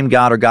name the same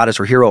god or goddess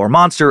or hero or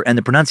monster, and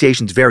the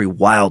pronunciations vary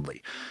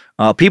wildly.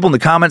 People in the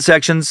comment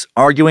sections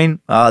arguing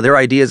their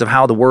ideas of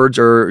how the words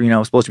are,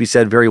 supposed to be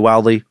said very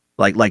wildly,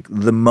 like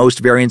the most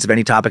variants of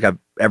any topic I've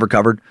ever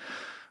covered.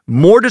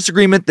 More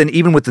disagreement than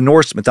even with the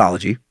Norse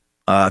mythology.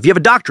 If you have a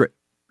doctorate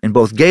in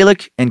both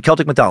Gaelic and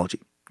Celtic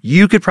mythology,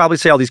 you could probably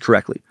say all these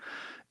correctly.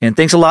 And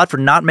thanks a lot for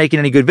not making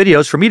any good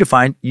videos for me to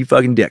find, you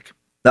fucking dick.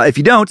 If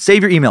you don't,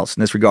 save your emails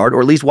in this regard, or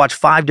at least watch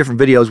 5 different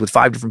videos with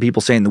 5 different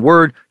people saying the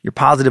word you're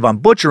positive I'm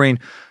butchering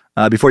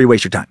before you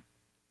waste your time.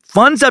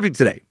 Fun subject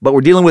today, but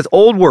we're dealing with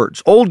old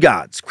words, old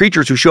gods,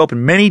 creatures who show up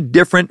in many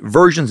different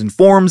versions and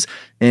forms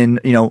in,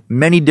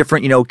 many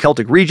different,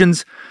 Celtic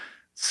regions.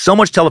 So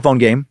much telephone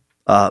game.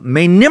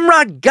 May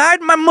Nimrod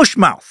guide my mush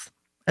mouth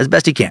as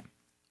best he can.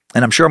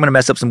 And I'm sure I'm going to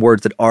mess up some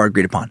words that are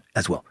agreed upon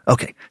as well.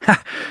 Okay.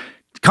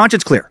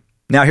 Conscience clear.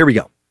 Now, here we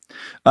go.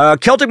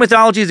 Celtic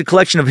mythology is a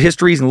collection of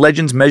histories and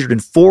legends measured in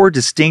 4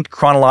 distinct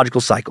chronological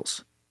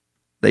cycles.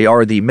 They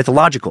are the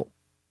mythological,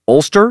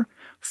 Ulster,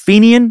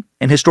 Fenian,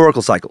 and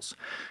historical cycles.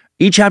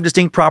 Each have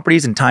distinct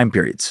properties and time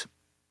periods.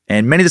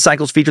 And many of the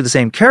cycles feature the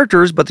same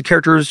characters, but the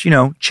characters,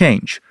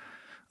 change.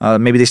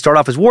 Maybe they start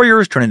off as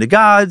warriors, turn into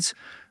gods.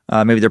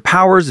 Maybe their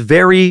powers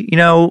vary,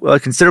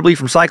 considerably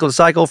from cycle to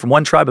cycle, from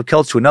one tribe of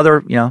Celts to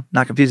another,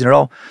 not confusing at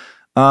all.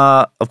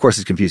 Of course,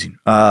 it's confusing.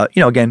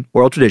 Again,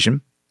 oral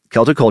tradition.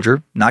 Celtic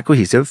culture, not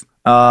cohesive,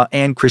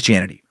 and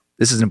Christianity.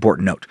 This is an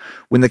important note.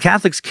 When the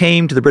Catholics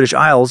came to the British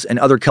Isles and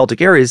other Celtic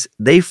areas,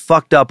 they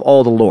fucked up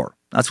all the lore.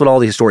 That's what all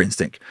the historians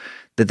think.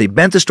 That they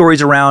bent the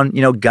stories around,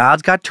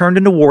 gods got turned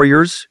into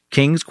warriors,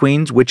 kings,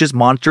 queens, witches,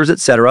 monsters,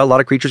 etc. A lot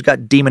of creatures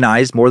got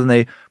demonized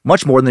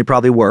much more than they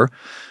probably were.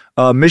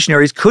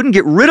 Missionaries couldn't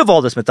get rid of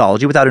all this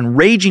mythology without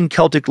enraging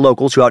Celtic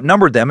locals who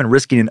outnumbered them and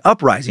risking an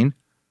uprising.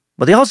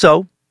 But they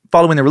also,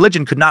 following their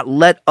religion, could not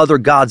let other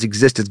gods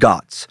exist as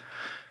gods.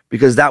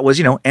 Because that was,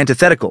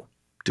 antithetical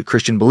to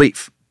Christian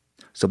belief.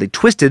 So they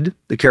twisted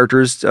the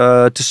characters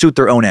to suit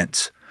their own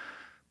ends.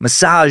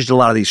 Massaged a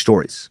lot of these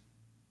stories.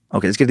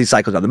 Okay, let's get these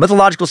cycles down. The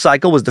mythological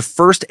cycle was the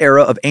first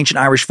era of ancient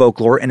Irish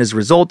folklore and as a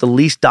result, the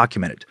least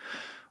documented.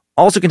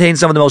 Also contains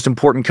some of the most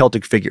important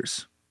Celtic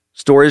figures.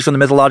 Stories from the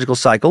mythological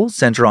cycle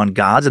center on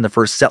gods and the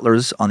first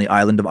settlers on the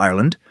island of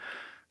Ireland.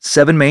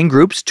 7 main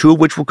groups, 2 of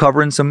which we'll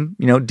cover in some,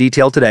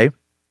 detail today.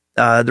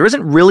 There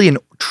isn't really a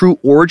true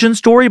origin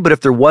story, but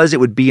if there was, it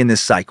would be in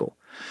this cycle.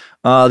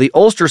 The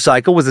Ulster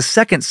cycle was the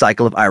second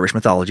cycle of Irish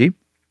mythology.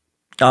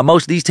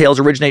 Most of these tales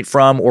originate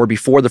from or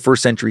before the 1st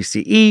century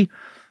CE,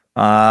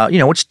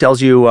 which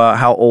tells you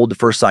how old the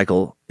first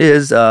cycle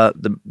is.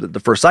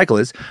 The first cycle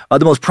is.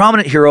 The most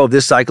prominent hero of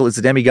this cycle is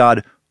the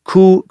demigod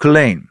Cu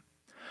Chulainn.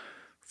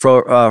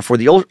 For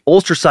the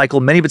Ulster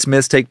cycle, many of its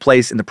myths take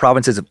place in the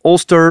provinces of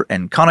Ulster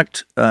and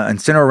Connacht and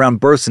center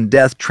around births and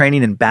death,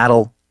 training, and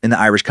battle in the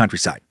Irish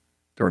countryside.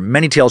 There are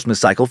many tales from this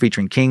cycle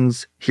featuring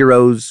kings,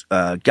 heroes,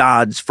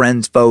 gods,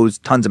 friends, foes,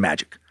 tons of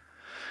magic.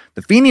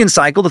 The Fenian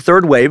cycle, the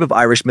 3rd wave of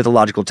Irish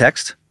mythological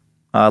text.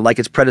 Like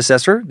its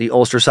predecessor, the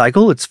Ulster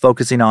cycle, it's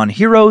focusing on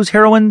heroes,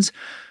 heroines,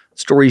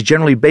 stories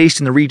generally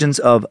based in the regions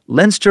of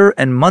Leinster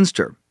and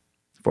Munster.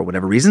 For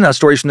whatever reason,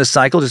 stories from this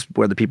cycle, just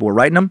where the people were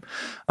writing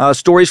them.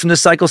 Stories from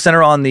this cycle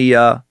center on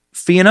the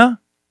Fianna,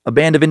 a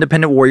band of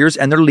independent warriors,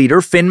 and their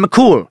leader, Finn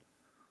McCool.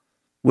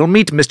 We'll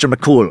meet Mr.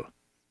 McCool.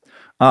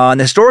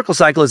 And the historical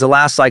cycle is the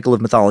last cycle of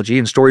mythology,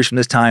 and stories from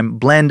this time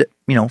blend,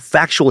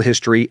 factual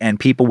history and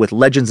people with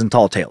legends and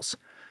tall tales.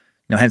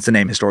 Hence the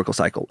name historical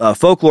cycle.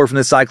 Folklore from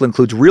this cycle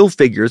includes real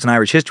figures in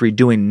Irish history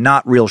doing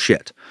not real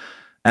shit,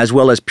 as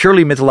well as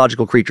purely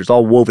mythological creatures,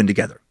 all woven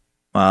together.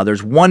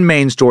 There's one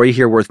main story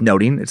here worth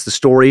noting. It's the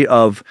story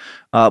of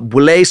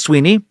Buile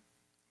Sweeney,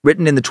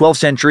 written in the 12th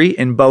century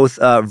in both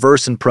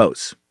verse and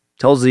prose.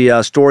 Tells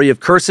the story of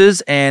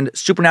curses and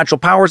supernatural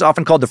powers,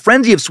 often called the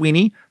frenzy of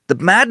Sweeney, the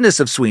madness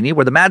of Sweeney,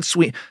 where the mad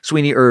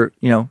Sweeney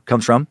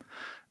comes from,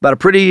 about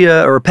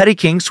a petty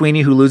king,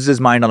 Sweeney, who loses his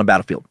mind on a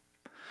battlefield.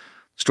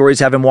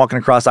 Stories have him walking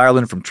across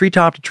Ireland from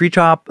treetop to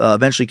treetop,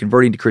 eventually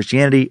converting to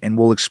Christianity, and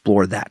we'll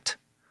explore that.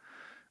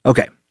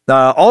 Okay.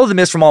 All of the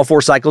myths from all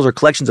 4 cycles are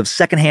collections of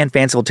secondhand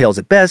fanciful tales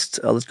at best.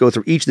 Let's go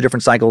through each of the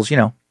different cycles,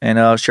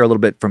 and share a little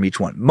bit from each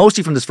one.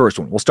 Mostly from this first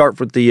one. We'll start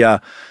with the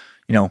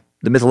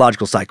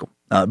mythological cycle.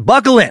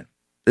 Buckle in.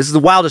 This is the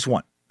wildest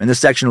one, and this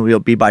section will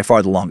be by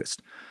far the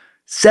longest.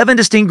 7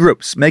 distinct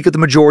groups make up the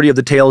majority of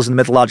the tales in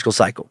the mythological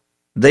cycle.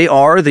 They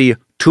are the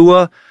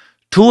Tua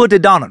de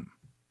Danann,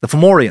 the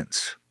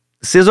Fomorians,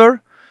 the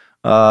Caesar,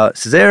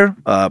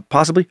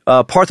 possibly,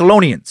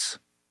 Partholonians,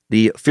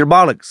 the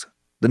Firbolgs,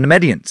 the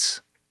Nemedians,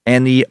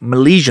 and the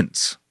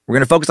Milesians. We're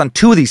going to focus on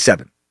 2 of these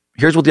 7.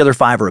 Here's what the other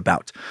 5 are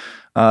about.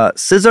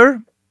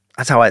 Scissor,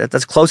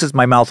 that's closest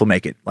my mouth will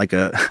make it.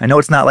 I know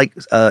it's not like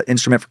an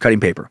instrument for cutting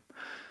paper.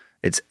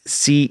 It's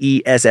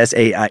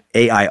Cessair,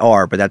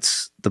 but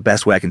that's the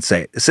best way I can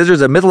say it. Scissor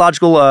is a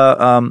mythological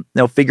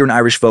figure in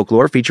Irish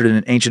folklore featured in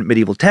an ancient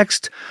medieval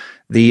text,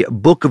 the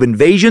Book of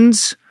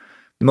Invasions,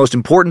 the most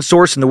important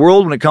source in the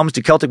world when it comes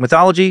to Celtic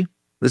mythology.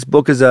 This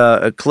book is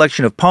a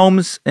collection of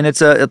poems, and it's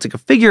like a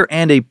figure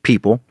and a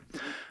people.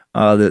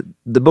 This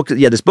book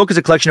is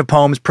a collection of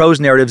poems,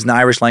 prose narratives in the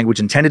Irish language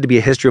intended to be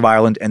a history of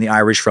Ireland and the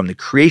Irish from the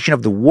creation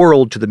of the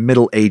world to the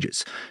Middle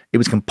Ages. It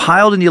was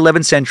compiled in the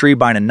 11th century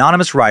by an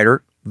anonymous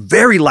writer,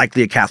 very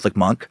likely a Catholic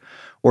monk,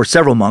 or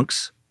several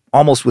monks,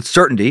 almost with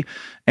certainty,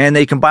 and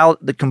they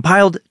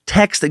compiled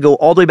texts that go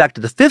all the way back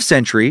to the 5th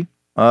century,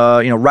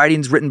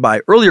 writings written by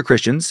earlier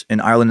Christians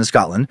in Ireland and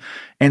Scotland,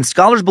 and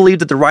scholars believe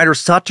that the writer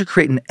sought to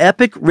create an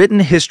epic written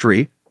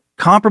history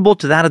comparable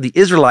to that of the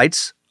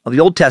Israelites of the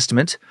Old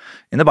Testament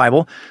in the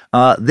Bible.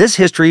 This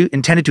history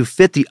intended to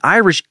fit the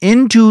Irish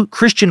into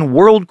Christian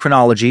world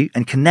chronology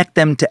and connect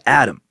them to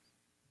Adam.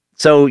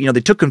 So, they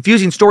took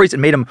confusing stories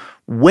and made them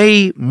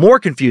way more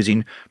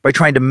confusing by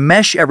trying to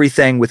mesh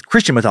everything with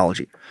Christian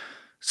mythology.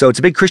 So it's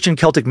a big Christian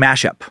Celtic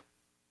mashup.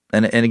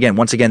 And again,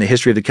 once again, the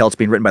history of the Celts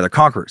being written by their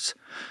conquerors.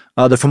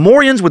 The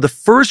Fomorians were the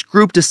first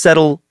group to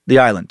settle the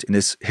island in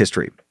this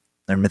history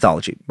and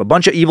mythology. A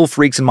bunch of evil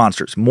freaks and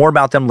monsters. More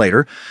about them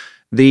later.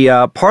 The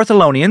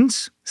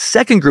Partholonians,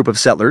 second group of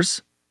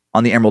settlers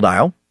on the Emerald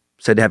Isle,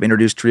 said to have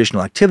introduced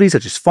traditional activities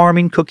such as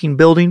farming, cooking,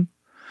 building.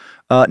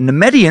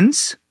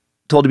 Nemedians,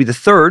 told to be the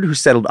third who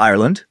settled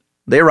Ireland.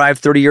 They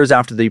arrived 30 years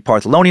after the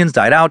Partholonians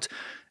died out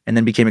and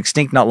then became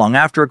extinct not long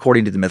after,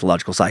 according to the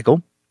mythological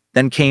cycle.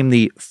 Then came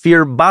the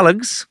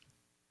Firbolgs,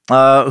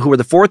 who were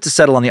the 4th to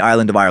settle on the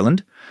island of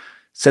Ireland.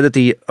 Said that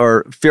the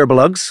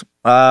Firbolgs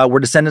were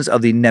descendants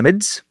of the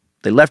Nemids.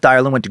 They left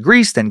Ireland, went to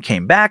Greece, then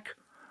came back.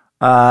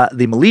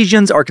 The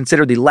Milesians are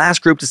considered the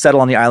last group to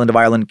settle on the island of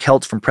Ireland,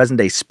 Celts from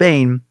present-day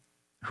Spain,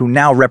 who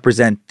now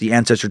represent the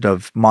ancestors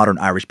of modern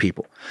Irish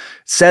people.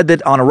 Said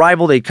that on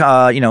arrival, they,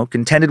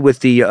 contended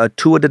with the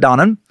Tua de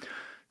Danann,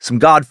 some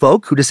god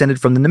folk who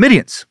descended from the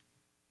Nemedians.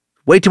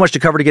 Way too much to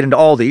cover to get into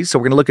all these, so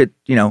we're going to look at,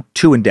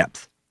 2 in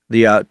depth.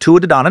 The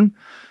Tua de Danann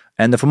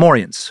and the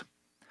Fomorians.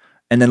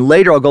 And then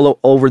later I'll go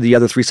over the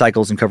other 3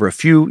 cycles and cover a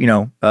few,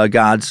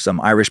 gods,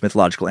 some Irish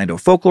mythological and/or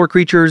folklore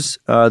creatures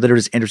that are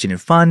just interesting and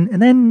fun.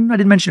 And then I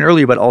didn't mention it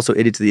earlier, but also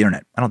idiots of the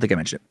internet. I don't think I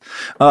mentioned it.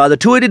 The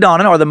Tua de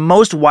Danann are the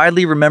most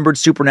widely remembered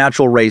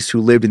supernatural race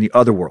who lived in the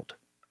otherworld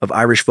of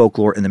Irish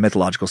folklore in the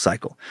mythological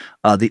cycle.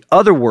 The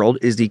otherworld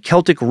is the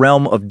Celtic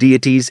realm of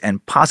deities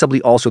and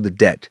possibly also the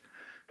dead,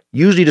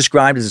 usually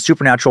described as a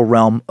supernatural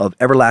realm of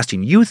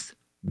everlasting youth,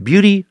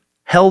 beauty,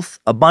 health,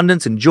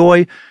 abundance, and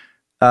joy.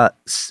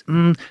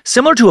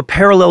 Similar to a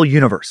parallel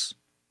universe.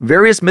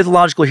 Various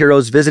mythological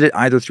heroes visit it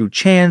either through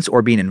chance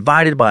or being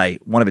invited by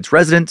one of its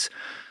residents.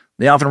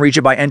 They often reach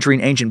it by entering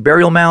ancient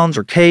burial mounds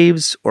or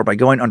caves, or by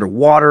going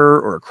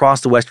underwater or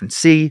across the Western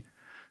Sea.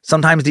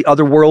 Sometimes the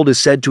other world is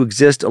said to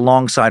exist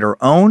alongside our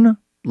own,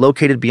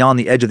 located beyond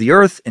the edge of the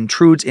earth,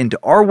 intrudes into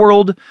our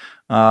world,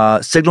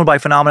 signaled by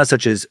phenomena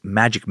such as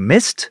magic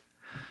mist,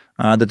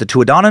 that the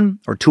Tua de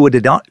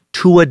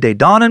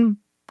Danann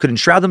could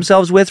enshroud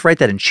themselves with, right?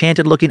 That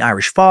enchanted-looking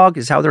Irish fog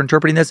is how they're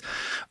interpreting this.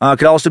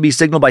 Could also be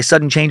signaled by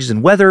sudden changes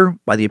in weather,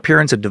 by the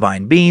appearance of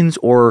divine beings,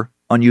 or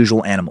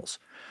unusual animals.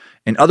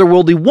 An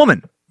otherworldly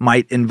woman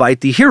might invite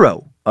the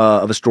hero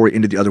of a story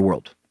into the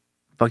otherworld.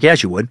 Fuck yeah,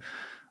 she would.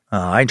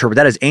 I interpret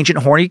that as ancient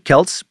horny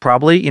Celts,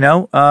 probably,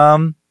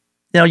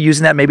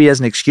 using that maybe as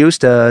an excuse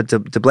to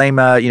blame,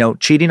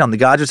 cheating on the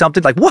gods or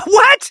something. Like,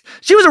 what?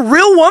 She was a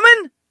real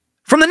woman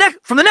from the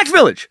next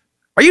village.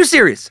 Are you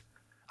serious?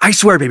 I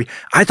swear, baby,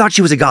 I thought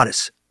she was a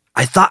goddess.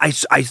 I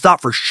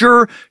thought for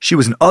sure she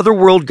was an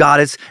otherworld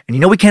goddess,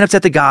 and we can't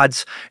upset the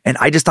gods. And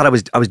I just thought I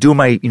was doing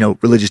my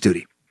religious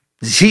duty.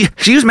 She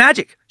used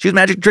magic. She used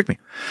magic to trick me.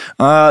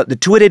 The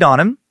Tua de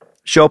Danann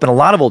show up in a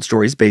lot of old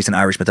stories based in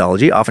Irish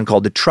mythology, often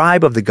called the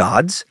tribe of the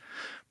gods.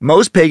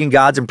 Most pagan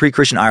gods in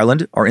pre-Christian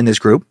Ireland are in this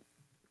group.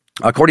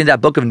 According to that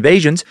Book of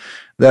Invasions,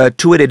 the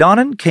Tua de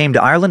Danann came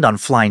to Ireland on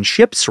flying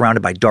ships surrounded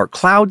by dark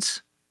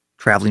clouds,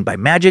 traveling by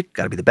magic.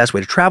 Got to be the best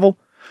way to travel.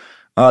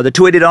 The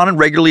Tua de Danann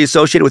regularly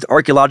associated with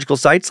archaeological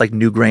sites like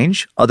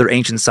Newgrange, other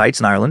ancient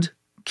sites in Ireland,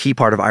 key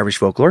part of Irish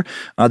folklore.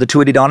 The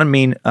Tua de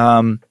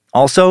Danann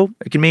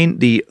it can mean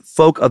the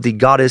folk of the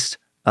goddess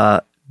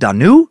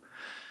Danu.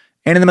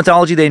 And in the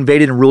mythology, they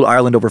invaded and ruled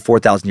Ireland over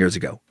 4,000 years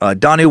ago.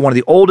 Danu, one of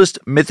the oldest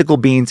mythical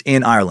beings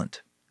in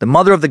Ireland. The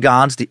mother of the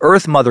gods, the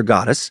earth mother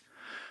goddess,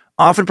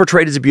 often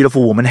portrayed as a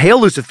beautiful woman.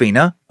 Hail,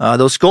 Lucifina.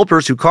 Those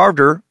sculptors who carved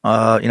her,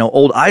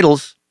 old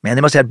idols, man,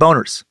 they must have had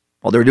boners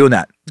while they were doing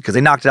that because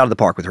they knocked it out of the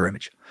park with her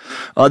image.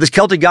 This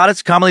Celtic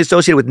goddess, commonly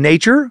associated with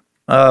nature,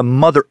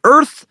 Mother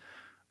Earth.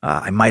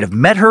 I might have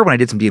met her when I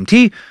did some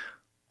DMT.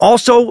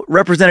 Also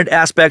represented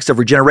aspects of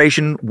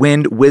regeneration,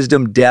 wind,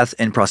 wisdom, death,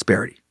 and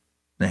prosperity.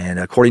 And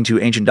according to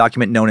ancient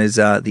document known as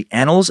the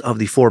Annals of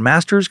the Four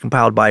Masters,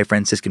 compiled by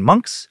Franciscan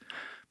monks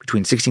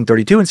between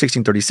 1632 and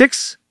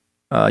 1636,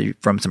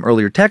 from some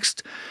earlier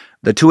text,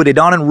 the Tuatha Dé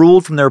Danann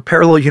ruled from their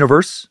parallel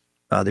universe.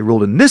 They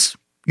ruled in this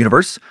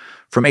universe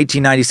from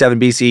 1897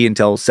 BC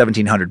until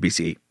 1700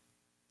 BCE.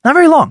 Not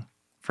very long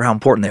for how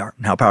important they are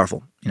and how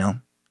powerful.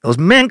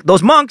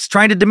 Those monks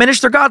trying to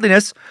diminish their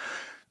godliness.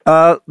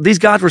 These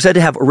gods were said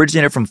to have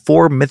originated from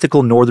 4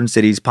 mythical northern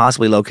cities,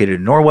 possibly located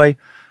in Norway.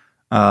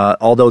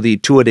 Although the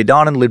Tuatha Dé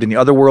Danann lived in the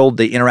other world,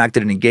 they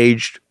interacted and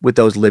engaged with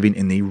those living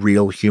in the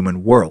real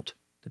human world.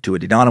 The Tuatha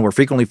Dé Danann were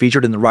frequently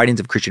featured in the writings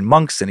of Christian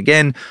monks, and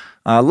again,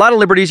 a lot of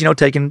liberties,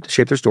 taken to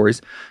shape their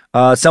stories.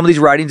 Some of these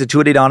writings, the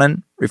Tuatha Dé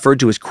Danann referred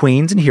to as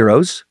queens and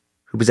heroes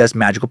who possessed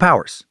magical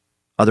powers.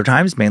 Other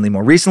times, mainly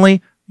more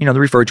recently, they're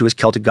referred to as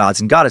Celtic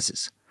gods and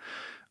goddesses.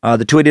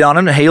 The Tuatha Dé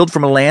Danann hailed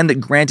from a land that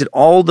granted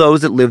all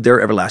those that lived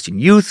there everlasting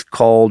youth,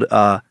 called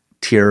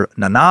Tir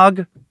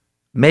Nanag.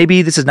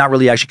 Maybe this is not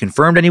really actually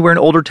confirmed anywhere in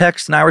older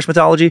texts in Irish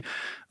mythology.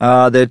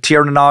 The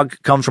Tir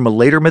Nanag comes from a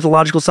later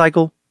mythological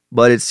cycle,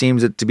 but it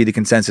seems to be the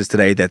consensus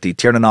today that the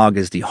Tir Nanag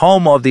is the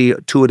home of the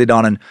Tuatha Dé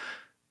Danann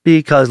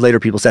because later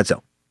people said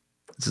so.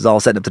 This is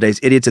all setting up today's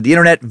idiots of the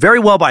internet. Very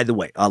well, by the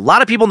way. A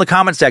lot of people in the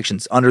comment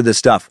sections under this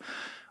stuff,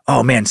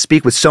 oh man,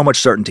 speak with so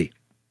much certainty.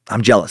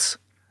 I'm jealous.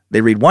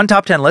 They read one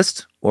top 10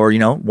 list or,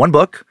 one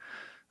book.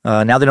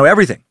 Now they know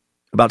everything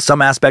about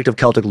some aspect of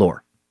Celtic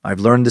lore. I've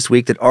learned this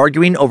week that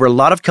arguing over a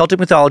lot of Celtic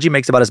mythology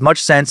makes about as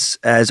much sense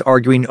as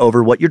arguing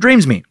over what your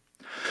dreams mean.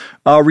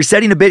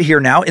 Resetting a bit here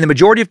now. In the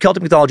majority of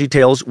Celtic mythology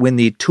tales, when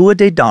the Tuatha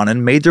Dé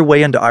Danann made their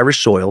way into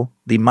Irish soil,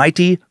 the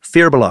mighty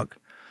Firbolg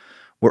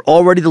were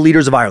already the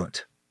leaders of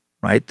Ireland,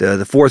 right?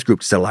 The fourth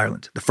group to settle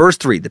Ireland. The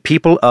first 3, the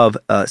people of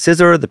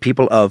Cizar, the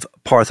people of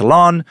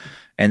Partholon,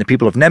 and the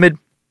people of Nemid,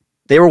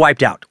 they were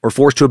wiped out or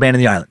forced to abandon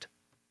the island.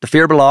 The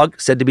Firbolg,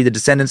 said to be the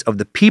descendants of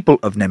the people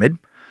of Nemid,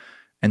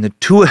 and the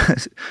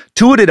Tuatha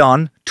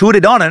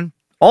Dé Danann,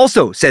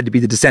 also said to be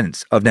the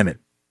descendants of Nemid.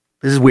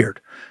 This is weird.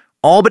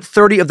 All but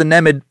 30 of the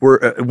Nemid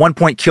were at one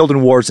point killed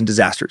in wars and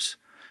disasters.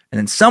 And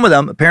then some of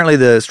them, apparently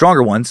the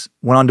stronger ones,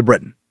 went on to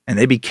Britain. And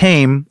they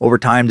became, over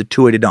time, the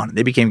Tuatha Dé Danann.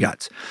 They became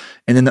gods.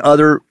 And then the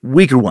other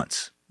weaker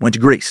ones went to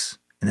Greece.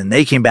 And then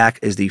they came back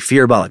as the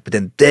Firbolg. But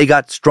then they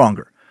got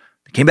stronger.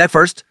 They came back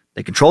first.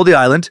 They controlled the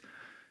island.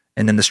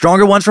 And then the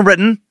stronger ones from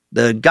Britain,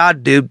 the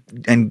god dude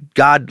and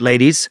god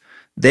ladies,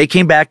 they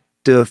came back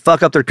to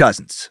fuck up their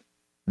cousins.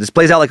 This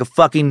plays out like a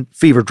fucking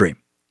fever dream.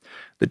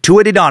 The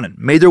Tuatha Dé Danann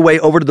made their way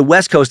over to the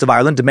west coast of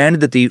Ireland,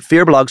 demanded that the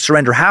Firbolg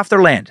surrender half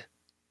their land,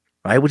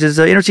 right? Which is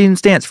an interesting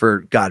stance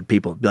for God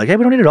people. Be like, hey,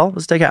 we don't need it all.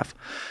 Let's take half.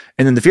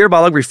 And then the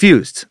Firbolg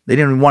refused. They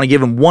didn't even want to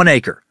give him 1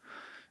 acre.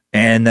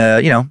 And,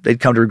 they'd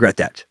come to regret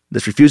that.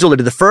 This refusal led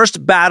to the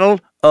first battle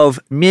of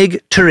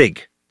Mig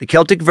Turig, the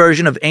Celtic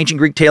version of ancient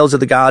Greek tales of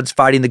the gods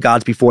fighting the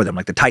gods before them,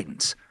 like the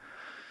Titans.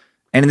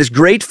 And in this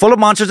great, full of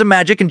monsters and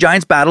magic and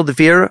giants battle, the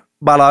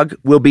Firbolg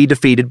will be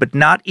defeated, but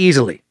not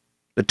easily.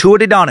 The Tuatha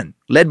Dé Danann,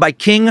 led by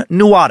King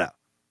Nuada,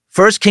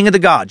 first king of the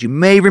gods. You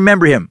may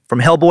remember him from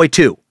Hellboy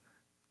 2.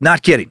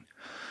 Not kidding.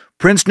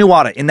 Prince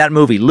Nuada in that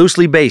movie,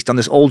 loosely based on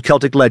this old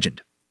Celtic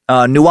legend.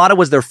 Nuada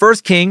was their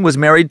first king, was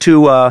married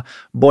to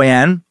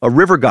Boyan, a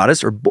river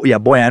goddess,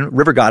 Boyan,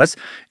 river goddess.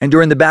 And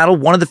during the battle,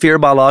 one of the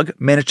Firbolg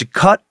managed to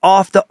cut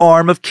off the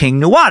arm of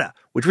King Nuada,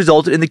 which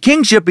resulted in the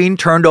kingship being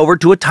turned over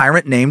to a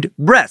tyrant named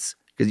Bress.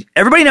 Because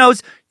everybody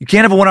knows you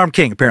can't have a one-armed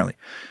king, apparently.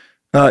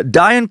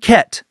 Dian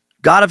Ket,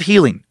 god of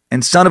healing,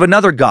 and son of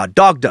another god,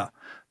 Dagda,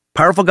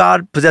 powerful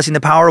god possessing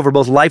the power over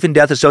both life and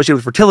death associated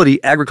with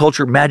fertility,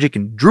 agriculture, magic,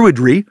 and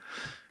druidry,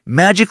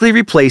 magically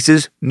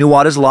replaces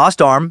Nuada's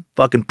lost arm.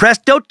 Fucking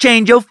presto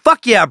changeo,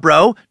 fuck yeah,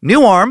 bro.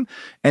 New arm,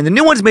 and the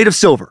new one's made of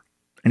silver.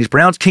 And he's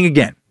pronounced king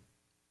again.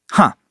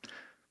 Huh.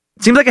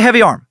 Seems like a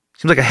heavy arm.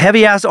 Seems like a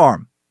heavy-ass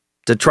arm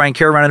to try and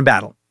carry around in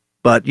battle.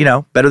 But,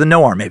 better than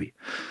no arm, maybe.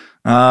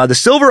 The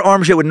silver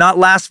arm shit would not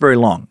last very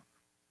long,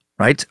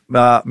 right?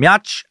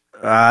 Miach,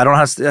 I don't know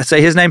how to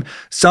say his name,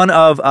 son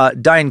of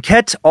Dian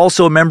Ket,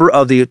 also a member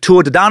of the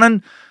Tuatha Dé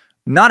Danann,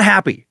 not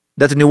happy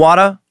that the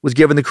Nuada was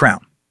given the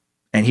crown.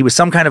 And he was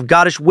some kind of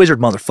goddish wizard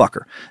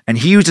motherfucker. And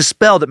he used a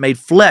spell that made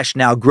flesh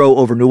now grow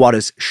over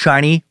Nuada's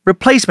shiny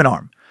replacement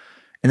arm.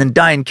 And then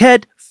Dian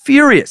Ket,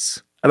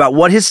 furious about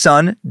what his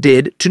son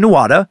did to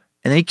Nuada,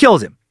 and then he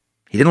kills him.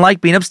 He didn't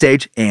like being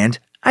upstage, and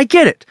I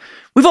get it.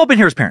 We've all been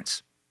here as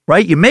parents,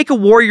 right? You make a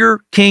warrior,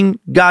 king,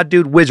 god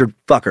dude, wizard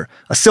fucker,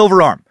 a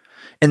silver arm.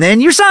 And then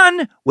your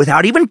son,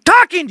 without even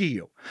talking to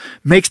you,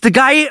 makes the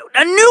guy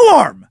a new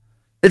arm.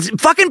 It's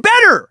fucking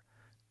better.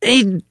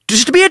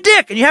 just to be a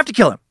dick, and you have to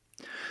kill him.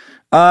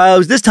 It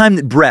was this time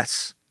that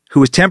Bress, who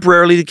was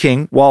temporarily the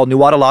king while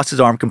Nuada lost his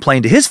arm,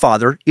 complained to his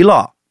father,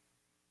 Elah.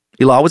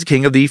 Elah was the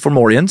king of the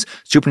Fomorians,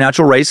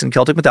 supernatural race in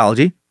Celtic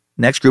mythology.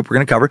 Next group we're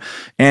going to cover.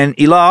 And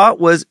Elah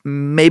was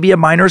maybe a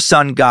minor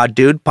sun god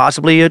dude,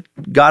 possibly a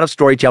god of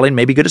storytelling,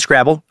 maybe good at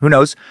Scrabble. Who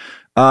knows?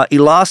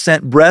 Elah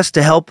sent Bress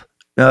to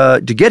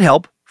get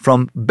help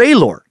from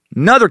Baelor,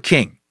 another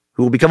king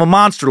who will become a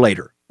monster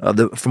later of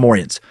the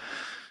Fomorians.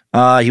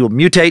 He will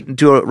mutate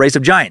into a race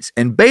of giants.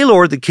 And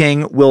Baelor, the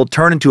king, will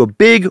turn into a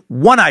big,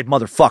 one-eyed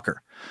motherfucker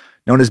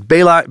known as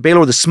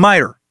Baelor the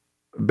Smiter,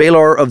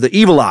 Baelor of the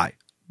Evil Eye,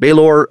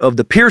 Baelor of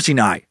the Piercing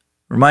Eye.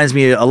 Reminds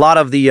me a lot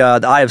of the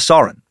Eye of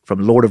Sauron from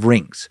Lord of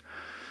Rings.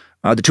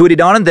 The Tuatha Dé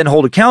Danann then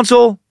hold a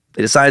council.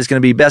 They decide it's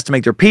going to be best to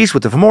make their peace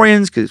with the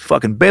Fomorians because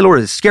fucking Baelor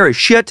is scary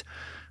shit.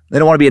 They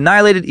don't want to be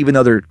annihilated, even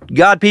though they're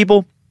god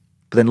people.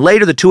 But then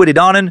later, the Tuatha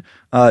Dé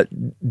Danann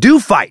do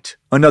fight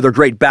another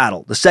great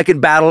battle, the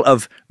second battle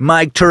of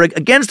Maeg Turig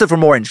against the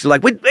Fomorians. They're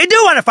like, we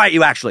do want to fight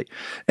you, actually.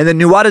 And then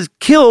Nuada is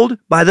killed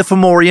by the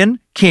Fomorian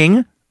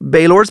king,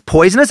 Baelor's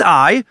poisonous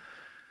eye.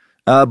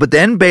 But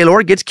then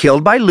Baelor gets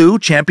killed by Lu,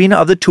 champion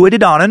of the Tuatha Dé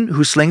Danann,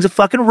 who slings a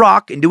fucking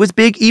rock into his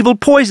big evil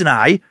poison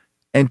eye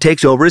and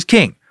takes over as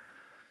king.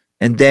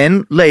 And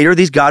then later,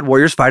 these god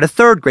warriors fight a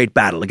third great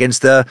battle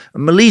against the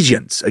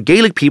Milesians, a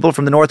Gaelic people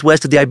from the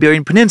northwest of the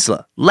Iberian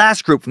Peninsula,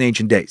 last group from the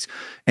ancient days,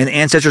 and the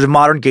ancestors of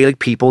modern Gaelic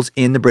peoples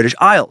in the British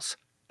Isles.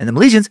 And the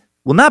Milesians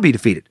will not be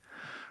defeated,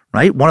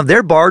 right? One of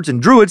their bards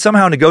and druids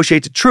somehow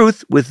negotiates a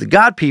truce with the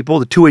god people,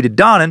 the Tuatha Dé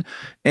Danann,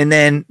 and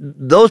then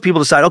those people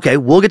decide, okay,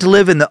 we'll get to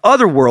live in the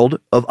other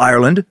world of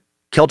Ireland,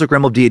 Celtic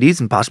realm of deities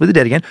and possibly the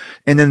dead again.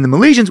 And then the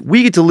Milesians,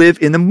 we get to live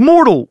in the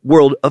mortal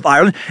world of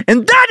Ireland.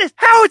 And that is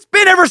how it's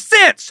been ever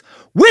since,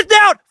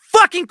 without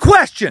fucking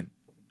question.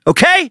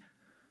 Okay?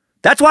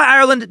 That's why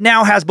Ireland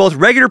now has both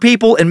regular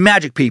people and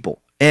magic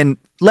people and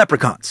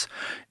leprechauns.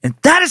 And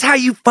that is how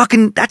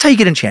that's how you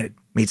get enchanted,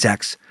 meat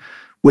sacks.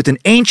 With an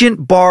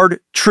ancient bard,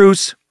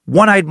 truce,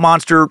 one-eyed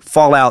monster,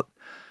 fallout,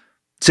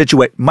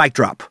 situate, mic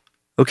drop.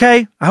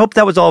 Okay? I hope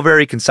that was all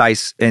very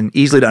concise and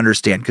easily to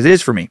understand, because it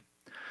is for me.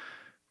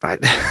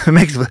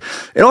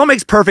 It all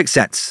makes perfect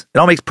sense. It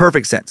all makes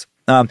perfect sense.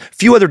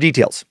 Few other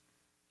details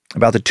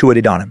about the Tuatha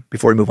Dé Danann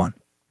before we move on.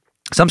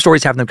 Some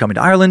stories have them coming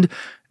to Ireland,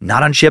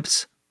 not on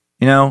ships,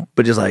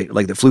 but just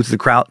like that flew through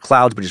the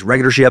clouds, but just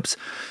regular ships.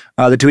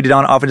 The Tuatha Dé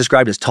Danann often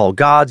described as tall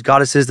gods,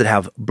 goddesses that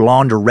have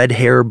blonde or red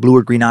hair, blue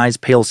or green eyes,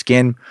 pale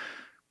skin,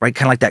 right?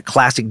 Kind of like that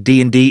classic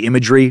D&D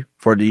imagery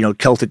for the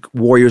Celtic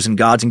warriors and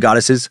gods and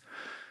goddesses.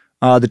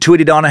 The Tuatha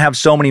Dé Danann have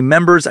so many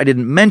members I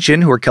didn't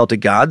mention who are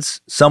Celtic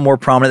gods, some more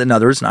prominent than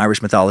others in Irish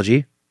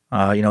mythology.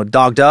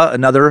 Dagda,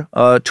 another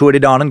Tuatha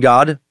Dé Danann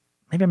god.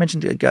 Maybe I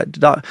mentioned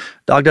Dagda.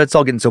 It's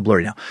all getting so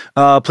blurry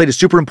now. Played a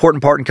super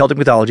important part in Celtic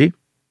mythology.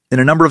 In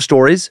a number of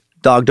stories,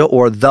 Dagda,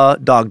 or the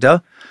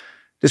Dagda,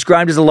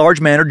 described as a large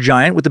man or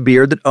giant with a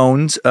beard that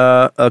owns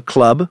a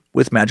club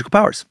with magical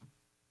powers.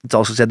 It's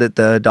also said that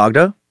the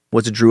Dagda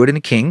was a druid and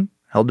a king,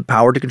 held the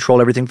power to control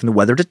everything from the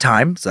weather to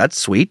time, so that's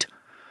sweet.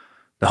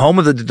 The home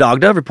of the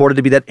Dagda reported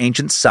to be that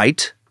ancient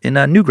site in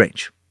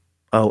Newgrange.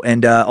 Oh,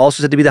 and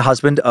also said to be the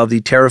husband of the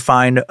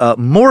terrifying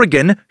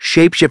Morrigan,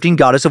 shape-shifting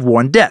goddess of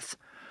war and death.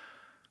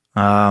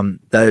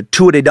 The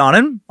Tuatha Dé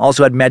Danann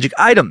also had magic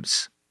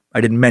items I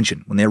didn't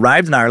mention. When they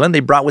arrived in Ireland, they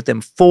brought with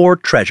them 4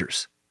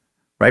 treasures,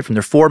 right, from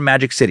their 4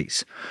 magic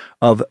cities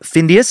of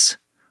Findius,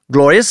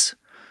 Glorious,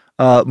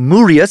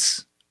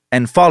 Murius,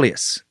 and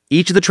Folius.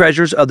 Each of the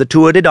treasures of the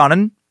Tuatha Dé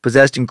Danann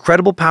possessed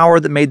incredible power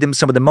that made them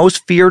some of the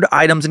most feared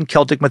items in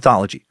Celtic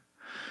mythology.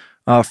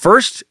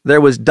 First, there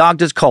was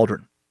Dagda's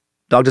cauldron.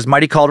 Dagda's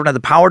mighty cauldron had the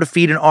power to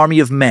feed an army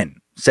of men.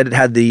 Said it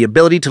had the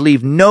ability to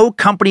leave no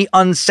company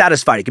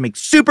unsatisfied. It can make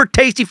super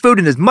tasty food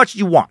and as much as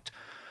you want.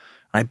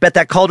 I bet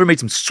that cauldron made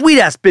some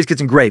sweet-ass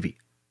biscuits and gravy,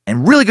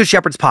 and really good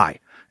shepherd's pie,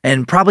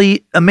 and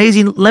probably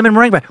amazing lemon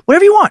meringue pie,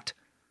 whatever you want.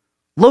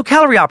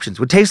 Low-calorie options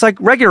would taste like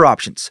regular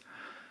options,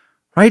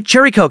 right?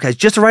 Cherry Coke has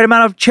just the right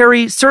amount of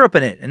cherry syrup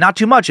in it, and not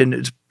too much, and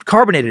it's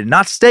carbonated and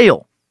not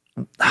stale.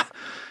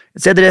 It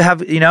said that it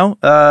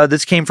have,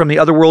 this came from the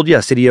otherworld,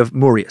 city of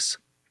Murius.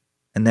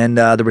 And then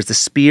there was the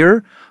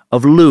Spear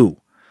of Lu.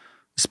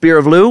 The Spear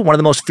of Lu, one of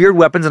the most feared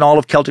weapons in all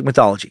of Celtic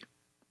mythology.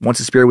 Once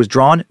the spear was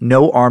drawn,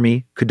 no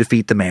army could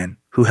defeat the man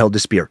who held the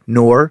spear,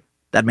 nor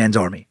that man's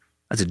army.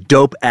 That's a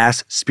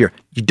dope-ass spear.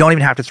 You don't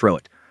even have to throw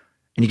it,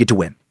 and you get to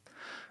win.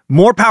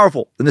 More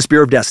powerful than the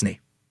Spear of Destiny,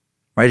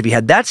 right? If you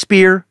had that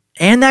spear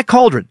and that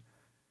cauldron,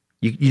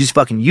 you just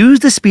fucking use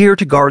the spear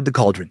to guard the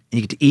cauldron,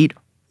 and you get to eat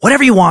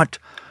whatever you want,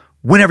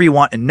 whenever you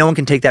want, and no one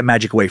can take that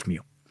magic away from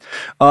you.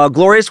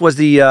 Glorious was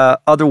the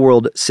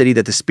otherworld city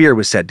that the spear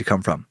was said to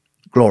come from.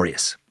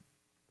 Glorious.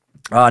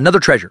 Another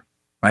treasure,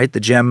 right?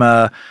 The gem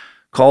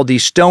called the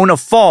Stone of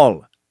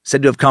Fall,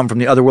 said to have come from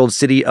the otherworld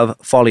city of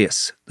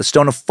Folius. The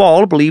Stone of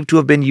Fall believed to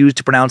have been used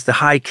to pronounce the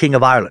High King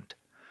of Ireland.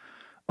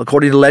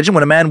 According to legend,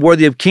 when a man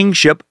worthy of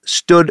kingship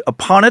stood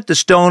upon it, the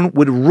stone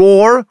would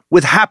roar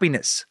with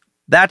happiness.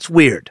 That's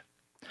weird.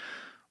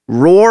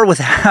 roar with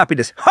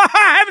happiness.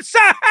 I'm so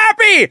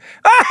happy!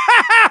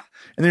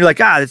 And then you're like,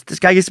 this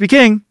guy gets to be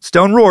king.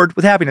 Stone roared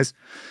with happiness.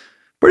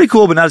 Pretty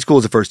cool, but not as cool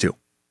as the first two.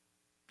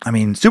 I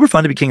mean, super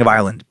fun to be king of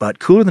Ireland, but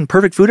cooler than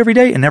perfect food every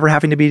day and never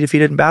having to be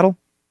defeated in battle?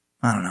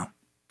 I don't know.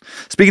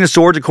 Speaking of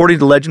swords, according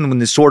to legend, when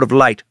the sword of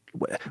light,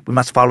 we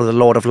must follow the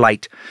Lord of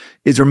Light,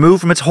 is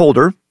removed from its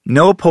holder,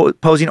 no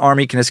opposing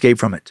army can escape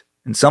from it.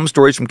 In some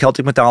stories from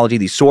Celtic mythology,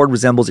 the sword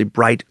resembles a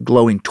bright,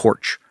 glowing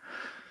torch.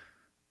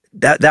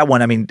 That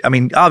one, I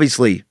mean,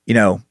 obviously,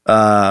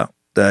 the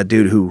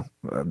dude who,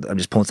 I'm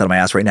just pulling this out of my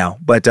ass right now,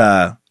 but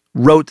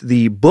wrote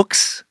the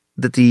books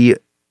that the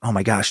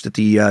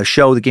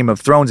show, The Game of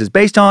Thrones, is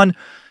based on,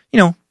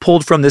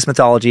 pulled from this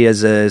mythology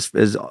as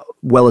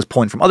well as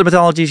pulling from other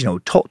mythologies,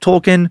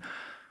 Tolkien,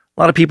 a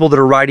lot of people that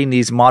are writing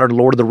these modern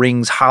Lord of the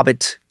Rings,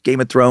 Hobbit, Game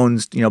of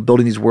Thrones,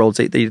 building these worlds,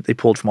 they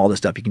pulled from all this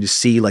stuff. You can just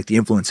see like the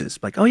influences,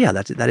 like, oh yeah,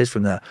 that is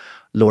from the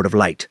Lord of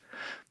Light.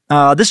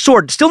 This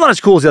sword, still not as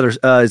cool as the other,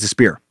 as the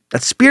spear.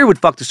 That spear would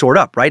fuck the sword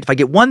up, right? If I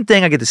get one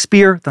thing, I get the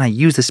spear, then I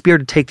use the spear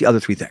to take the other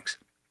three things.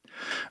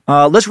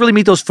 Let's really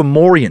meet those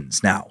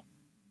Fomorians now.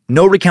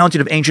 No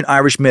recounting of ancient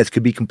Irish myth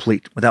could be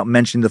complete without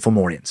mentioning the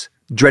Fomorians,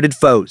 dreaded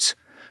foes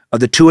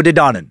of the Tuatha De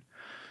Danann,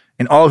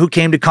 and all who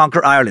came to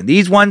conquer Ireland.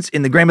 These ones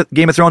in the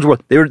Game of Thrones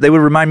world, they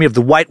would remind me of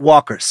the White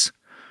Walkers.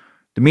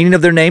 The meaning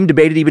of their name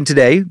debated even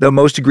today, though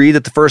most agree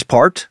that the first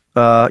part,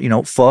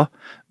 fa,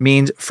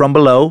 means from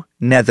below,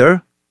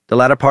 nether. The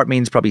latter part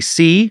means probably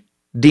sea,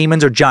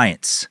 demons, or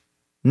giants.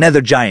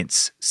 Nether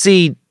giants,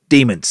 sea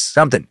demons,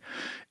 something.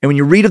 And when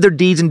you read of their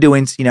deeds and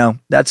doings,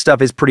 that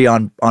stuff is pretty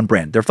on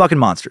brand. They're fucking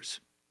monsters.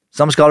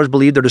 Some scholars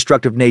believe their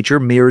destructive nature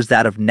mirrors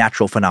that of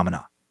natural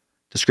phenomena.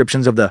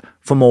 Descriptions of the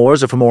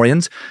Fomors or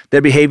Fomorians,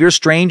 their behavior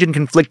strange and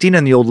conflicting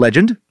in the old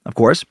legend, of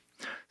course.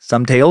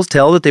 Some tales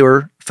tell that they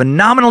were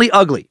phenomenally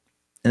ugly,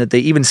 and that they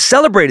even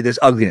celebrated this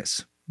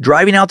ugliness,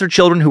 driving out their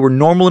children who were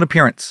normal in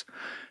appearance,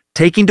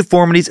 taking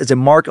deformities as a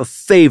mark of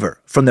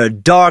favor from their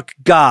dark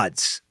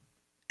gods.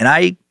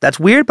 And that's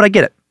weird, but I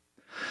get it.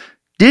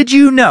 Did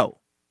you know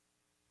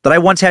that I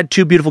once had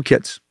 2 beautiful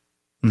kids?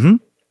 But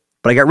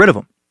I got rid of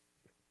them.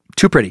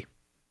 Too pretty.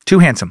 Too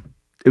handsome.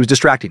 It was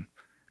distracting.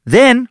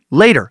 Then,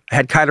 later, I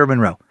had Kyler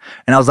Monroe.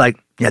 And I was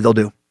like, yeah, they'll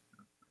do.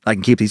 I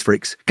can keep these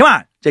freaks. Come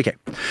on, JK.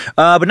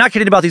 But not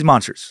kidding about these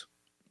monsters.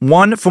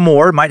 One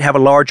Fomor might have a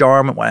large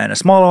arm and a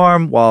small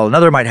arm, while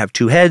another might have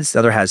 2 heads. The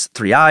other has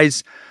 3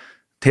 eyes.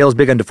 Tail's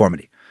big on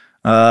deformity.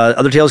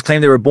 Other tales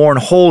claim they were born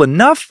whole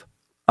enough,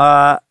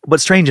 but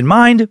strange in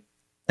mind,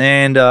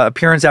 and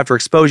appearance after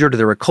exposure to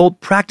their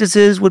occult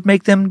practices would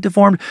make them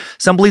deformed.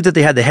 Some believe that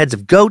they had the heads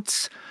of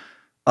goats.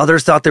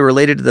 Others thought they were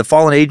related to the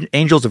fallen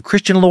angels of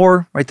Christian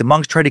lore, right? The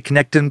monks tried to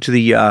connect them to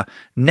the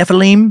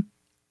Nephilim.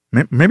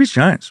 Maybe it's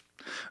giants.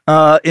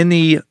 In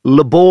the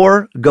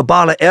Labor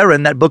Gabala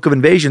Aaron, that book of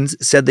invasions,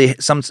 said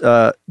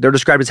they're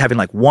described as having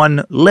like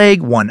 1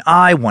 leg, 1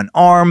 eye, 1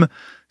 arm.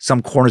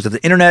 Some corners of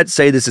the internet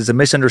say this is a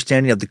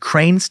misunderstanding of the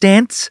crane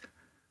stance,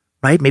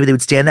 right? Maybe they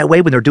would stand that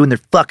way when they're doing their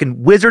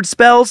fucking wizard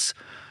spells.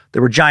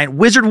 There were giant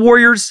wizard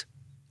warriors.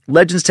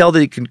 Legends tell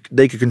that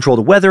they could control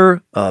the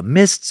weather,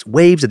 mists,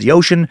 waves of the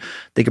ocean.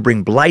 They could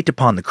bring blight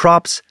upon the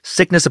crops,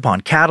 sickness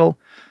upon cattle.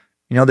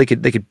 They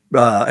could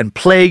and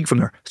plague from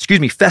their,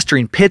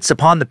 festering pits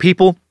upon the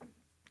people.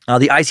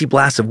 The icy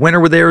blasts of winter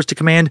were theirs to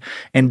command,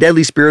 and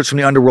deadly spirits from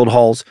the underworld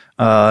halls.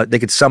 They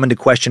could summon to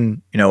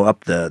question,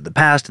 up the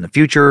past and the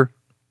future.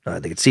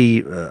 They could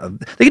see.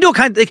 They could do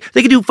they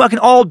could do fucking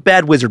all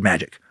bad wizard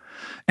magic.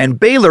 And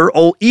Balor,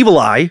 old Evil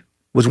Eye,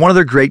 was one of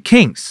their great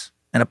kings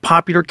and a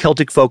popular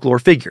Celtic folklore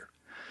figure.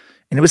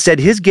 And it was said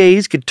his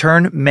gaze could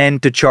turn men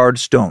to charred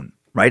stone,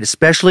 right?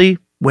 Especially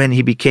when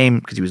he became,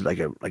 because he was like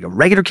a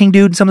regular king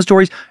dude in some of the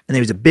stories, and then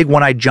he was a big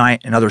one-eyed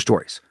giant in other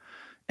stories.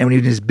 And when he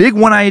was in his big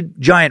one-eyed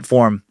giant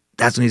form,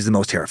 that's when he's the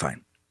most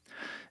terrifying.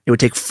 It would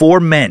take 4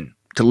 men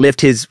to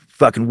lift his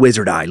fucking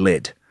wizard eye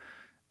lid.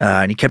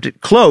 And he kept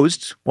it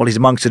closed while he's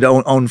amongst his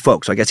own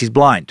folks. So I guess he's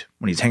blind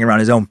when he's hanging around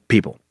his own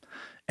people.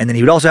 And then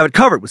he would also have it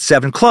covered with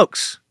 7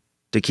 cloaks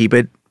to keep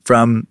it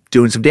from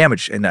doing some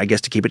damage, and I guess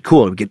to keep it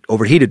cool. It would get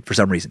overheated for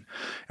some reason.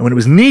 And when it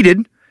was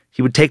needed,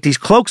 he would take these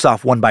cloaks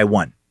off one by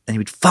one, and he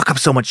would fuck up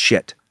so much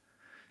shit.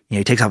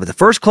 He takes off the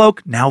first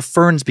cloak, now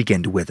ferns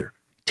begin to wither.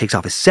 Takes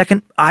off his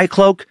second eye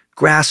cloak,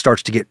 grass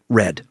starts to get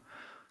red.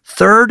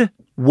 Third,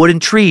 wood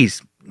and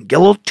trees get a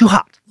little too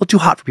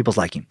hot for people's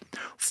liking.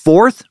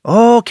 Fourth,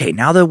 okay,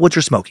 now the woods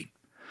are smoking.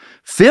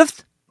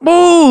 Fifth,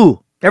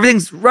 boo!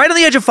 Everything's right on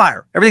the edge of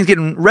fire. Everything's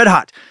getting red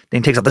hot.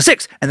 Then he takes off the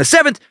 6th, and the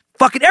 7th,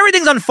 fucking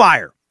everything's on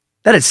fire.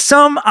 That is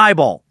some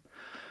eyeball.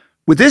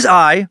 With this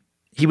eye,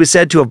 he was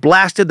said to have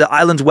blasted the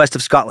islands west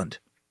of Scotland,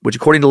 which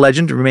according to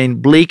legend remain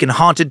bleak and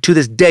haunted to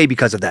this day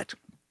because of that.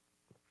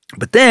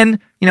 But then,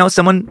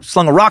 someone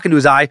slung a rock into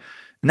his eye,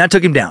 and that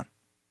took him down.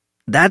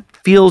 That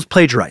feels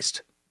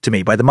plagiarized to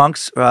me by the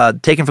monks,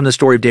 taken from the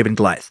story of David and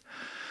Goliath.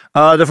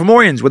 The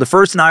Fomorians were the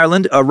first in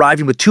Ireland,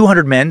 arriving with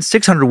 200 men,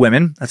 600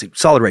 women, that's a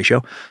solid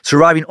ratio,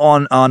 surviving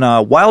on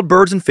wild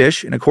birds and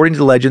fish, and according to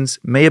the legends,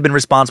 may have been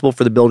responsible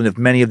for the building of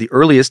many of the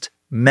earliest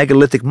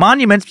megalithic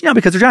monuments,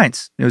 because they're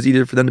giants. It was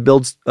easier for them to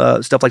build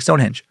stuff like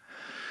Stonehenge.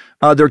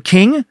 Their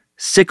king,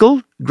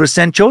 Sickle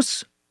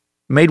Grisenchos,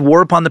 made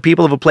war upon the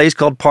people of a place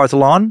called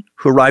Partholon,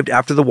 who arrived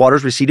after the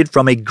waters receded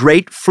from a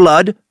great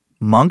flood.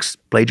 Monks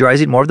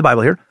plagiarizing more of the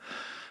Bible here.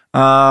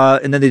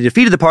 And then they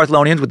defeated the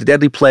Partholonians with the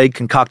deadly plague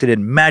concocted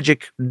in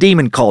magic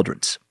demon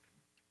cauldrons.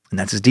 And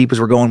that's as deep as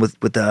we're going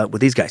with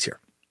these guys here.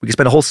 We could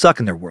spend a whole suck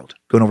in their world,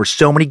 going over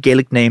so many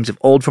Gaelic names of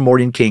old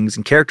Fomorian kings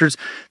and characters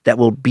that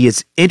will be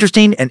as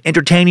interesting and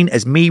entertaining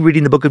as me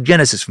reading the book of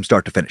Genesis from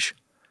start to finish.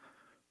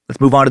 Let's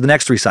move on to the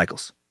next 3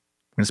 cycles.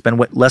 We're going to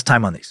spend less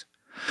time on these.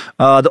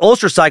 The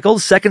Ulster cycle, the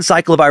second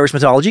cycle of Irish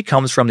mythology,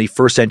 comes from the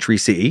 1st century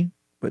CE.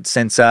 But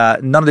since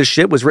none of this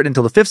shit was written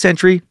until the 5th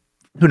century,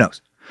 who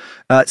knows?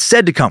 It's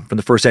said to come from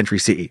the 1st century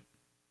CE.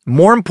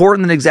 More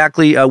important than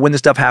exactly when this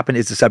stuff happened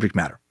is the subject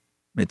matter.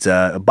 It's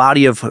a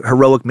body of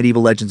heroic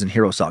medieval legends and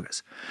hero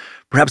sagas.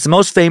 Perhaps the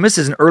most famous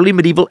is an early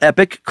medieval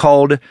epic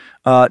called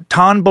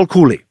Tan Bol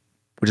Cúailnge,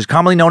 which is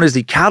commonly known as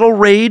the Cattle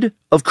Raid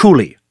of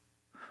Cooley,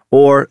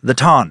 or the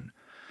Tan.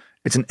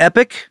 It's an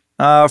epic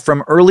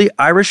from early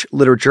Irish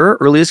literature.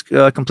 Earliest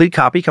complete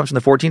copy comes from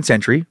the 14th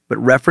century, but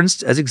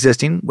referenced as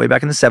existing way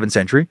back in the 7th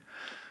century.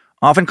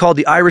 Often called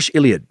the Irish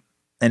Iliad,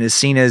 and is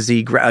seen as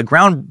the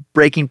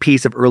groundbreaking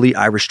piece of early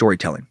Irish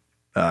storytelling.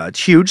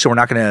 It's huge, so we're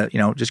not going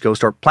to, just go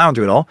start plowing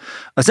through it all.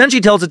 Essentially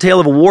tells a tale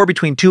of a war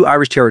between 2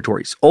 Irish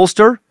territories,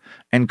 Ulster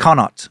and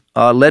Connaught,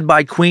 led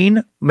by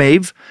Queen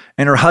Maeve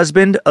and her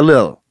husband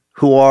Ailill,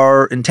 who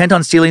are intent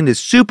on stealing this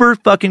super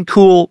fucking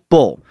cool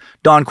bull,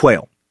 Don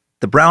Quayle,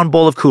 the brown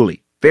bull of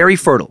Cooley. Very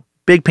fertile,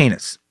 big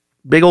penis,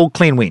 big old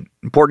clean ween,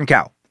 important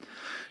cow.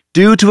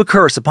 Due to a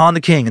curse upon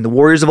the king and the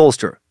warriors of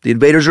Ulster, the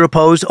invaders are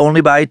opposed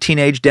only by a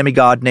teenage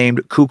demigod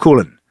named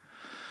Cuchulainn.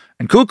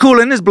 And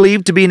Cuchulainn is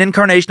believed to be an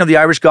incarnation of the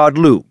Irish god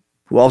Lugh,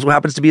 who also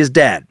happens to be his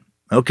dad.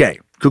 Okay,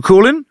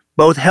 Cuchulainn,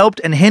 both helped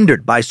and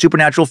hindered by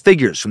supernatural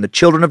figures from the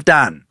children of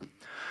Dan,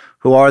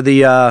 who are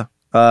the,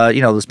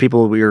 those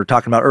people we were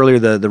talking about earlier,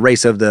 the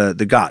race of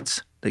the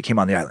gods that came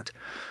on the island.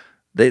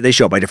 They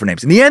show up by different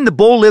names. In the end, the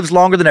bull lives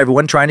longer than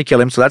everyone trying to kill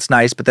him, so that's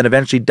nice, but then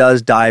eventually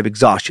does die of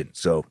exhaustion.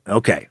 So,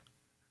 okay.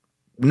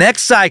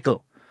 Next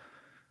cycle.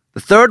 The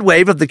third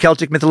wave of the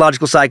Celtic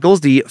mythological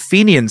cycles, the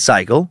Fenian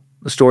cycle.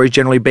 The story is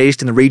generally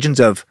based in the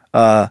regions of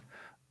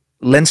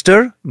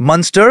Leinster,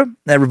 Munster,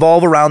 that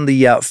revolve around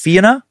the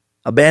Fianna,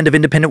 a band of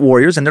independent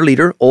warriors, and their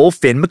leader, Old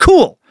Finn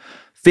McCool.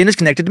 Finn is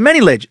connected to many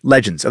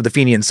legends of the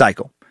Fenian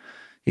cycle.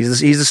 He's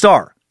the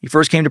star. He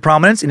first came to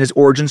prominence in his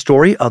origin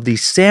story of the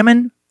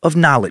Salmon of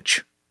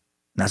Knowledge.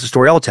 And that's the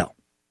story I'll tell.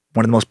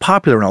 One of the most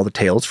popular in all the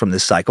tales from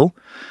this cycle.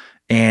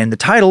 And the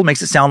title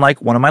makes it sound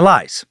like one of my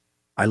lies.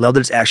 I love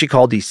that it's actually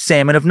called the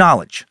Salmon of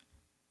Knowledge.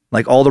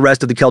 Like all the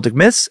rest of the Celtic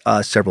myths,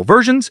 several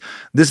versions.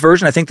 This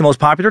version, I think the most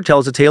popular,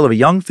 tells the tale of a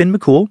young Finn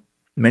McCool,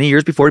 many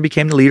years before he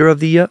became the leader of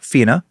the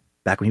Fianna,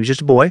 back when he was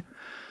just a boy.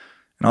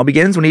 And all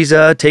begins when he's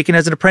taken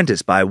as an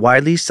apprentice by a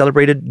widely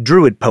celebrated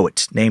druid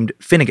poet named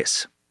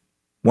Finnegas.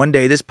 One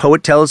day, this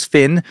poet tells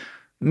Finn,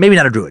 maybe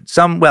not a druid,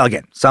 some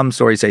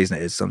stories say he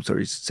is, some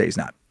stories say he's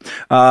not.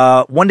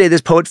 One day,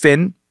 the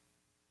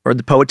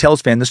poet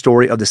tells Finn the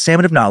story of the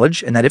Salmon of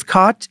Knowledge, and that if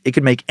caught, it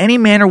could make any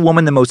man or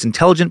woman the most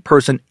intelligent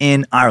person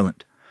in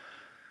Ireland.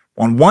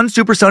 On one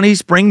super sunny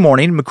spring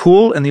morning,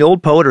 McCool and the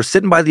old poet are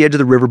sitting by the edge of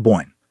the River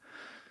Boyne.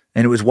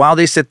 And it was while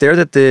they sit there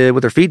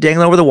with their feet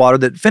dangling over the water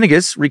that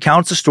Finnegas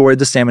recounts the story of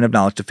the Salmon of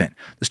Knowledge to Finn.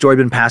 The story had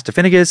been passed to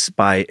Finnegas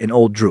by an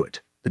old druid.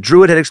 The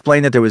druid had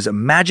explained that there was a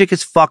magic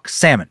as fuck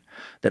salmon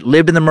that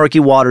lived in the murky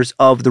waters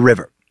of the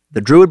river.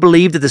 The druid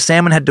believed that the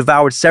salmon had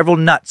devoured several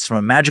nuts from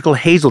a magical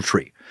hazel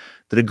tree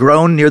that had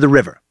grown near the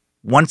river.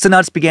 Once the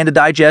nuts began to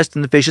digest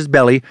in the fish's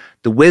belly,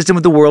 the wisdom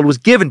of the world was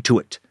given to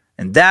it.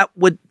 And that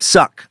would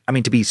suck. I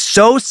mean, to be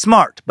so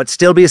smart, but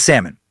still be a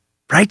salmon,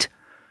 right?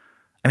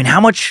 I mean,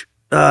 how much,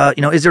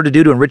 is there to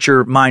do to enrich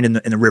your mind in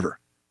the river,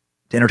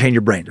 to entertain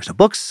your brain? There's no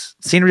books.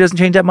 Scenery doesn't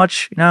change that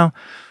much,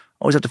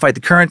 Always have to fight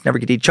the current, never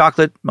get to eat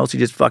chocolate, mostly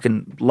just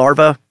fucking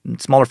larvae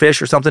and smaller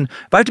fish or something.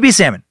 If I have to be a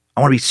salmon,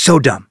 I want to be so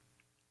dumb.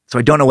 So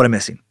I don't know what I'm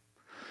missing.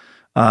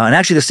 And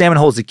actually, the salmon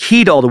holds the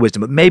key to all the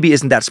wisdom, but maybe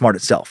isn't that smart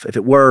itself. If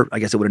it were, I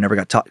guess it would have never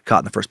got caught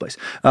in the first place.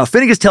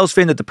 Finnegas tells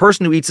Finn that the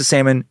person who eats the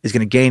salmon is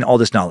going to gain all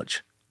this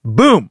knowledge.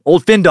 Boom!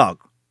 Old Finn dog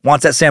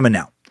wants that salmon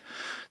now.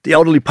 The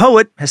elderly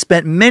poet has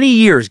spent many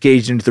years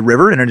gauged into the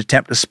river in an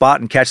attempt to spot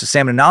and catch the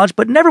salmon of knowledge,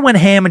 but never went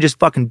ham and just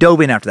fucking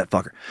dove in after that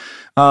fucker.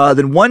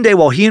 Then one day,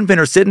 while he and Finn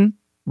are sitting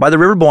by the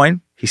River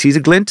Boyne, he sees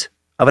a glint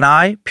of an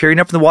eye peering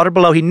up from the water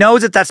below. He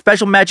knows it's that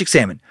special magic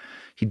salmon.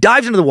 He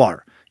dives into the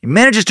water. He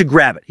manages to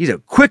grab it. He's a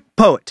quick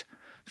poet.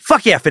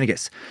 Fuck yeah,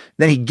 Finnegas.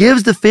 Then he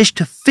gives the fish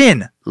to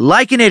Finn,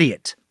 like an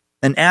idiot,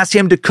 and asks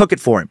him to cook it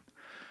for him.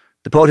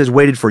 The poet has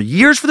waited for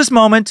years for this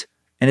moment,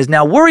 and is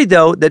now worried,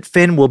 though, that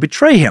Finn will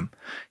betray him.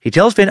 He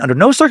tells Finn, under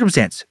no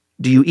circumstance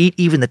do you eat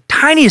even the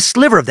tiniest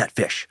sliver of that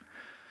fish.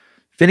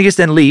 Finnegas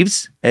then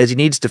leaves, as he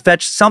needs to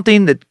fetch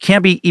something that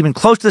can't be even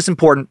close to this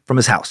important from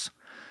his house.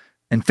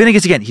 And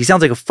Finnegas, again, he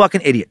sounds like a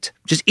fucking idiot.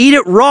 Just eat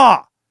it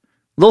raw.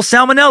 little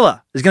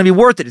salmonella is going to be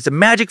worth it. It's a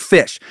magic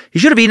fish. He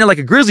should have eaten it like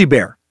a grizzly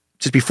bear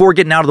just before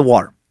getting out of the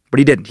water, but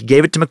he didn't. He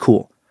gave it to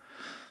McCool.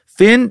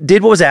 Finn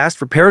did what was asked,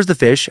 prepares the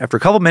fish. After a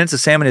couple of minutes, the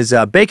salmon is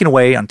baking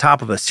away on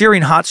top of a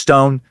searing hot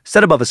stone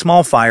set above a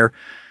small fire.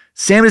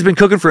 Salmon has been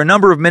cooking for a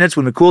number of minutes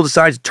when McCool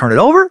decides to turn it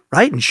over,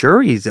 right? And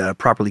sure, he's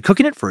properly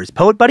cooking it for his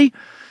poet buddy.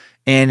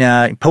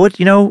 And poet,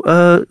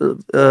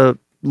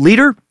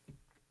 leader.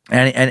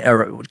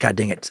 God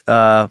dang it.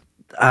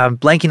 I'm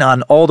blanking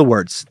on all the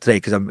words today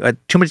because I'm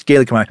too much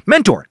Gaelic in my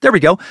mentor. There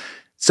we go.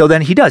 So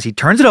then he does. He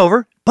turns it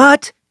over,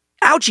 but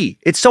ouchie,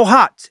 it's so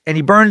hot. And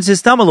he burns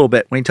his thumb a little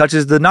bit when he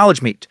touches the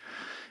knowledge meat.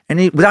 And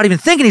without even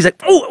thinking, he's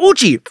like, oh,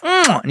 ouchie.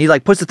 And he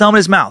puts the thumb in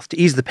his mouth to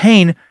ease the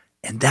pain.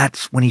 And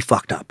that's when he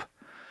fucked up,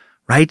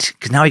 right?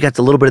 Because now he got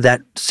a little bit of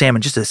that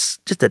salmon, just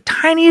the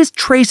tiniest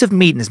trace of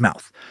meat in his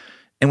mouth.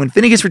 And when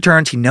Finnegas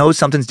returns, he knows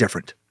something's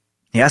different.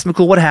 He asks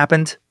McCool what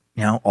happened.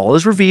 All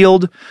is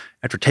revealed.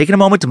 After taking a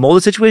moment to mull the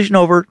situation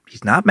over,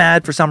 he's not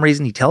mad for some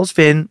reason. He tells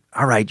Finn,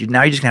 all right,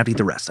 now you're just going to have to eat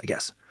the rest, I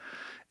guess,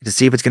 to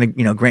see if it's going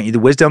to, grant you the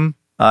wisdom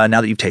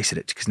now that you've tasted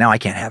it, because now I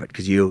can't have it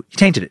because you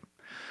tainted it.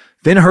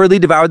 Finn hurriedly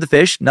devoured the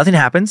fish. Nothing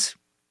happens.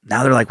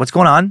 Now they're like, what's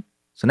going on?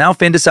 So now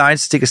Finn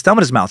decides to stick his thumb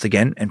in his mouth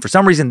again, and for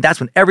some reason, that's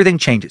when everything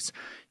changes.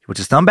 He puts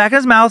his thumb back in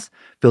his mouth,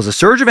 feels a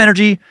surge of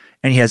energy,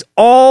 and he has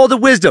all the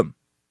wisdom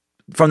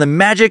from the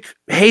magic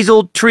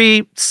hazel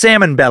tree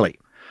salmon belly.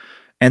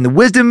 And the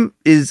wisdom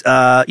is,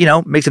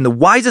 makes him the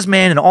wisest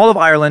man in all of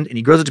Ireland, and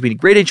he grows up to be a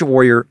great ancient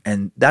warrior,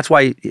 and that's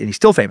why and he's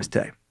still famous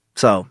today.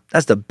 So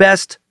that's the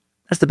best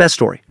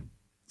story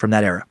from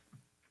that era.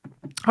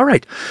 All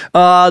right.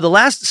 The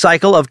last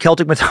cycle of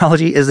Celtic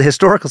mythology is the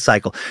historical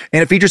cycle,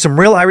 and it features some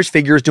real Irish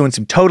figures doing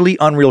some totally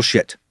unreal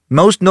shit.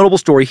 Most notable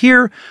story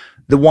here,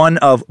 the one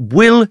of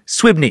Will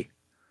Swibney.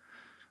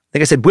 I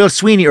think I said Will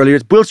Sweeney earlier.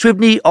 It's Will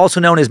Swibney, also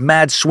known as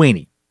Mad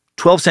Sweeney.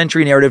 12th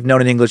century narrative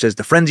known in English as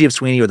the Frenzy of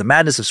Sweeney or the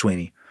Madness of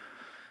Sweeney.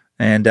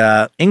 And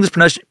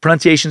English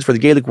pronunciations for the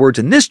Gaelic words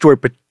in this story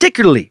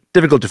particularly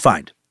difficult to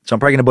find. So I'm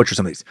probably going to butcher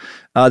some of these.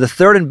 The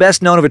third and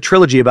best known of a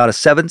trilogy about a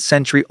 7th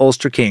century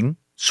Ulster king,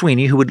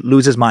 Sweeney, who would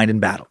lose his mind in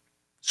battle.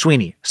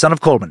 Sweeney, son of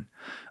Colman,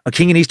 a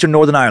king in eastern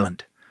Northern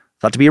Ireland,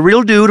 thought to be a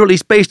real dude, or at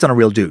least based on a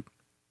real dude,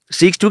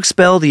 seeks to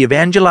expel the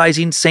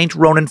evangelizing Saint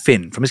Ronan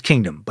Finn from his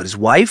kingdom, but his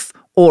wife,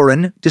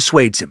 Oren,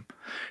 dissuades him.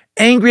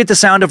 Angry at the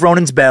sound of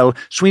Ronan's bell,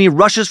 Sweeney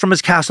rushes from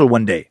his castle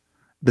one day.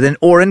 But then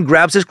Oren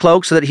grabs his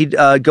cloak so that he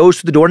goes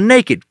through the door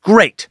naked.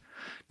 Great.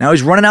 Now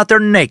he's running out there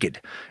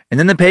naked. And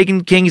then the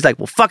pagan king, he's like,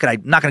 well, fuck it.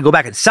 I'm not going to go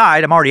back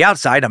inside. I'm already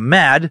outside. I'm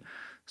mad.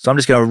 So I'm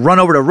just going to run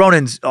over to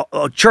Ronan's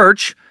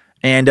church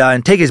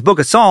and take his book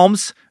of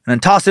Psalms and then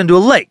toss it into a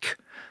lake.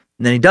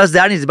 And then he does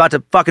that and he's about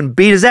to fucking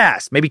beat his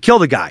ass. Maybe kill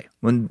the guy.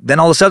 Then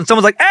all of a sudden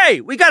someone's like,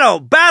 hey, we got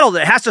a battle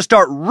that has to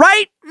start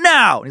right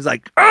now. And he's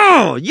like,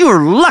 oh, you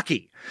were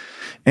lucky.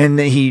 And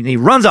then he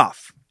runs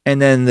off. And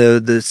then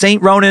the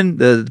Saint Ronan,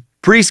 the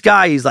priest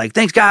guy, he's like,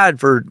 thanks God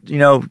for,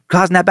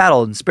 causing that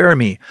battle and sparing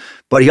me.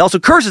 But he also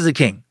curses the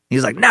king.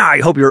 He's like, I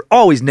hope you're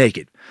always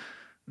naked.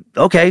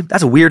 Okay,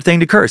 that's a weird thing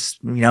to curse.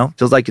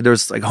 Feels like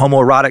there's like a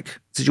homoerotic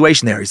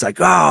situation there. He's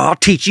like, I'll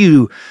teach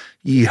you,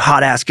 you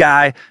hot ass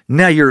guy.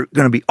 Now you're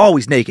going to be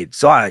always naked.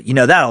 So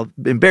that'll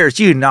embarrass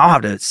you. And I'll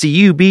have to see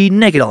you be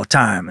naked all the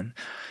time. And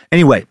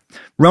anyway,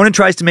 Ronan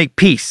tries to make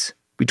peace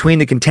between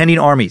the contending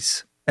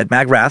armies at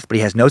Magrath, but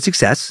he has no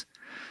success.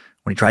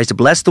 When he tries to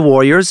bless the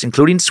warriors,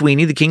 including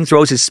Sweeney, the king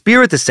throws his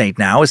spear at the saint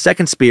now. His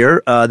second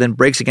spear then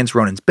breaks against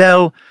Ronan's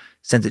bell,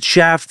 sends its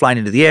shaft flying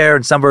into the air.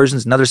 In some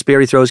versions, another spear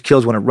he throws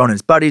kills one of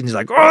Ronan's buddies, and he's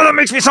like, oh, that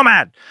makes me so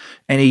mad.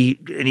 And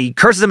he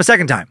curses him a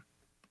second time,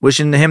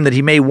 wishing to him that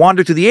he may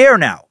wander through the air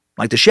now,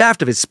 like the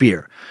shaft of his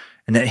spear,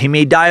 and that he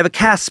may die of a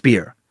cast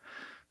spear.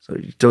 So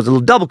there's a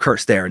little double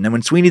curse there. And then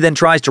when Sweeney then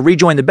tries to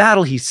rejoin the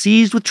battle, he's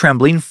seized with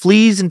trembling,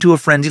 flees into a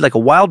frenzy like a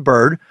wild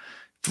bird,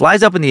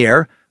 flies up in the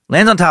air,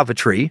 lands on top of a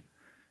tree,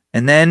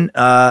 and then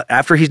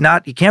after he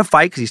can't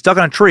fight because he's stuck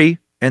on a tree,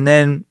 and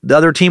then the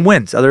other team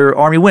wins, other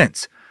army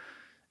wins.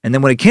 And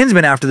then when a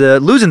kinsman, after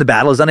losing the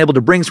battle, is unable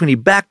to bring Sweeney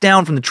back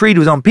down from the tree to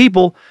his own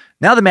people,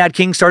 now the Mad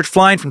King starts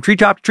flying from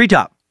treetop to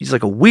treetop. He's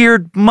like a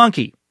weird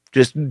monkey,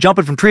 just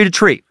jumping from tree to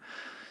tree.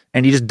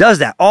 And he just does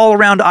that all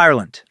around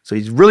Ireland. So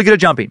he's really good at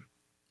jumping.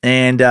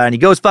 And he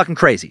goes fucking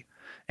crazy.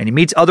 And he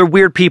meets other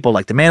weird people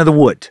like the Man of the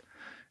Wood.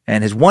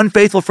 And his one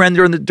faithful friend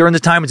during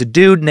this time is a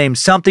dude named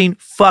something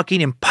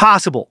fucking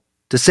impossible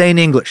to say in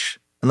English,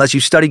 unless you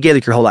study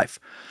Gaelic your whole life.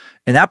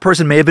 And that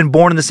person may have been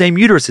born in the same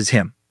uterus as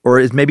him, or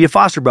is maybe a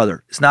foster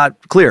brother. It's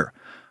not clear.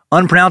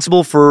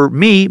 Unpronounceable for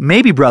me,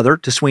 maybe brother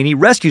to Sweeney,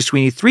 rescues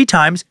Sweeney 3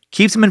 times,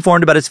 keeps him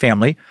informed about his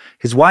family.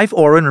 His wife,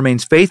 Oren,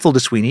 remains faithful to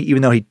Sweeney,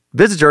 even though he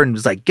visits her and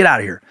is like, get out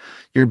of here.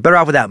 You're better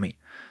off without me.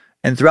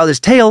 And throughout this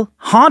tale,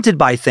 haunted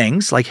by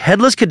things like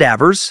headless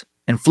cadavers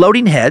and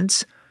floating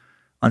heads,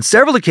 on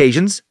several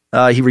occasions,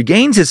 he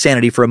regains his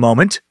sanity for a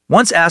moment,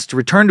 once asked to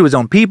return to his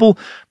own people,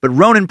 but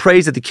Ronan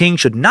prays that the king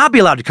should not be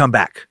allowed to come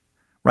back,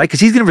 right?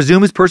 Because he's going to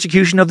resume his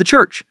persecution of the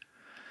church.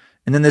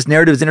 And then this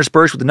narrative is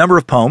interspersed with a number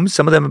of poems,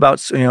 some of them about,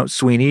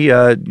 Sweeney,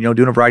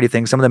 doing a variety of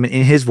things, some of them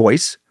in his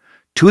voice,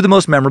 Two of the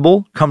most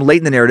memorable come late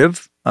in the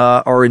narrative,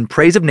 are in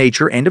praise of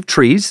nature and of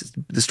trees.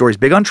 The story's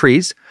big on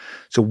trees.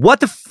 So what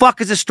the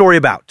fuck is this story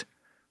about?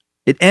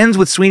 It ends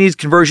with Sweeney's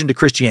conversion to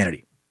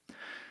Christianity.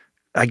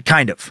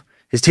 Kind of.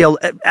 His tale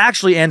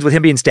actually ends with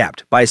him being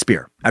stabbed by a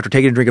spear after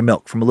taking a drink of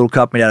milk from a little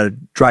cup made out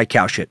of dry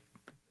cow shit.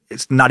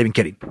 It's not even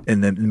kidding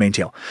in the main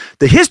tale.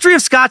 The history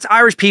of Scots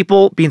Irish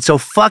people being so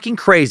fucking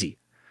crazy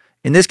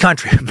in this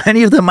country,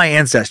 many of them my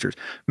ancestors,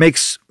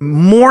 makes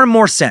more and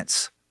more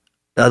sense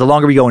the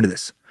longer we go into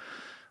this.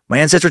 My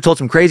ancestors told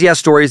some crazy-ass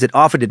stories that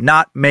often did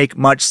not make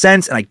much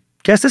sense, and I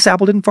guess this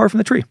apple didn't fall from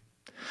the tree.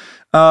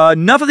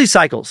 Enough of these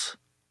cycles.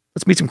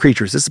 Let's meet some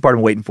creatures. This is the part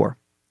I'm waiting for.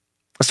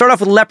 Let's start off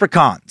with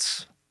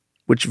leprechauns,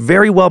 which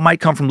very well might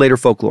come from later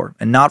folklore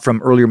and not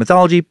from earlier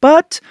mythology,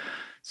 but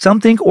some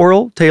think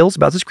oral tales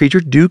about this creature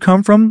do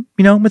come from,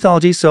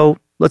 mythology, so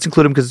let's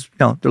include them because,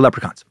 they're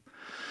leprechauns.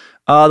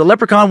 The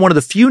leprechaun, one of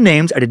the few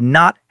names I did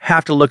not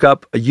have to look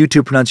up a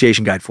YouTube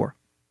pronunciation guide for.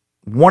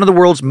 One of the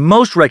world's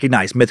most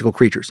recognized mythical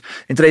creatures.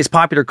 In today's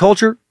popular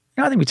culture,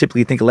 I think we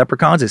typically think of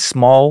leprechauns as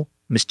small,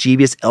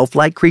 mischievous,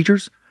 elf-like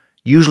creatures,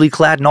 usually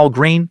clad in all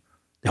green.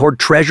 They hoard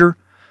treasure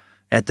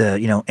at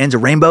the, ends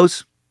of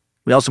rainbows.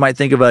 We also might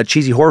think of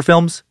cheesy horror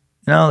films,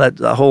 that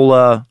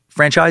whole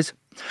franchise.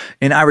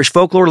 In Irish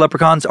folklore,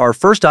 leprechauns are,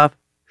 first off,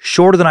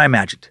 shorter than I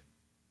imagined.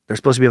 They're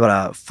supposed to be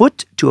about a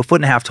foot to a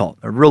foot and a half tall.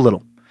 They're real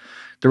little.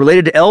 They're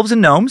related to elves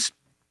and gnomes,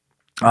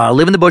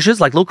 live in the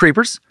bushes like little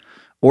creepers,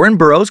 or in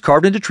burrows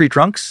carved into tree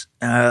trunks,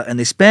 and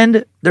they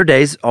spend their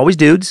days, always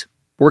dudes,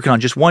 working on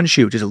just one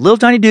shoe. Just a little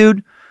tiny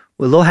dude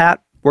with a little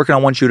hat working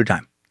on one shoe at a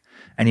time.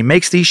 And he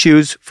makes these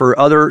shoes for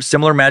other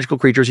similar magical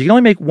creatures. He can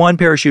only make one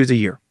pair of shoes a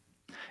year.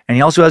 And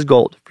he also has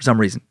gold for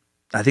some reason.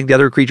 I think the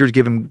other creatures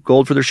give him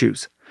gold for their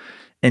shoes.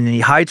 And then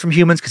he hides from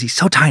humans because he's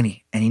so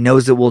tiny, and he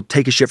knows that we'll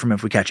take a shit from him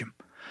if we catch him.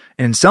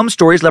 And in some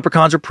stories,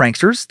 leprechauns are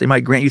pranksters. They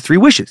might grant you 3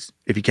 wishes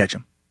if you catch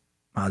them.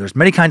 There's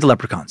many kinds of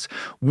leprechauns.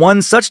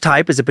 One such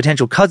type is a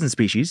potential cousin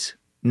species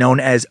known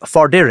as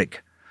farderig.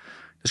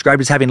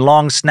 Described as having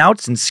long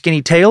snouts and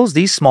skinny tails,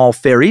 these small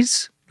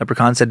fairies,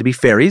 leprechauns said to be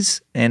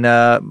fairies, and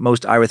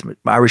most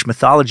Irish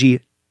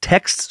mythology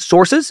text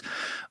sources.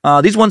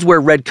 These ones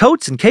wear red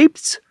coats and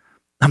capes.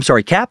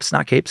 Caps,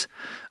 not capes.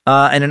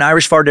 And an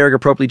Irish farderig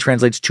appropriately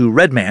translates to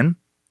red man,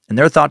 and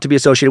they're thought to be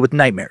associated with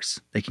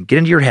nightmares. They can get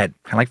into your head,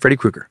 kind of like Freddy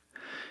Krueger.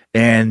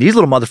 And these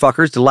little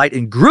motherfuckers delight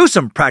in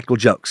gruesome practical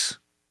jokes.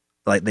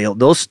 Like they'll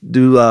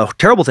do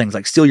terrible things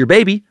like steal your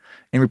baby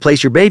and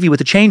replace your baby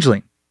with a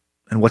changeling.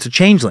 And what's a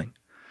changeling?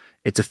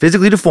 It's a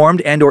physically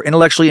deformed and or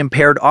intellectually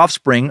impaired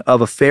offspring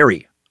of a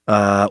fairy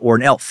or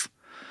an elf.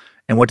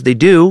 And what do they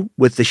do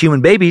with the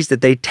human babies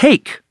that they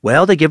take?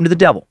 Well, they give them to the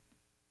devil.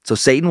 So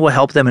Satan will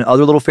help them and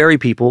other little fairy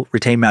people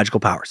retain magical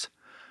powers.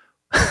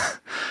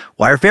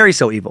 Why are fairies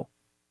so evil?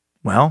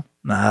 Well,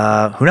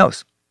 who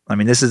knows? I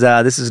mean, this is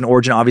an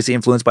origin obviously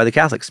influenced by the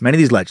Catholics. Many of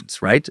these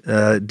legends, right?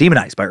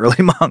 Demonized by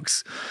early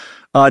monks.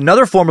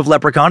 Another form of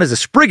leprechaun is a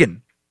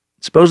spriggan.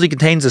 It supposedly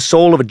contains the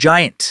soul of a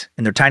giant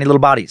in their tiny little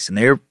bodies, and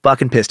they're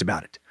fucking pissed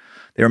about it.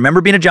 They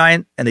remember being a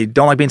giant, and they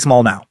don't like being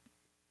small now.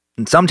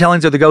 And some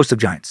tellings are the ghosts of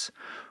giants.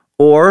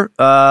 Or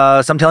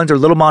some tellings are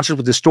little monsters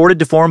with distorted,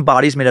 deformed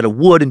bodies made out of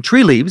wood and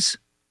tree leaves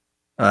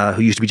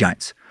who used to be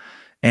giants.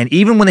 And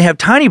even when they have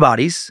tiny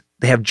bodies,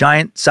 they have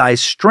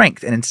giant-sized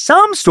strength. And in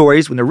some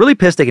stories, when they're really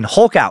pissed, they can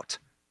hulk out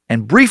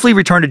and briefly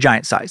return to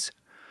giant size.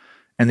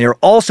 And they are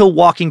also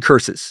walking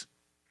curses.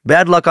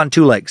 Bad luck on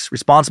 2 legs,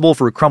 responsible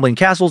for crumbling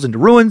castles into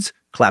ruins,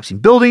 collapsing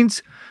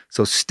buildings.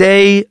 So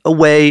stay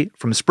away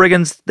from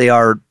spriggans. They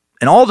are,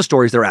 in all the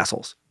stories, they're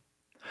assholes.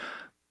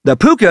 The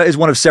puka is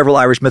one of several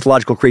Irish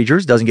mythological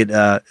creatures. Doesn't get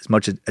as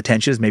much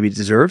attention as maybe it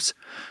deserves.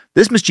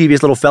 This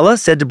mischievous little fella,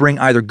 said to bring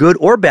either good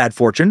or bad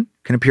fortune,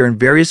 can appear in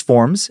various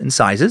forms and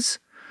sizes,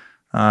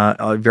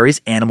 various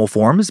animal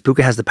forms.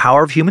 Puka has the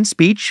power of human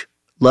speech,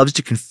 loves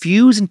to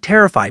confuse and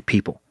terrify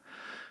people.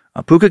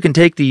 Puka can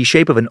take the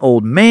shape of an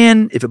old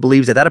man if it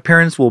believes that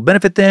appearance will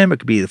benefit them. It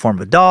could be the form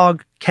of a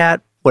dog,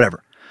 cat,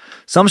 whatever.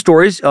 Some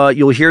stories,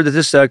 you'll hear that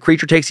this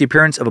creature takes the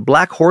appearance of a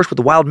black horse with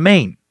a wild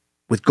mane,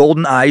 with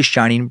golden eyes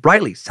shining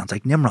brightly. Sounds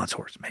like Nimrod's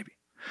horse, maybe.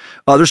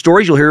 Other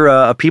stories, you'll hear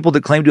of people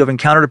that claim to have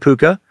encountered a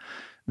puka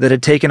that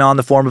had taken on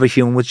the form of a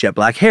human with jet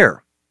black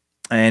hair.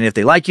 And if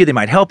they like you, they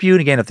might help you.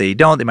 And again, if they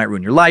don't, they might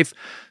ruin your life.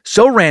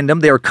 So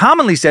random, they are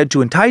commonly said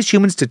to entice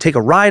humans to take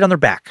a ride on their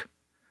back,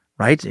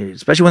 right?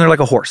 Especially when they're like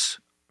a horse,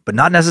 but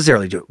not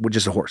necessarily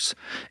just a horse.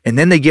 And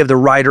then they give the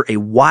rider a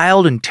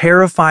wild and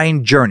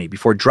terrifying journey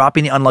before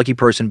dropping the unlucky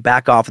person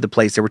back off at the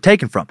place they were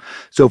taken from.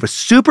 So if a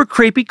super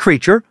creepy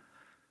creature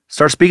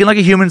starts speaking like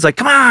a human, it's like,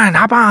 come on,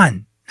 hop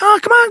on. Oh,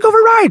 come on, go for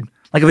a ride.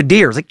 Like if a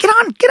deer, it's like, get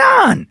on.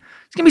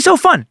 It's going to be so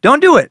fun. Don't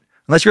do it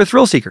unless you're a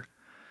thrill seeker.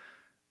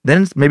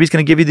 Then maybe it's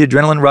going to give you the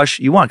adrenaline rush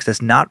you want, because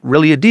that's not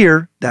really a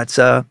deer. That's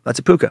a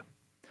puka.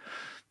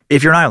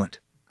 If you're in Ireland.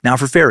 Now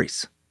for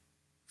fairies.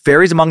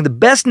 Fairies, among the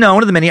best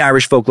known of the many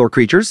Irish folklore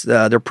creatures.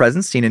 Their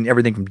presence seen in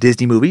everything from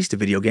Disney movies to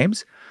video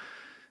games.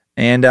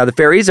 And the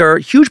fairies are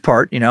a huge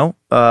part, again,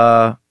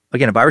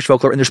 of Irish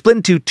folklore. And they're split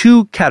into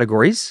 2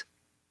 categories.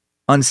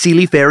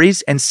 unseelie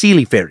fairies, and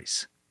seelie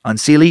fairies.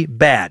 Unseelie,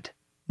 bad.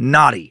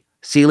 Naughty.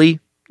 Seelie,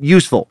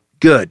 useful,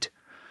 good.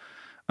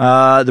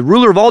 The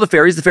ruler of all the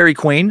fairies, the fairy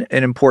queen,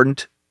 an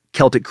important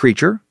Celtic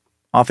creature,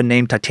 often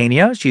named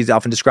Titania. She's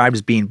often described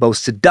as being both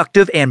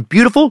seductive and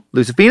beautiful,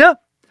 Lucifina.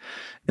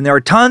 And there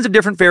are tons of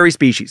different fairy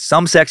species,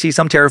 some sexy,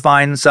 some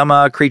terrifying,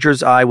 some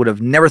creatures I would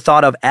have never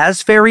thought of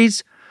as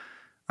fairies.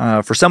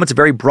 For some, it's a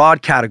very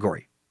broad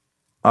category.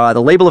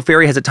 The label of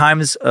fairy has at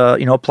times,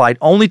 applied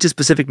only to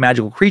specific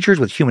magical creatures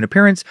with human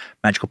appearance,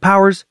 magical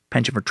powers,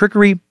 penchant for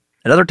trickery.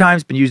 At other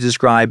times, been used to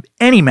describe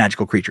any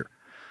magical creature.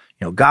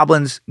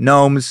 Goblins,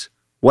 gnomes,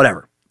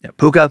 whatever.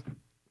 Puka.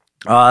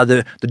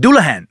 The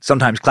Dullahan,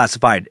 sometimes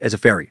classified as a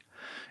fairy.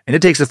 And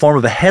it takes the form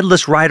of a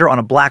headless rider on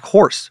a black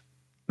horse.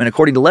 And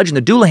according to legend,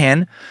 the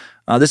Dullahan,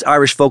 this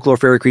Irish folklore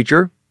fairy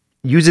creature,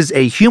 uses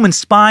a human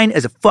spine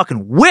as a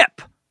fucking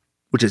whip,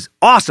 which is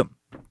awesome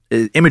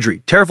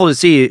imagery. Terrible to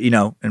see,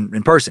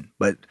 in person,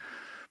 but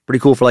pretty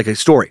cool for like a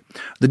story.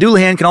 The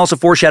Dullahan can also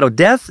foreshadow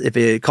death. If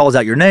it calls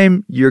out your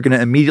name, you're going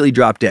to immediately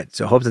drop dead.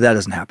 So hope that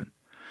doesn't happen.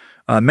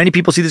 Many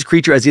people see this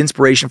creature as the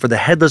inspiration for the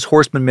headless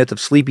horseman myth of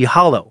Sleepy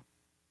Hollow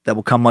that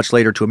will come much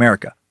later to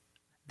America.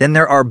 Then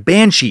there are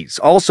banshees,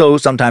 also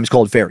sometimes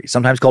called fairies,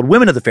 sometimes called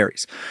women of the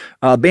fairies.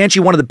 Banshee,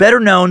 one of the better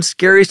known,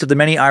 scariest of the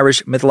many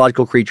Irish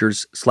mythological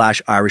creatures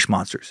 / Irish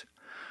monsters.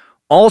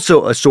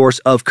 Also a source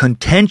of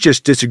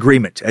contentious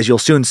disagreement, as you'll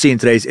soon see in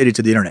today's Idiots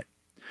of the Internet.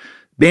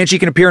 Banshee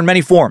can appear in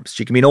many forms.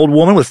 She can be an old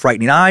woman with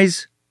frightening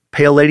eyes,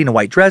 pale lady in a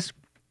white dress,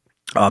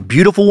 a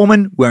beautiful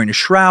woman wearing a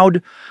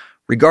shroud.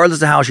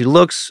 Regardless of how she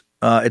looks,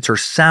 it's her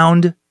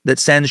sound that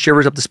sends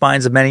shivers up the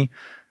spines of many.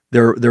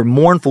 Their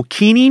mournful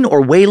keening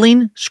or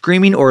wailing,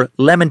 screaming, or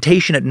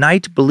lamentation at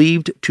night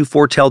believed to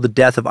foretell the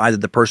death of either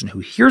the person who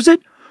hears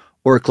it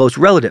or a close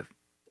relative.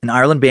 In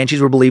Ireland,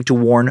 banshees were believed to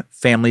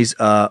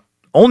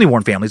only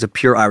warn families of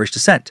pure Irish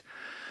descent.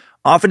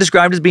 Often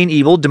described as being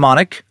evil,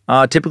 demonic,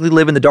 typically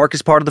live in the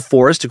darkest part of the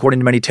forest, according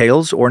to many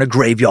tales, or in a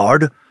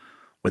graveyard,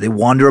 where they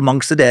wander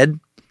amongst the dead.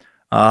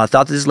 Thought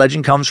that this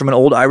legend comes from an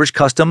old Irish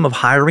custom of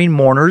hiring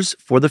mourners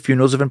for the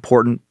funerals of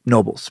important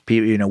nobles.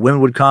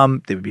 Women would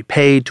come, they would be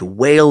paid to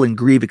wail and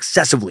grieve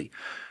excessively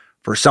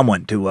for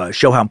someone to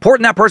show how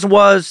important that person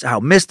was, how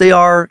missed they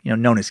are,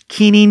 known as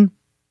keening.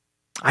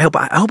 I hope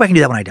I can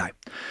do that when I die.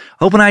 I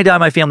hope when I die,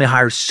 my family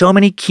hires so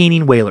many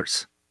keening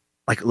wailers,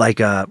 like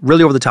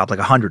really over the top, like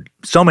 100,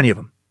 so many of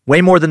them,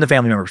 way more than the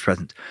family members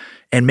present,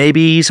 and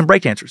maybe some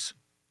breakdancers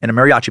and a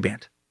mariachi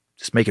band.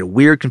 Just make it a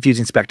weird,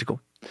 confusing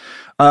spectacle.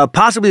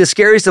 Possibly the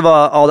scariest of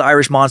all the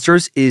Irish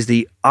monsters is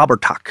the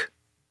Abertach.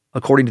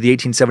 According to the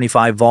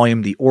 1875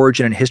 volume, The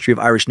Origin and History of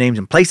Irish Names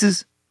and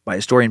Places, by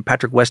historian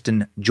Patrick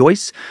Weston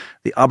Joyce,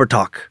 the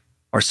Abertach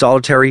are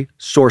solitary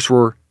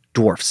sorcerer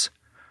dwarfs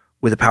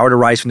with the power to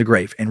rise from the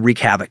grave and wreak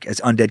havoc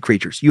as undead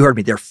creatures. You heard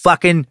me. They're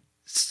fucking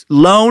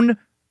lone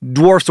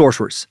dwarf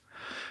sorcerers.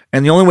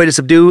 And the only way to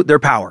subdue their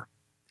power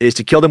is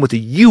to kill them with a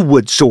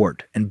yew-wood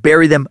sword and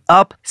bury them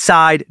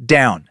upside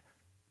down.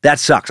 That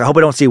sucks. I hope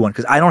I don't see one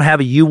because I don't have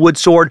a yew-wood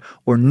sword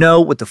or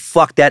know what the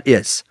fuck that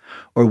is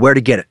or where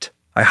to get it.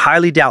 I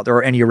highly doubt there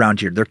are any around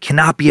here. There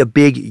cannot be a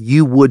big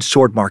yew-wood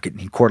sword market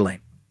in Coeur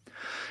d'Alene.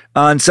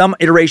 In some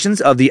iterations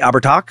of the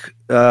Abertach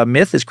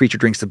myth, this creature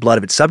drinks the blood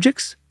of its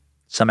subjects.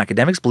 Some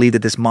academics believe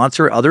that this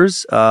monster,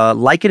 others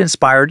like it,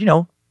 inspired,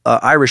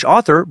 Irish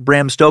author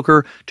Bram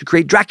Stoker to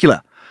create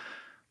Dracula,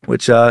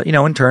 which,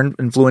 in turn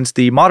influenced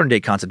the modern day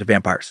concept of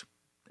vampires.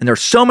 And there are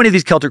so many of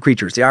these Celtic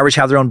creatures. The Irish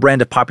have their own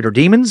brand of popular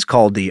demons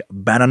called the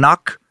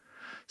Bannock,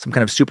 some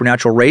kind of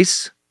supernatural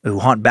race who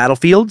haunt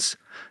battlefields.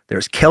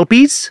 There's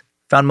Kelpies,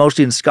 found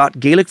mostly in Scott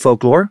Gaelic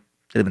folklore.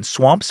 They live in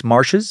swamps,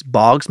 marshes,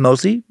 bogs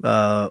mostly,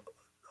 but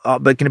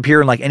can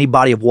appear in like any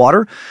body of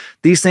water.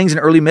 These things in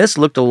early myths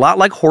looked a lot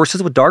like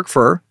horses with dark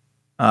fur,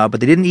 but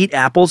they didn't eat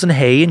apples and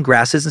hay and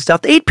grasses and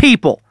stuff. They ate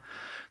people.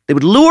 They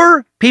would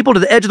lure people to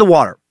the edge of the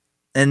water.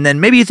 And then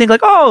maybe you think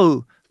like,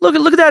 oh, look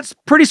at that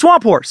pretty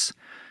swamp horse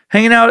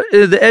hanging out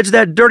at the edge of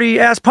that dirty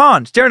ass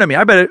pond, staring at me.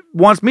 I bet it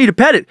wants me to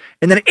pet it.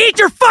 And then eat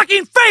your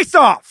fucking face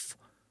off.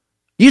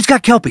 You just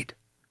got kelpied.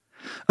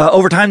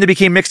 Over time, they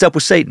became mixed up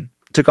with Satan,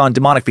 took on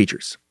demonic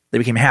features. They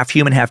became half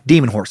human, half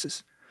demon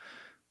horses.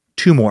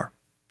 Two more.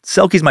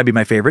 Selkies might be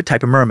my favorite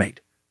type of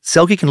mermaid.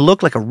 Selkie can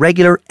look like a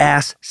regular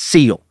ass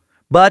seal.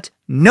 But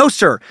no,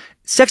 sir.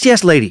 Sexy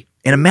ass lady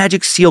in a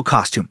magic seal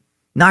costume.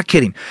 Not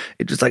kidding.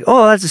 It's just like,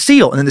 oh, that's a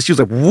seal. And then the seal's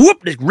like,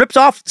 whoop, it rips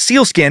off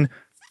seal skin.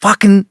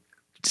 Fucking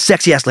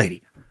sexy ass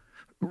lady.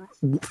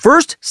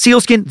 First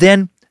seal skin,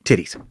 then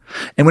titties.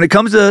 And when it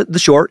comes to the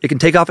shore, it can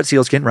take off its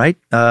seal skin, right?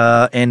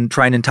 And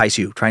try and entice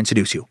you, try and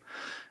seduce you.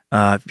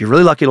 If you're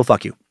really lucky, it'll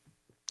fuck you.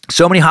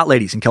 So many hot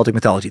ladies in Celtic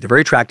mythology. They're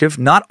very attractive.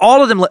 Not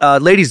all of them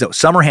ladies, though.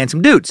 Some are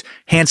handsome dudes.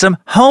 Handsome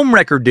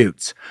homewrecker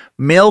dudes.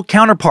 Male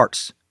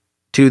counterparts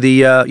to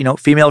the,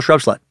 female shrub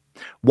slut.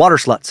 Water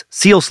sluts.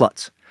 Seal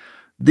sluts.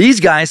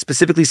 These guys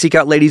specifically seek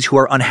out ladies who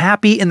are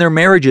unhappy in their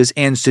marriages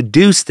and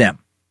seduce them.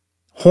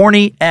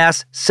 Horny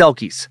ass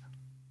selkies.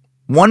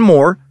 One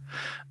more.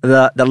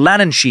 The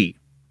Lananshee.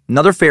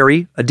 Another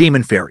fairy. A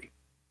demon fairy.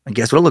 And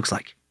guess what it looks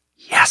like?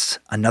 Yes,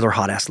 another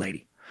hot-ass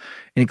lady.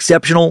 An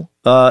exceptionally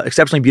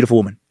beautiful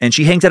woman. And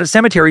she hangs out at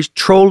cemeteries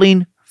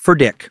trolling for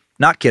dick.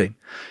 Not kidding.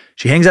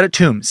 She hangs out at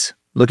tombs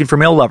looking for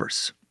male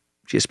lovers.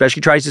 She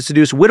especially tries to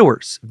seduce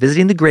widowers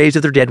visiting the graves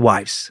of their dead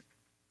wives.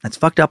 That's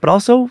fucked up, but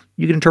also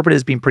you can interpret it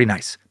as being pretty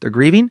nice. They're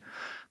grieving.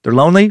 They're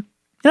lonely.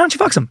 And she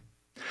fucks them.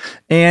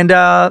 And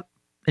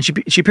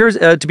she appears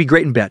to be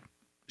great in bed.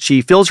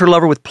 She fills her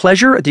lover with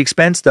pleasure at the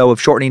expense, though, of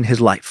shortening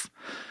his life.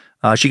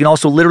 She can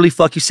also literally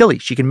fuck you silly.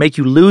 She can make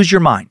you lose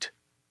your mind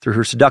through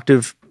her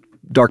seductive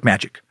dark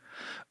magic.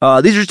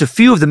 These are just a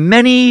few of the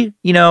many,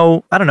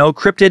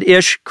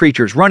 cryptid-ish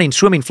creatures running,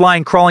 swimming,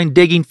 flying, crawling,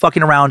 digging,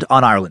 fucking around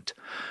on Ireland.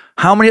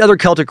 How many other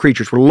Celtic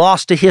creatures were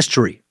lost to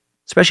history,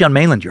 especially on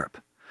mainland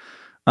Europe?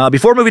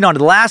 Before moving on to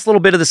the last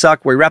little bit of the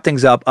suck where we wrap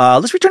things up,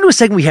 let's return to a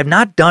segment we have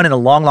not done in a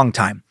long, long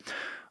time.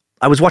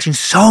 I was watching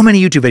so many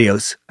YouTube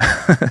videos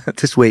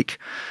this week,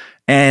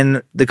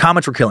 and the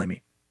comments were killing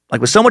me.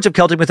 Like with so much of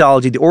Celtic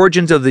mythology, the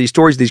origins of the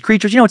stories of these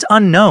creatures, it's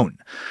unknown.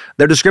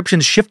 Their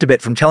descriptions shift a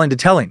bit from telling to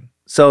telling.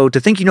 So to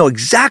think you know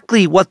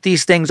exactly what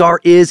these things are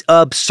is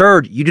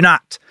absurd. You do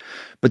not.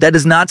 But that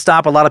does not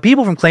stop a lot of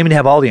people from claiming to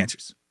have all the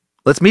answers.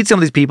 Let's meet some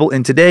of these people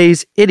in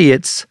today's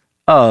Idiots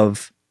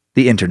of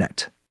the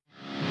Internet.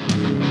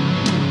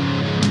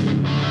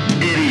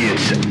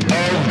 Idiots of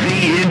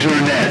the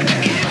Internet.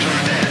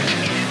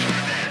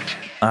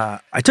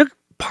 I took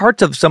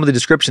parts of some of the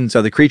descriptions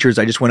of the creatures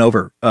I just went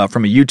over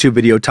from a YouTube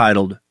video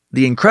titled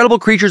The Incredible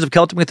Creatures of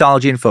Celtic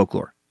Mythology and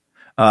Folklore.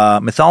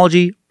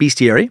 Mythology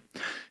Bestiary.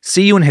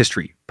 See You in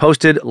History.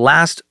 Posted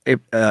last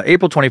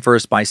April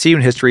 21st by See You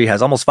in History.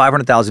 Has almost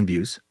 500,000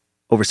 views.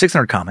 Over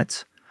 600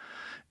 comments.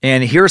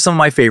 And here are some of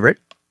my favorite.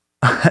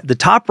 The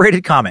top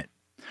rated comment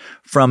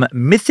from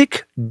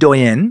Mythic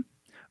Doyen,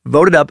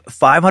 voted up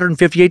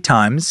 558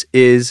 times,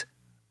 is: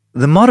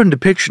 the modern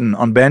depiction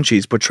on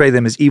banshees portray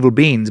them as evil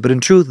beings, but in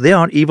truth, they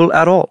aren't evil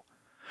at all.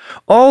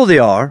 All they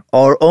are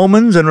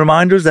omens and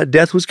reminders that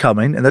death was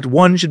coming and that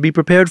one should be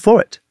prepared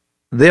for it.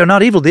 They are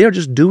not evil. They are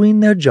just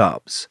doing their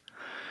jobs.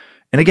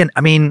 And again,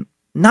 I mean,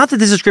 not that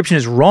this description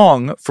is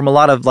wrong from a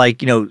lot of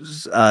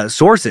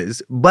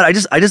sources, but I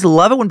just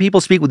love it when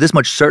people speak with this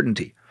much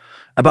certainty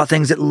about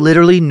things that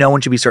literally no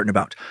one should be certain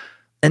about.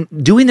 And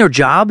doing their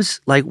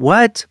jobs, like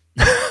what?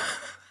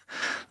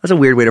 That's a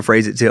weird way to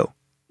phrase it too.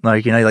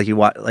 They just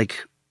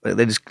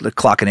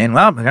clocking in.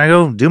 Well, I'm gonna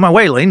go do my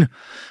whaling.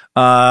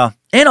 And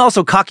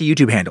also cocky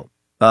YouTube handle.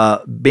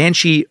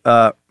 Banshee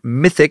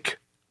Mythic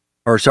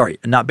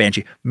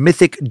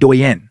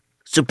Doyen.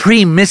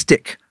 Supreme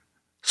Mystic.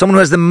 Someone who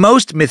has the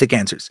most mythic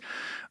answers.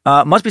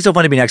 Must be so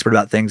fun to be an expert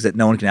about things that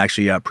no one can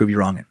actually prove you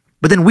wrong in.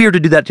 But then weird to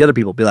do that to other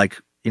people. Be like,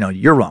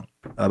 you're wrong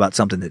about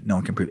something that no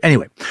one can prove.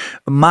 Anyway,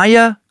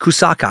 Maya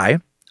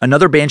Kusakai,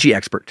 another Banshee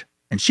expert.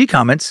 And she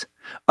comments,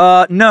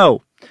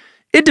 no.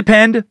 It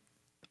depends.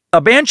 A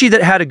banshee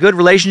that had a good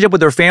relationship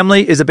with her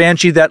family is a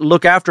banshee that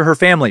look after her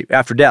family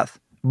after death.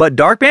 But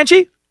dark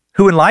banshee,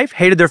 who in life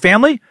hated their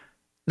family,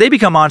 they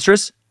become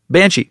monstrous,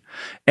 banshee,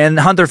 and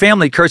hunt their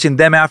family, cursing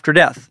them after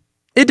death.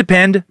 It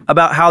depends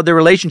about how their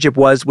relationship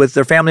was with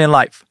their family in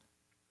life.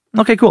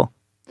 Okay, cool.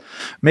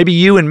 Maybe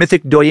you and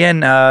Mythic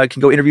Doyen can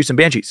go interview some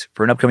banshees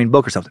for an upcoming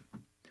book or something.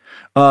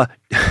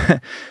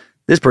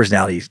 This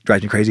personality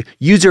drives me crazy.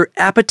 User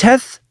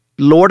Apateth,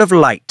 Lord of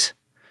Light,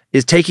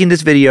 is taking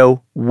this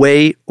video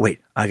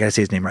I gotta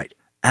say his name right.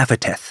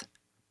 Apateth.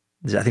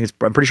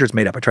 I'm pretty sure it's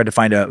made up. I tried to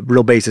find a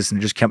real basis and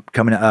it just kept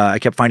coming. I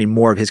kept finding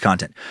more of his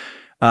content.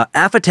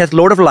 Apateth,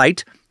 Lord of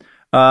Light,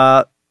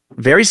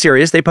 very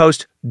serious. They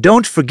post,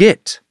 don't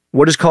forget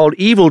what is called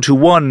evil to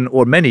one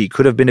or many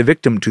could have been a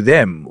victim to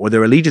them or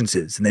their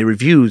allegiances, and they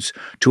refuse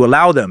to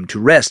allow them to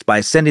rest by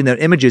sending their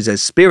images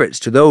as spirits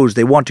to those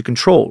they want to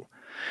control.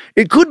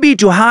 It could be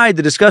to hide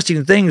the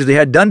disgusting things they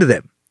had done to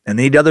them, and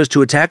they need others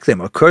to attack them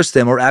or curse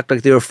them or act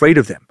like they're afraid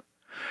of them.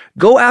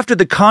 Go after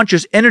the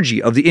conscious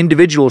energy of the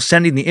individual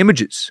sending the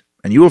images,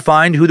 and you will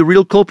find who the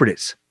real culprit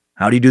is.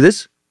 How do you do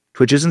this?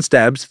 Twitches and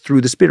stabs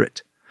through the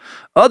spirit.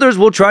 Others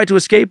will try to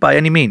escape by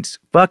any means.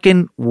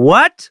 Fucking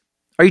what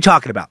are you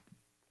talking about?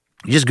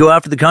 You just go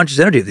after the conscious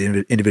energy of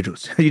the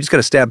individuals. You just got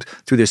to stab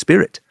through their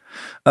spirit.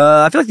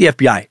 I feel like the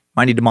FBI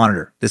might need to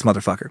monitor this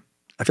motherfucker.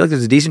 I feel like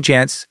there's a decent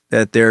chance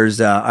that there's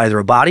either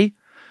a body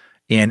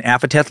in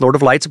Apateth, Lord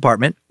of Light's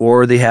apartment,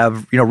 or they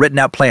have, written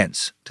out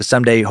plans to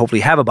someday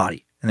hopefully have a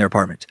body in their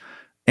apartment.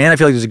 And I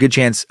feel like there's a good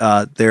chance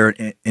they're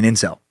an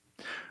incel.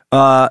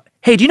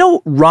 Hey, do you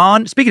know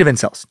Ron, speaking of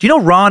incels, do you know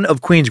Ron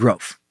of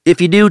Queensgrove?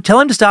 If you do, tell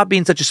him to stop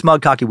being such a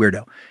smug, cocky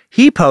weirdo.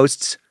 He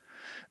posts,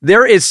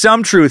 there is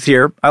some truth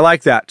here. I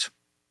like that.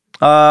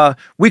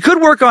 We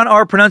could work on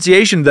our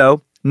pronunciation,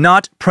 though,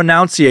 not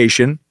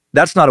pronunciation.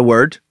 That's not a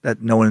word that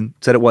no one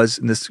said it was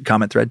in this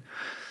comment thread.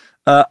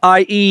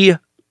 I.e.,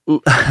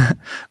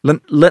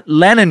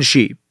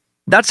 Lananshi.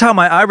 That's how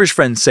my Irish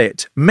friends say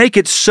it. Make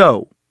it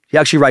so. He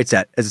actually writes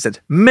that, as it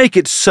says, make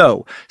it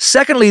so.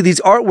 Secondly,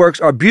 these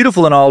artworks are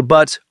beautiful and all,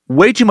 but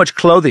way too much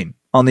clothing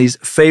on these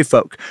fae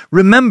folk.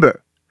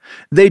 Remember,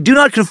 they do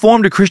not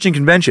conform to Christian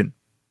convention.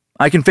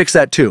 I can fix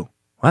that too.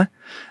 What?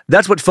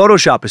 That's what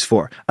Photoshop is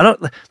for. I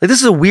don't like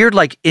this is a weird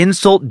like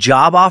insult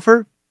job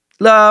offer.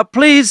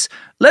 Please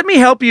let me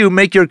help you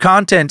make your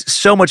content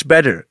so much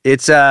better.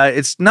 It's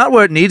not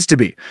what it needs to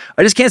be.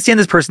 I just can't stand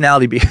this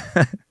personality.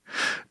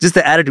 Just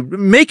the attitude.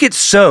 Make it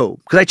so.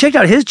 Because I checked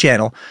out his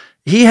channel.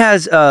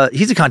 He's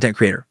a content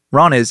creator.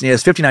 Ron is. And he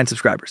has 59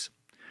 subscribers.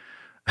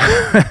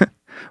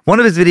 One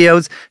of his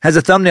videos has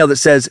a thumbnail that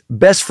says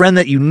 "best friend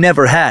that you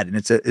never had," and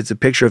it's a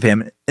picture of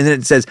him, and then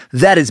it says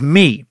 "that is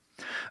me."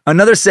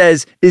 Another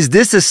says, "is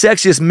this the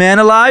sexiest man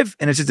alive?"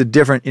 And it's just a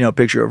different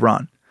picture of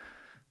Ron.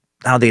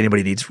 I don't think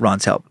anybody needs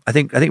Ron's help. I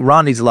think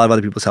Ron needs a lot of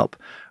other people's help.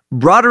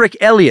 Broderick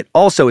Elliott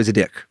also is a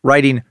dick,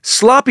 writing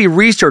sloppy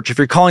research if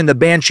you're calling the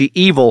Banshee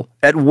evil.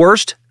 At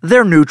worst,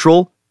 they're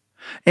neutral.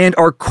 And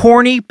are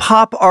corny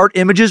pop art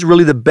images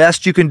really the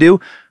best you can do?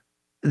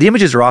 The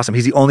images are awesome.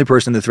 He's the only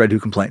person in the thread who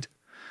complained.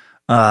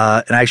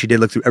 And I actually did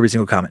look through every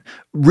single comment.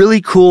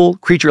 Really cool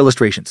creature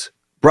illustrations.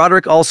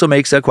 Broderick also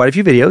makes quite a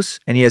few videos,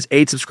 and he has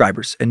 8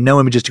 subscribers and no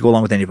images to go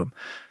along with any of them.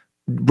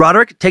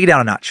 Broderick, take it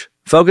down a notch.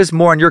 Focus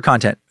more on your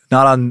content,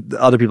 not on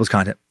other people's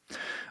content.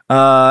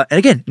 And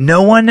again,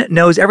 no one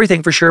knows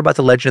everything for sure about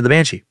the legend of the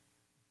Banshee.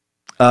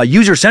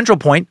 User Central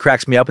Point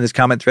cracks me up in this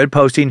comment thread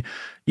posting,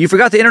 "You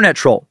forgot the internet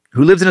troll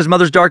who lives in his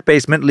mother's dark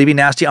basement, leaving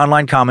nasty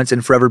online comments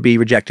and forever be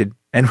rejected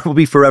and will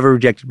be forever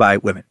rejected by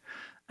women."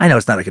 I know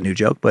it's not like a new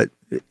joke, but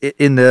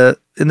in the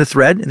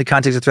thread, in the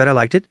context of the thread, I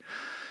liked it.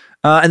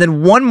 And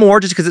then one more,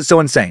 just because it's so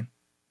insane,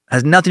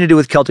 has nothing to do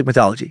with Celtic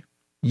mythology.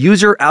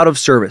 User Out of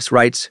Service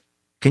writes,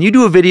 "Can you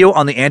do a video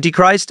on the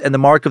Antichrist and the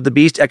Mark of the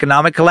Beast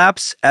economic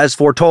collapse? As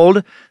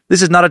foretold,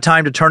 this is not a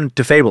time to turn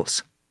to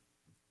fables."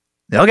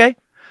 Okay.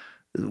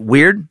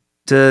 Weird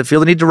to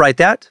feel the need to write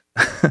that.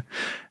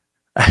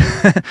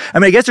 I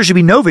mean, I guess there should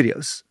be no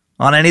videos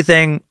on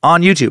anything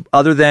on YouTube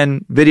other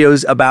than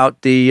videos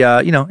about the,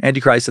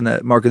 Antichrist and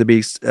the Mark of the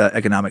Beast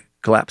economic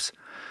collapse.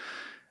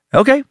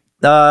 Okay.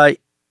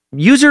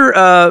 User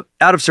Out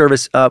of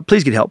Service,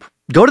 please get help.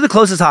 Go to the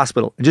closest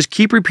hospital and just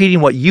keep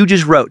repeating what you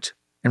just wrote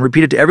and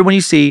repeat it to everyone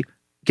you see,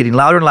 getting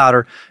louder and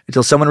louder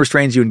until someone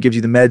restrains you and gives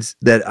you the meds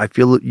that I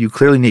feel you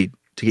clearly need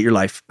to get your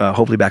life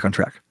hopefully back on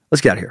track.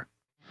 Let's get out of here.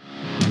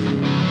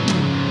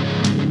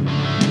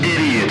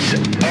 Idiots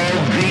of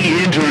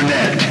the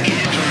internet.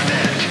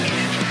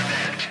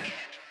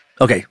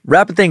 Okay,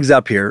 wrapping things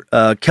up here.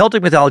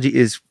 Celtic mythology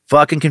is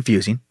fucking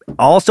confusing,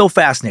 also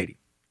fascinating,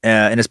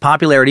 and its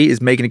popularity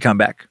is making a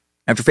comeback.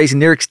 After facing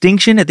near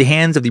extinction at the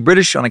hands of the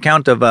British on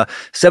account of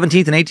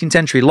 17th and 18th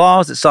century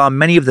laws that saw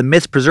many of the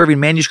myth-preserving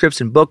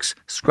manuscripts and books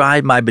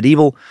scribed by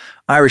medieval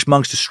Irish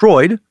monks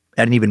destroyed,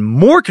 adding even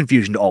more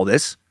confusion to all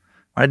this.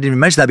 I didn't even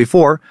mention that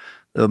before.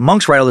 The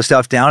monks write all this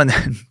stuff down, and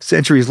then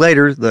centuries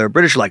later, the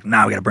British are like,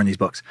 "Nah, we got to burn these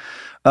books."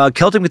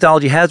 Celtic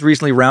mythology has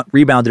recently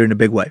rebounded in a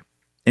big way.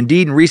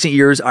 Indeed, in recent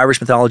years, Irish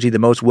mythology, the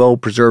most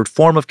well-preserved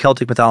form of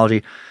Celtic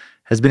mythology,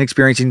 has been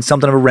experiencing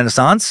something of a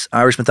renaissance.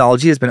 Irish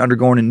mythology has been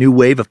undergoing a new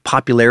wave of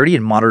popularity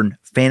in modern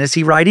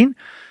fantasy writing,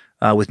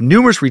 with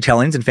numerous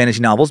retellings and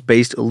fantasy novels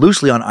based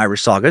loosely on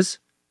Irish sagas.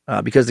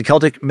 Because the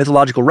Celtic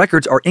mythological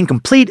records are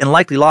incomplete and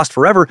likely lost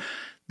forever,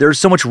 there's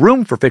so much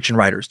room for fiction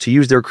writers to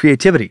use their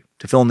creativity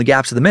to fill in the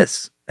gaps of the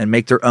myths and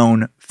make their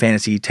own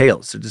fantasy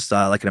tales. So just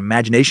like an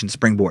imagination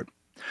springboard.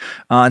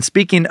 And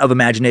speaking of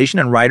imagination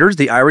and writers,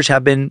 the Irish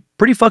have been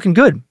pretty fucking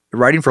good at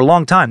writing for a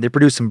long time. They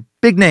produced some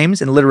big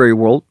names in the literary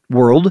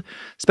world,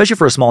 especially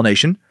for a small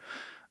nation.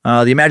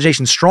 The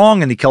imagination's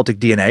strong in the Celtic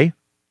DNA.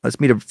 Let's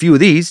meet a few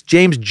of these.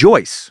 James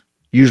Joyce,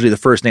 usually the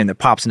first name that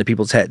pops into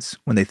people's heads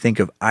when they think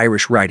of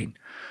Irish writing.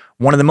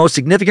 One of the most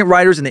significant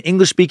writers in the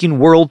English-speaking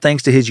world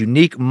thanks to his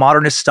unique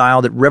modernist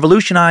style that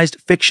revolutionized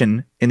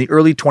fiction in the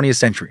early 20th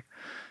century.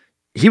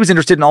 He was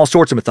interested in all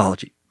sorts of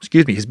mythology.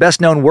 His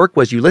best-known work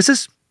was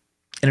Ulysses,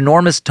 an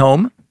enormous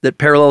tome that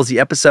parallels the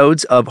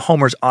episodes of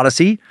Homer's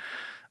Odyssey,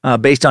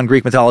 based on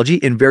Greek mythology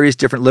in various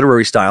different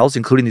literary styles,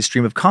 including the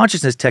stream of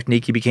consciousness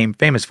technique he became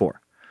famous for.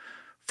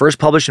 First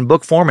published in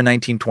book form in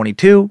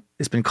 1922,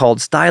 it's been called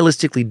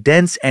stylistically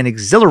dense and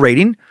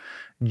exhilarating,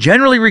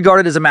 generally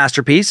regarded as a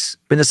masterpiece,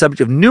 been the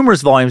subject of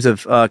numerous volumes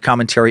of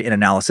commentary and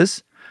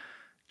analysis.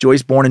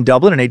 Joyce, born in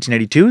Dublin in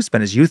 1882,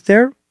 spent his youth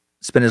there,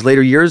 spent his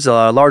later years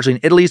largely in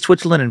Italy,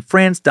 Switzerland, and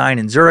France, dying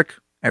in Zurich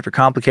after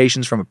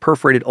complications from a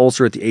perforated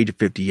ulcer at the age of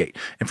 58.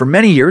 And for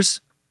many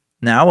years,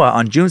 now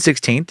on June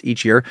 16th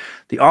each year,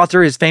 the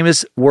author, his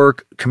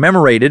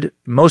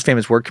most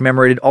famous work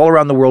commemorated all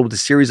around the world with a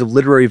series of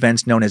literary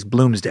events known as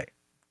Bloomsday,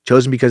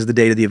 chosen because of the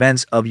date of the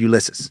events of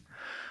Ulysses,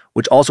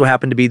 which also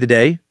happened to be the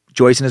day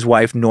Joyce and his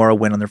wife Nora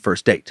went on their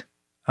first date.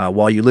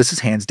 While Ulysses,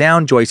 hands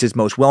down, Joyce's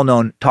most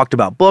well-known talked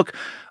about book,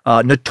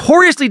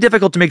 notoriously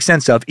difficult to make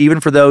sense of, even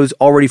for those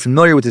already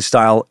familiar with his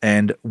style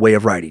and way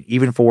of writing,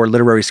 even for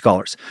literary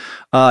scholars.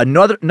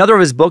 Another of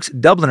his books,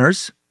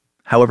 Dubliners,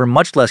 however,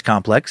 much less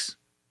complex.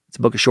 It's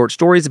a book of short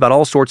stories about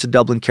all sorts of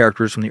Dublin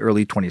characters from the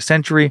early 20th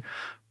century.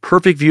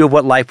 Perfect view of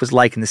what life was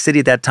like in the city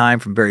at that time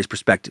from various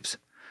perspectives,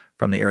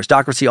 from the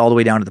aristocracy all the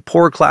way down to the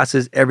poorer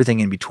classes,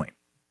 everything in between.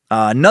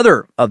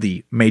 Another of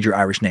the major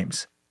Irish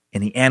names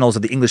in the annals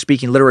of the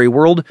English-speaking literary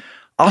world,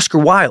 Oscar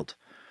Wilde,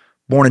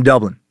 born in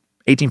Dublin,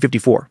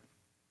 1854.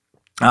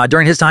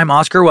 During his time,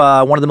 Oscar,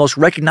 one of the most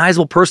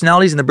recognizable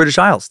personalities in the British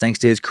Isles, thanks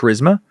to his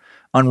charisma,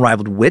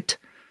 unrivaled wit,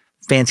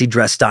 fancy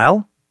dress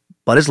style.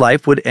 But his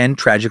life would end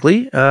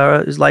tragically.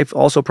 His life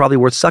also probably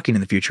worth sucking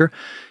in the future.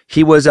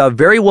 He was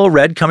very well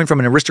read, coming from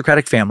an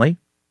aristocratic family.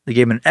 They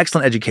gave him an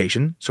excellent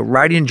education. So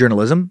writing and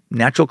journalism,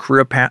 natural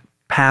career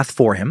path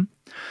for him.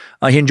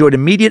 He enjoyed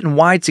immediate and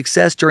wide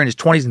success during his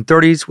 20s and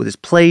 30s with his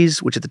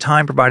plays, which at the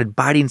time provided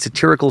biting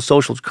satirical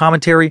social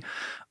commentary.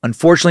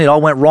 Unfortunately, it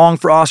all went wrong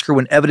for Oscar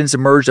when evidence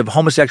emerged of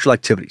homosexual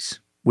activities,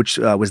 which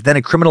was then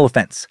a criminal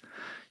offense.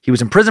 He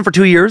was in prison for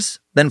 2 years,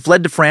 then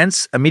fled to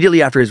France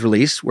immediately after his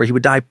release, where he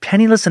would die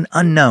penniless and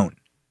unknown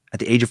at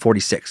the age of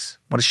 46.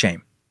 What a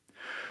shame.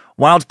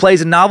 Wilde's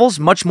plays and novels,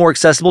 much more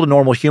accessible to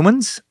normal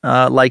humans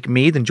like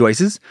me than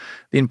Joyce's.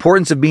 The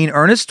Importance of Being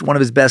Earnest, one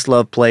of his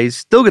best-loved plays,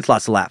 still gets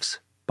lots of laughs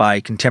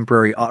by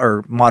contemporary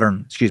or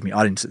modern,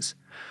 audiences.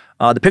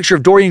 The Picture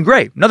of Dorian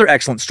Gray, another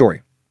excellent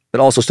story that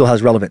also still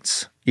has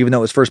relevance, even though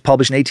it was first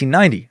published in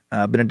 1890.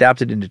 Been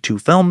adapted into 2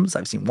 films.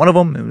 I've seen one of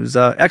them. It was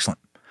excellent.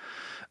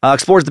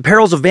 Explores the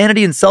perils of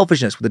vanity and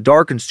selfishness with a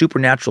dark and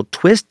supernatural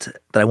twist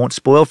that I won't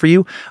spoil for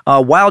you.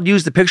 Wilde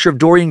used The Picture of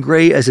Dorian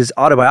Gray as his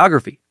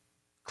autobiography,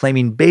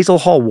 claiming Basil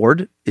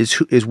Hallward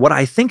is what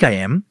I think I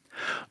am,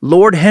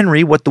 Lord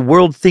Henry what the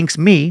world thinks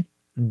me,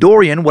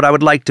 Dorian what I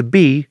would like to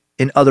be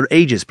in other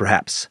ages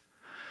perhaps.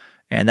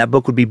 And that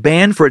book would be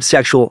banned for its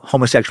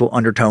homosexual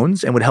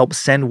undertones and would help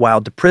send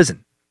Wilde to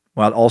prison.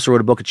 Wilde also wrote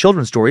a book of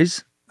children's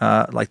stories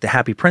like The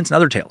Happy Prince and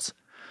Other Tales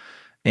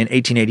in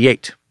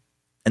 1888.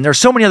 And there are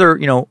so many other,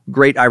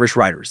 great Irish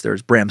writers.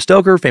 There's Bram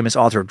Stoker, famous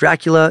author of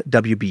Dracula,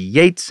 W.B.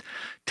 Yeats,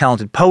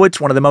 talented poets,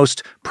 one of the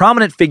most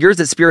prominent figures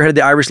that spearheaded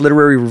the Irish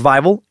literary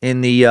revival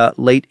in the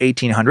late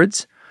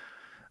 1800s.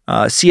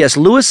 C.S.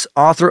 Lewis,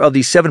 author of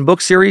the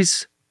 7-book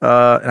series,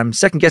 and I'm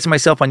second-guessing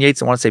myself on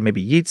Yeats. I want to say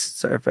maybe Yeats,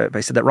 sorry if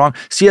I said that wrong.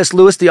 C.S.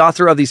 Lewis, the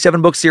author of the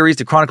 7-book series,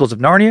 The Chronicles of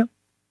Narnia,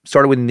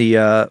 started with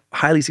the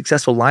highly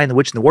successful Lion, the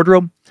Witch, and the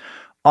Wardrobe,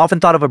 often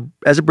thought of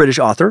as a British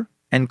author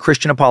and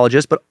Christian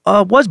apologist, but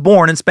was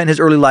born and spent his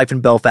early life in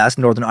Belfast,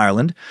 Northern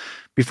Ireland,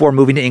 before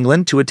moving to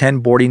England to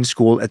attend boarding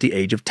school at the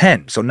age of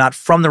 10. So not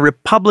from the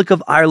Republic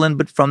of Ireland,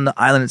 but from the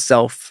island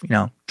itself,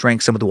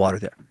 drank some of the water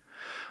there.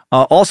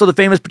 Also the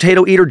famous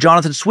potato eater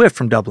Jonathan Swift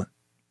from Dublin,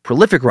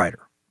 prolific writer,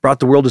 brought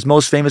the world his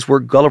most famous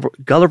work,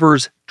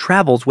 Gulliver's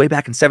Travels, way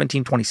back in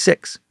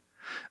 1726.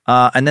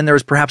 And then there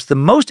is perhaps the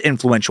most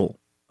influential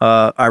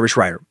Irish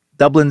writer,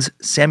 Dublin's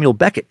Samuel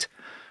Beckett,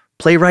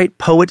 playwright,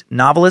 poet,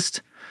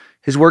 novelist.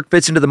 His work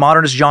fits into the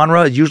modernist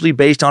genre, usually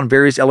based on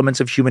various elements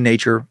of human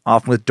nature,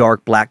 often with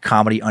dark black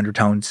comedy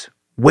undertones.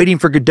 Waiting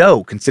for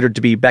Godot, considered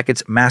to be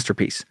Beckett's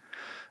masterpiece.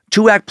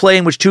 2-act play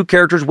in which 2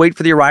 characters wait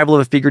for the arrival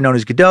of a figure known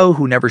as Godot,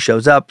 who never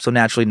shows up, so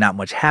naturally not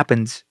much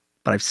happens.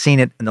 But I've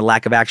seen it, and the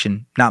lack of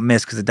action not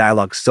missed because the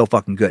dialogue's so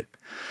fucking good.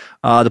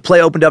 The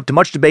play opened up to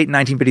much debate in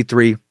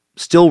 1953,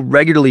 still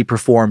regularly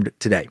performed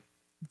today.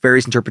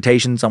 Various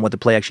interpretations on what the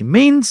play actually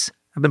means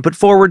have been put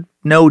forward,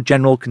 no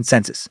general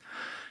consensus.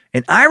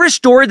 An Irish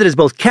story that is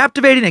both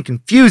captivating and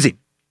confusing.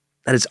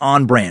 That is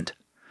on brand.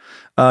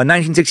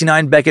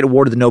 1969, Beckett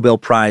awarded the Nobel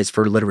Prize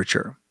for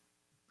Literature.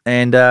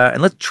 And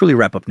let's truly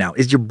wrap up now.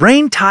 Is your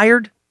brain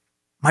tired?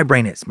 My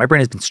brain is. My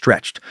brain has been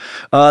stretched.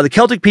 The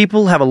Celtic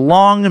people have a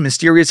long and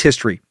mysterious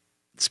history.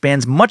 It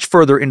spans much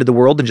further into the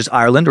world than just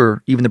Ireland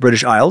or even the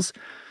British Isles.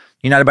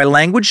 United by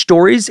language,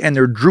 stories, and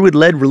their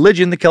Druid-led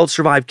religion, the Celts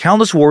survived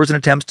countless wars and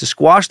attempts to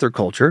squash their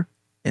culture.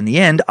 In the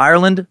end,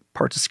 Ireland,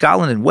 parts of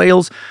Scotland and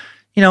Wales,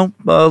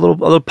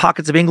 little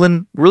pockets of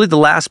England, really the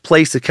last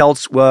place the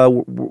Celts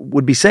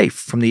would be safe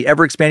from the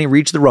ever-expanding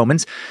reach of the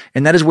Romans,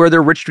 and that is where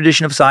their rich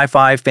tradition of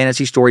sci-fi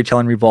fantasy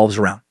storytelling revolves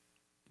around.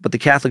 But the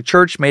Catholic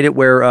Church made it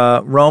where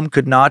Rome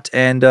could not,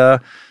 and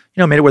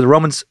made it where the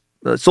Romans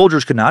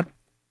soldiers could not.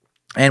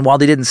 And while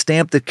they didn't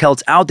stamp the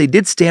Celts out, they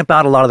did stamp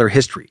out a lot of their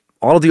history.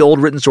 All of the old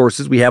written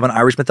sources we have on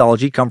Irish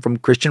mythology come from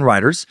Christian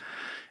writers,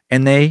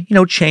 and they,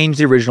 changed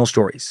the original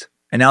stories.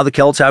 And now the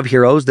Celts have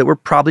heroes that were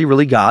probably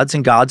really gods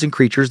and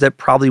creatures that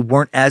probably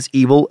weren't as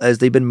evil as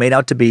they've been made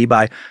out to be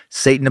by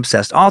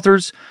Satan-obsessed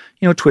authors,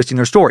 twisting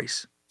their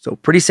stories. So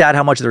pretty sad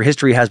how much of their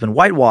history has been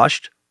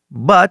whitewashed,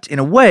 but in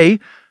a way,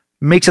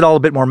 makes it all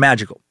a bit more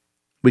magical.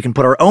 We can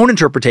put our own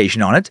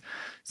interpretation on it.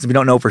 Since we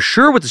don't know for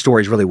sure what the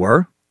stories really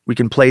were, we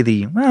can play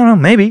the, I don't know,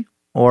 maybe,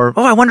 or,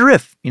 I wonder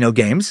if,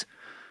 games.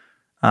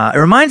 It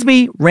reminds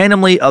me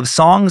randomly of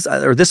songs,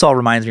 or this all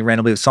reminds me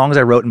randomly of songs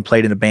I wrote and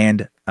played in a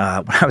band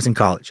when I was in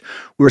college.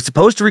 We were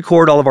supposed to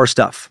record all of our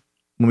stuff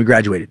when we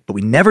graduated, but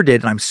we never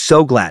did, and I'm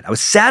so glad. I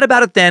was sad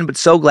about it then, but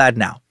so glad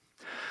now.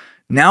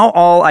 Now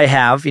all I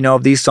have,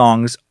 of these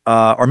songs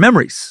are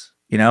memories,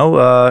 and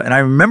I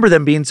remember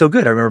them being so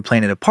good. I remember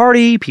playing at a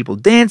party, people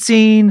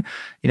dancing,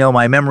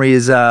 my memory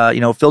is,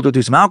 filtered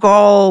through some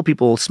alcohol,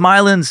 people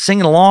smiling,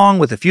 singing along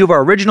with a few of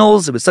our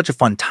originals. It was such a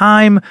fun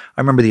time.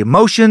 I remember the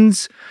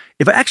emotions.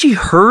 If I actually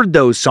heard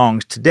those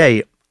songs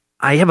today,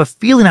 I have a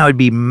feeling I would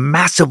be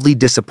massively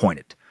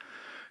disappointed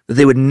that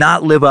they would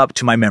not live up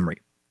to my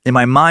memory. In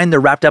my mind,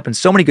 they're wrapped up in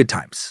so many good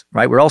times,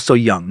 right? We're all so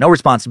young, no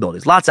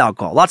responsibilities, lots of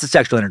alcohol, lots of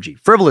sexual energy,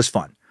 frivolous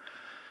fun.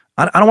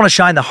 I don't want to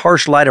shine the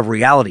harsh light of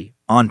reality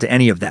onto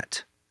any of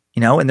that,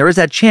 and there is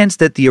that chance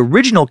that the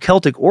original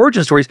Celtic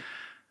origin stories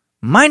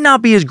might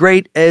not be as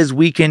great as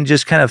we can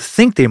just kind of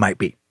think they might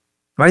be,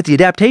 right? The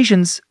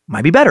adaptations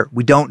might be better.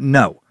 We don't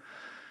know.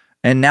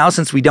 And now,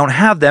 since we don't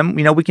have them,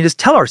 we can just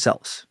tell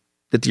ourselves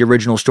that the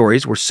original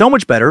stories were so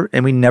much better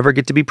and we never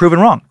get to be proven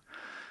wrong.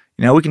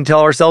 We can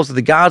tell ourselves that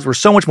the gods were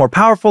so much more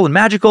powerful and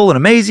magical and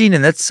amazing,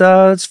 and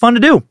that's fun to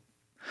do.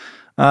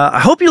 I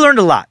hope you learned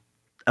a lot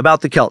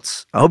about the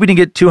Celts. I hope you didn't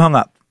get too hung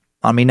up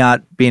on me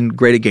not being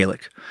great at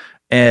Gaelic,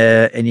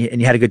 and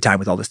you had a good time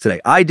with all this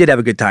today. I did have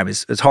a good time,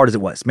 as hard as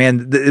it was.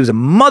 Man, it was a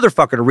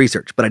motherfucker to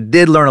research, but I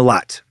did learn a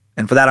lot,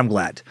 and for that I'm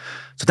glad.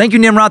 So thank you,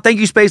 Nimrod. Thank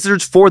you, Space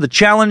Lizards, for the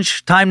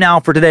challenge. Time now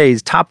for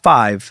today's top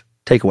 5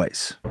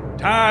 takeaways.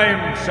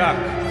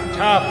 Timesuck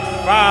Top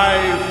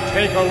 5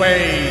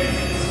 Takeaways.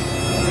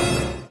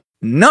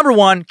 Number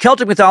 1,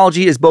 Celtic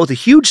mythology is both a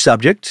huge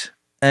subject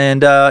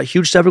and a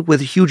huge subject with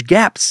huge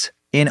gaps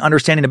in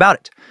understanding about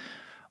it.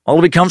 All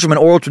of it comes from an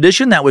oral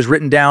tradition that was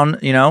written down,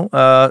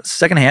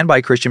 secondhand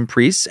by Christian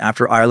priests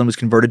after Ireland was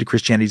converted to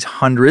Christianity's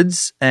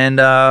hundreds and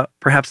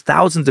perhaps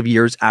thousands of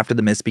years after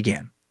the myths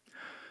began.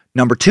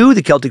 Number 2,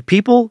 the Celtic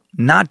people,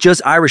 not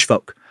just Irish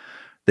folk.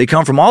 They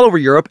come from all over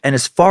Europe and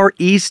as far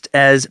east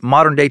as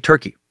modern-day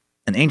Turkey.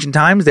 In ancient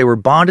times, they were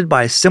bonded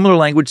by a similar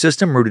language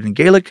system rooted in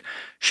Gaelic,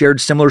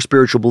 shared similar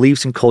spiritual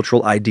beliefs and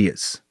cultural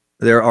ideas.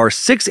 There are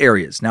 6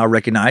 areas now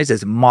recognized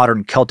as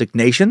modern Celtic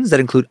nations that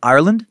include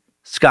Ireland,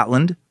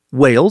 Scotland,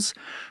 Wales,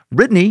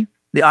 Brittany,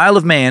 the Isle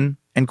of Man,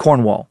 and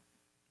Cornwall.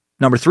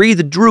 Number 3,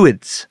 the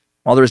Druids.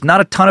 While there is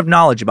not a ton of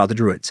knowledge about the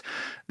Druids,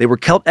 they were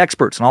Celt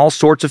experts in all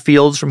sorts of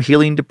fields, from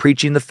healing to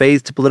preaching the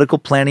faith to political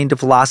planning to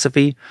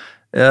philosophy.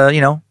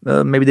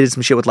 Maybe they did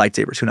some shit with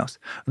lightsabers, who knows.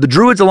 The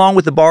Druids, along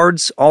with the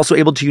Bards, also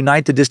able to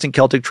unite the distant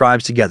Celtic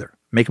tribes together,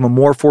 make them a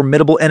more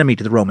formidable enemy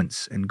to the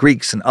Romans and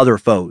Greeks and other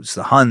foes,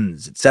 the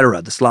Huns,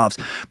 etc., the Slavs,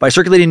 by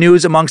circulating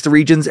news amongst the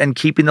regions and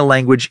keeping the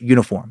language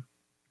uniform.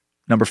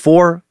 Number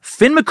 4,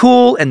 Finn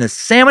McCool and the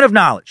Salmon of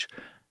Knowledge.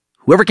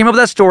 Whoever came up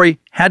with that story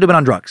had to have been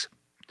on drugs.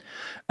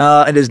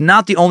 It is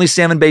not the only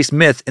salmon-based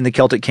myth in the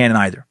Celtic canon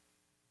either.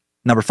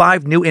 Number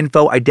 5, new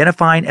info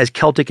identifying as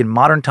Celtic in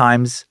modern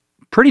times,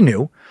 pretty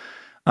new,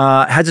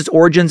 has its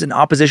origins in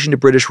opposition to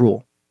British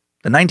rule.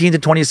 The 19th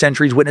and 20th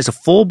centuries witnessed a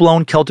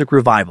full-blown Celtic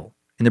revival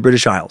in the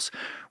British Isles,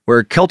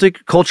 where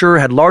Celtic culture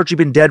had largely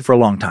been dead for a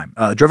long time.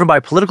 Driven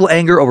by political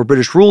anger over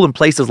British rule in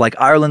places like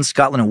Ireland,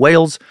 Scotland, and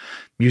Wales,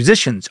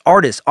 musicians,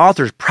 artists,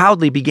 authors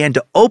proudly began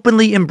to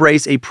openly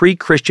embrace a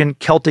pre-Christian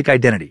Celtic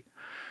identity.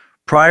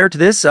 Prior to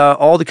this,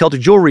 all the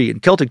Celtic jewelry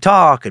and Celtic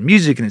talk and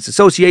music and its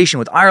association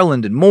with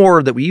Ireland and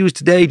more that we use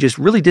today just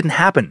really didn't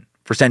happen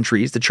for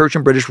centuries. The church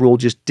and British rule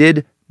just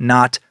did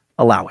not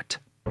allow it.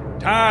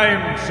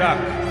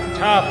 Timesuck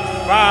Top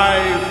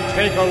 5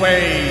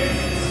 Takeaways.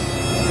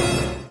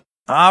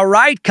 All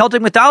right,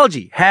 Celtic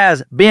mythology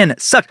has been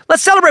sucked.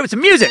 Let's celebrate with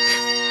some music. Yay!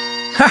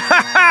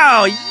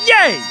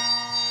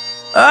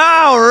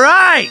 All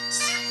right.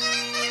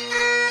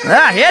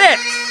 Hit it.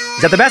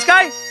 Is that the best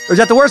guy or is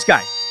that the worst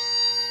guy?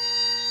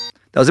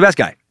 That was the best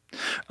guy.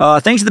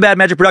 Thanks to the Bad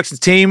Magic Productions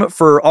team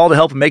for all the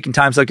help in making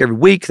Timesuck every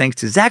week. Thanks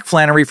to Zach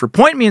Flannery for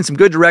pointing me in some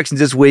good directions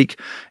this week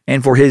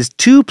and for his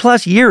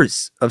 2+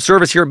 years of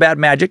service here at Bad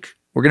Magic.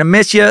 We're going to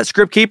miss you,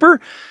 Script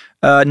Keeper.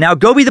 Now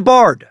go be the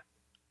bard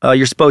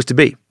you're supposed to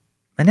be.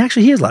 And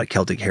actually, he has a lot of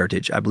Celtic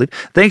heritage, I believe.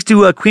 Thanks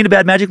to Queen of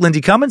Bad Magic, Lindsay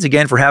Cummins,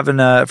 again, for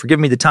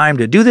giving me the time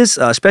to do this,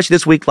 especially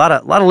this week. A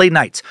lot of late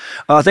nights.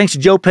 Thanks to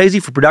Joe Paisley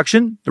for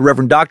production, the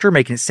Reverend Doctor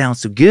making it sound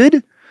so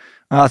good.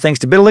 Thanks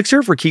to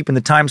BitElixir for keeping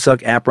the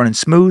Timesuck app running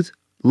smooth.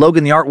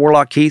 Logan the Art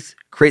Warlock Keith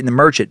creating the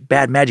merch at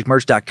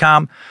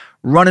badmagicmerch.com.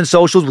 Running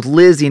socials with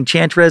Liz the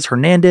Enchantress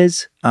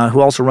Hernandez,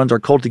 who also runs our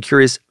Culty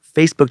Curious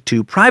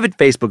Facebook private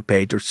Facebook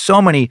page. There's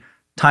so many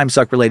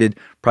Timesuck related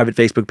private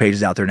Facebook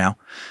pages out there now.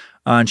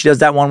 And she does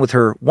that one with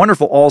her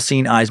wonderful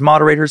all-seeing eyes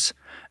moderators.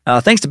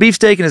 Thanks to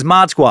Beefsteak and his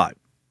mod squad,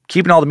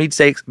 keeping all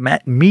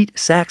the meat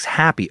sacks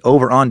happy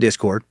over on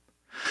Discord.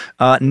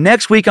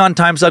 Next week on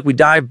Timesuck, we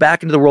dive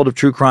back into the world of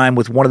true crime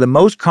with one of the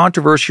most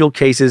controversial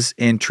cases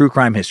in true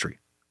crime history,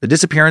 the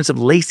disappearance of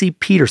Lacey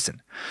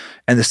Peterson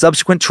and the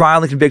subsequent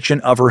trial and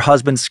conviction of her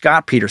husband,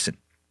 Scott Peterson.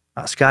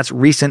 Scott's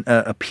recent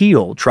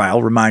appeal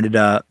trial reminded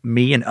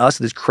me and us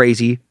of this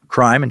crazy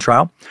crime and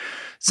trial.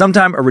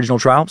 Sometime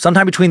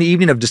between the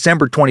evening of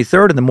December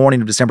 23rd and the morning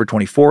of December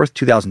 24th,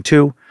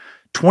 2002,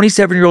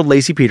 27-year-old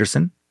Lacey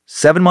Peterson,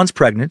 7 months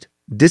pregnant,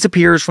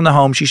 disappears from the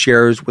home she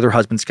shares with her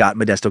husband, Scott,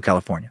 in Modesto,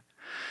 California.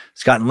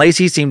 Scott and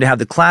Lacey seem to have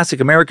the classic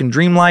American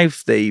dream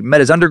life. They met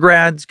as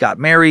undergrads, got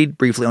married,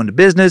 briefly owned a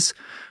business,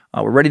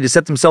 were ready to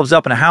set themselves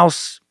up in a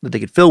house that they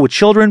could fill with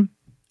children.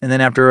 And then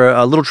after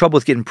a little trouble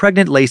with getting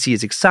pregnant, Lacey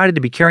is excited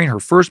to be carrying her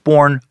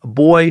firstborn, a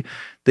boy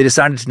they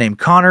decided to name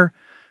Connor.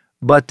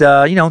 But,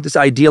 this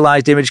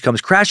idealized image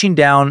comes crashing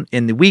down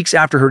in the weeks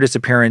after her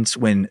disappearance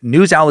when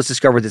news outlets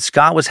discovered that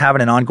Scott was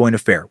having an ongoing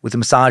affair with a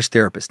massage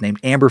therapist named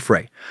Amber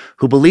Frey,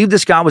 who believed that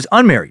Scott was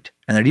unmarried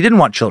and that he didn't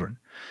want children.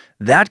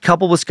 That,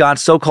 coupled with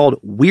Scott's so-called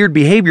weird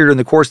behavior during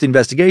the course of the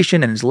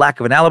investigation and his lack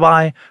of an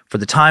alibi for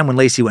the time when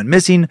Lacey went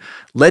missing,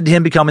 led to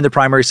him becoming the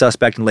primary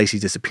suspect in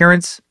Lacey's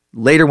disappearance.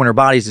 Later, when her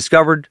body is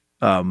discovered,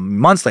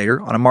 months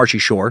later, on a marshy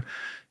shore,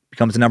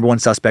 becomes the number one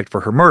suspect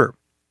for her murder.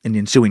 In the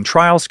ensuing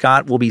trial,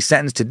 Scott will be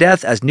sentenced to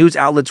death as news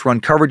outlets run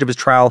coverage of his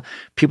trial.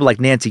 People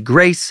like Nancy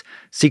Grace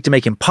seek to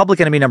make him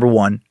public enemy number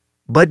one.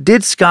 But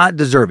did Scott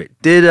deserve it?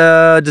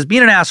 Does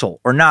being an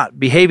asshole or not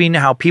behaving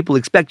how people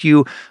expect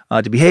you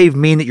to behave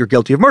mean that you're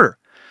guilty of murder?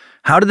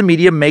 How did the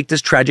media make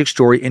this tragic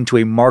story into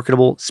a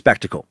marketable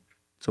spectacle?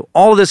 So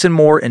all of this and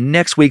more in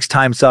next week's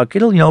Timesuck.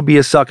 It'll, be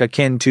a suck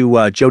akin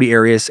to Jodi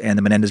Arias and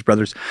the Menendez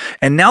brothers.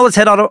 And now let's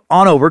head on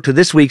over to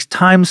this week's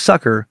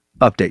Timesucker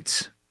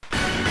updates.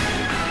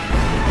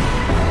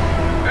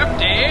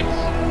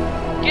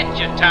 Get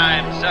your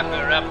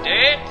Timesucker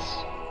updates.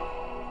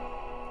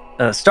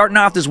 Starting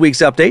off this week's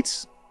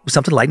updates with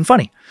something light and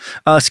funny.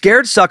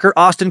 Scared sucker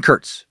Austin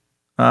Kurtz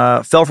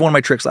fell for one of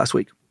my tricks last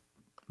week.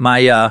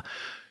 My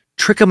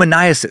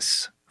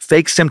trichomoniasis,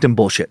 fake symptom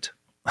bullshit.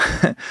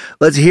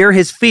 Let's hear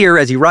his fear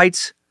as he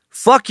writes,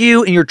 "Fuck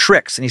you and your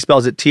tricks," and he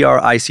spells it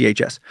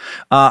Trichs.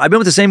 I've been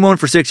with the same woman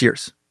for 6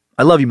 years.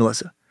 I love you,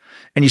 Melissa.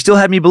 And you still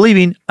had me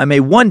believing I may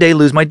one day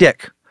lose my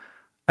dick.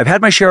 I've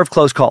had my share of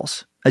close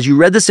calls. As you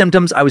read the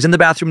symptoms, I was in the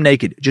bathroom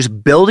naked,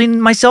 just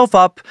building myself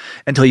up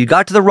until you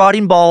got to the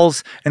rotting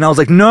balls, and I was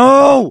like,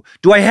 no,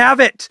 do I have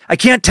it? I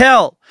can't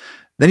tell.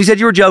 Then you said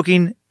you were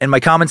joking, and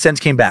my common sense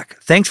came back.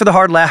 Thanks for the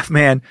hard laugh,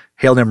 man.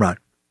 Hail Nimrod.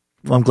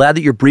 Well, I'm glad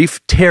that your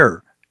brief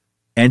terror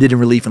ended in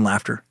relief and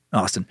laughter,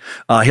 Austin.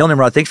 Hail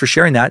Nimrod, thanks for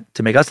sharing that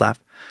to make us laugh.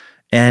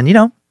 And,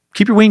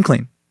 keep your ween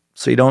clean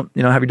so you don't,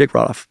 have your dick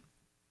rot off.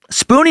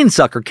 Spooning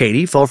sucker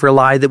Katie fell for a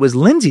lie that was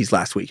Lindsay's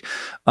last week,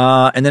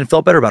 and then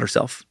felt better about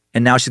herself.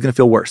 And now she's going to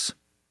feel worse.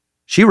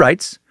 She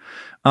writes,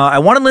 I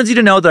wanted Lindsay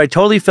to know that I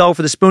totally fell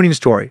for the spooning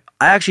story.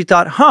 I actually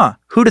thought,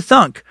 who'd have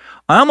thunk?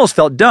 I almost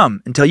felt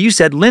dumb until you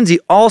said Lindsay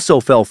also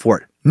fell for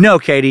it. No,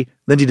 Katie,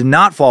 Lindsay did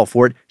not fall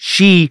for it.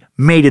 She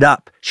made it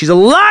up. She's a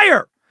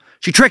liar.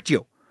 She tricked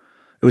you.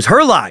 It was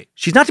her lie.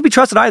 She's not to be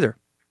trusted either.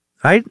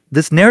 Right?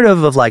 This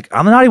narrative of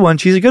I'm the naughty one,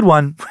 she's a good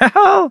one.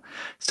 Well,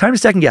 it's time to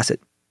second guess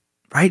it.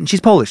 Right? And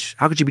she's Polish.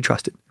 How could she be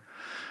trusted?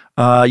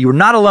 You were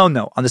not alone,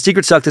 though. On the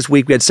Secret Suck this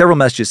week, we had several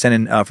messages sent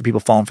in for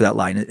people falling for that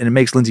lie, and it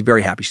makes Lindsay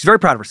very happy. She's very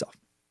proud of herself.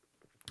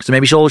 So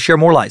maybe she'll share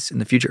more lies in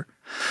the future.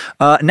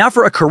 Now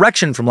for a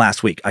correction from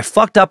last week. I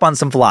fucked up on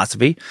some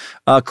philosophy.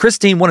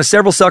 Christine, one of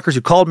several suckers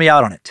who called me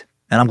out on it,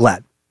 and I'm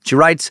glad. She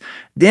writes,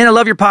 Dan, I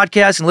love your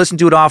podcast and listen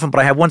to it often, but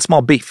I have one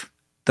small beef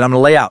that I'm going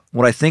to lay out.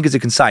 What I think is a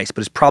concise,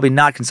 but is probably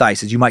not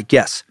concise, as you might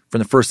guess from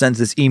the first sentence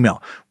of this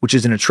email, which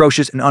is an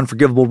atrocious and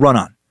unforgivable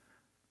run-on.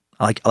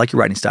 I like your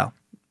writing style.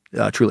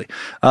 Truly.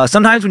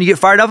 Sometimes when you get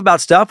fired up about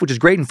stuff, which is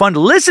great and fun to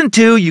listen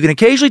to, you can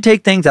occasionally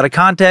take things out of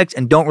context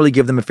and don't really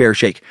give them a fair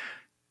shake.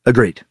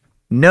 Agreed.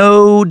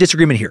 No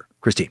disagreement here,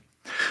 Christine.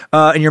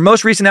 In your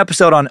most recent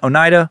episode on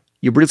Oneida,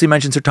 you briefly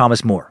mentioned Sir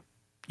Thomas More.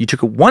 You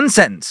took one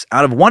sentence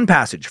out of one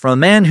passage from a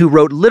man who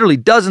wrote literally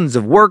dozens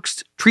of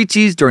works,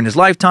 treatises during his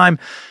lifetime,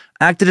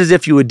 acted as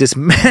if you had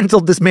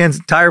dismantled this man's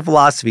entire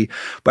philosophy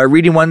by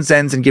reading one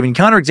sentence and giving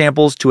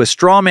counterexamples to a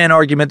straw man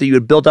argument that you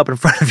had built up in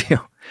front of you.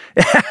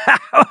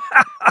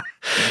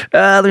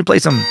 Let me play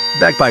some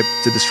bagpipe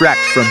to distract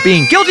from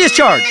being guilty as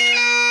charged.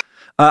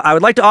 I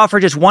would like to offer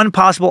just one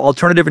possible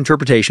alternative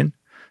interpretation,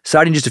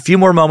 citing just a few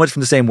more moments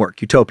from the same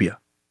work, Utopia,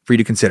 for you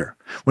to consider.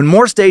 When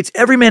More states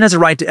every man has a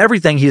right to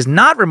everything, he is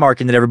not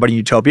remarking that everybody in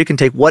Utopia can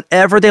take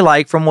whatever they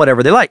like from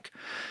whatever they like.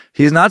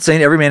 He is not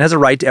saying every man has a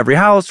right to every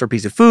house or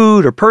piece of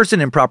food or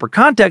person in proper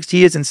context.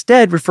 He is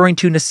instead referring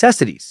to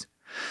necessities.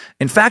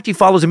 In fact, he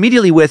follows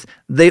immediately with,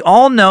 they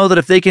all know that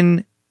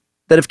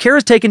if care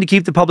is taken to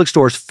keep the public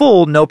stores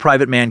full, no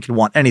private man can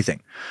want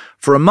anything.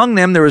 For among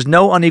them there is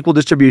no unequal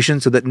distribution,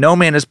 so that no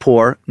man is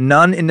poor,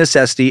 none in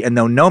necessity, and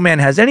though no man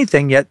has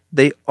anything, yet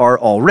they are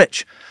all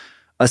rich.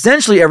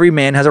 Essentially, every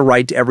man has a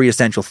right to every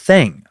essential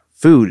thing.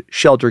 Food,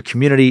 shelter,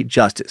 community,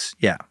 justice.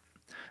 Yeah,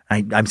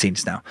 I'm seeing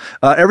this now.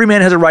 Every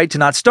man has a right to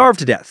not starve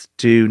to death,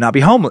 to not be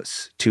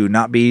homeless, to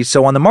not be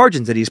so on the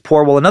margins that he's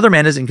poor while another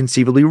man is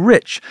inconceivably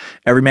rich.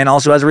 Every man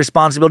also has a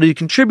responsibility to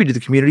contribute to the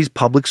community's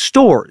public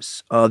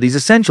stores, these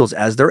essentials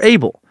as they're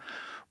able.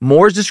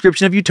 More's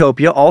description of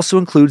utopia also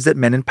includes that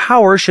men in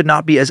power should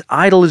not be as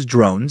idle as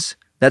drones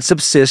that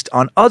subsist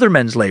on other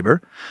men's labor,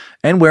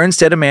 and where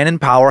instead a man in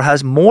power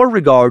has more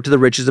regard to the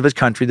riches of his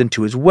country than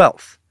to his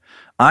wealth.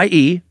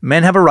 I.e.,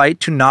 men have a right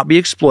to not be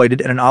exploited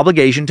and an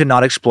obligation to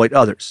not exploit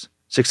others.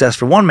 Success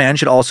for one man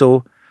should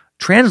also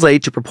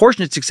translate to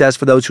proportionate success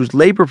for those whose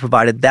labor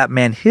provided that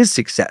man his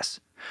success.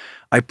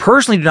 I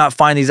personally do not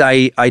find these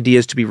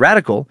ideas to be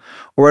radical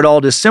or at all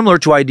dissimilar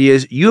to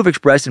ideas you have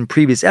expressed in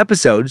previous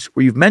episodes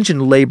where you've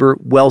mentioned labor,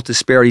 wealth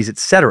disparities,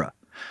 etc.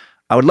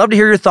 I would love to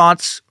hear your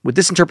thoughts with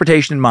this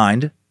interpretation in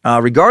mind,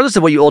 Regardless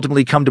of what you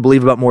ultimately come to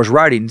believe about Moore's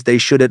writings, they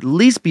should at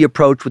least be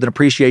approached with an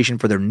appreciation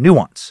for their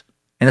nuance.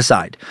 And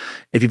aside,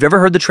 if you've ever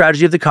heard The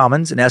Tragedy of the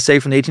Commons, an essay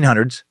from the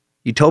 1800s,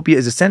 utopia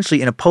is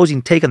essentially an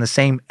opposing take on the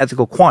same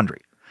ethical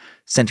quandary.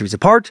 Centuries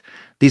apart,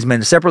 these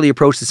men separately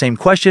approach the same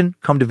question,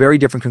 come to very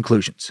different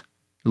conclusions.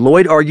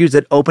 Lloyd argues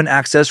that open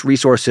access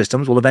resource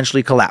systems will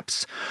eventually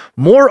collapse.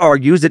 Moore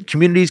argues that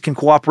communities can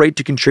cooperate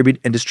to contribute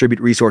and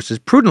distribute resources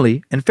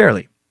prudently and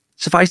fairly.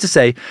 Suffice to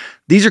say,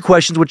 these are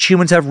questions which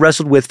humans have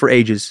wrestled with for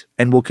ages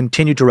and will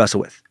continue to wrestle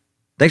with.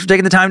 Thanks for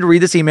taking the time to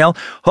read this email.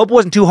 Hope it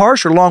wasn't too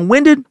harsh or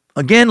long-winded.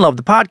 Again, love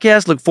the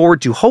podcast. Look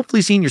forward to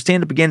hopefully seeing your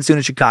stand-up again soon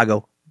in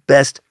Chicago.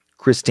 Best,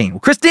 Christine.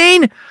 Well,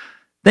 Christine,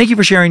 thank you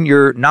for sharing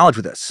your knowledge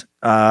with us.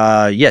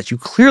 Yes, you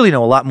clearly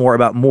know a lot more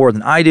about Moore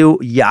than I do.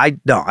 Yeah,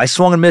 I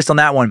swung and missed on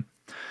that one.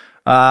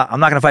 I'm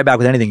not going to fight back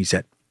with anything you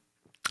said.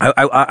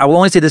 I will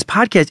only say this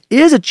podcast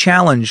is a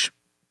challenge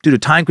due to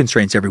time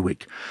constraints every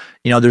week.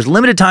 There's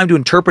limited time to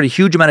interpret a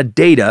huge amount of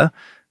data,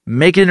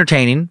 make it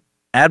entertaining,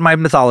 add my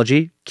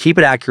mythology, keep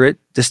it accurate,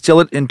 distill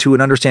it into an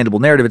understandable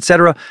narrative,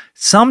 etc.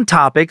 Some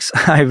topics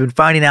I've been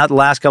finding out the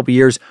last couple of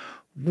years,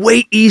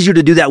 way easier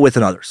to do that with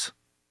than others.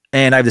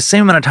 And I have the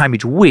same amount of time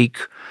each week.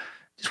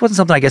 This wasn't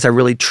something I guess I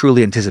really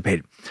truly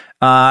anticipated.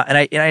 And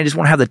I just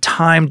want to have the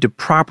time to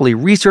properly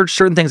research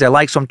certain things I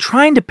like. So I'm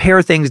trying to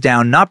pare things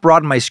down, not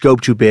broaden my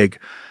scope too big.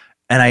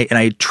 And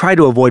I try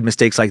to avoid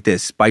mistakes like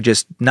this by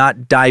just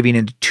not diving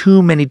into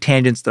too many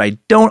tangents that I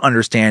don't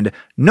understand.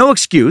 No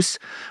excuse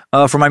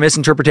for my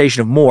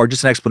misinterpretation of Moore,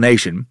 just an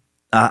explanation.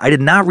 I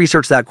did not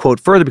research that quote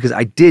further because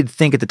I did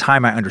think at the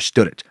time I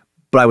understood it,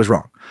 but I was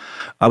wrong.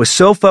 I was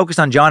so focused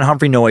on John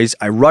Humphrey Noyes,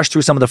 I rushed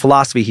through some of the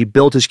philosophy he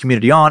built his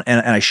community on,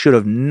 and I should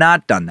have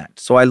not done that.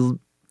 So I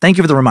thank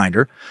you for the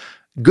reminder.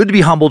 Good to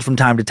be humbled from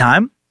time to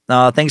time.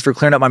 Thanks for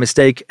clearing up my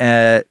mistake.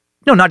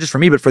 Not just for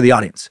me, but for the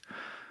audience.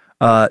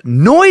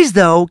 Noyes,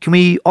 though, can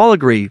we all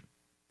agree,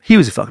 he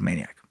was a fucking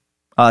maniac.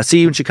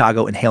 See you in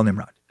Chicago and hail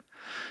Nimrod.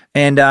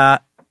 And now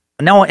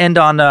I'll end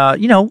on,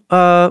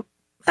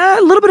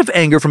 a little bit of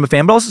anger from a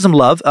fan, but also some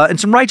love and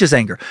some righteous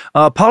anger.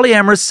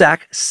 Polyamorous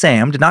sack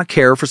Sam did not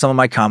care for some of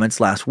my comments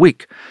last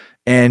week,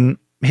 and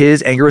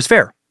his anger is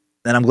fair.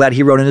 And I'm glad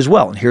he wrote in as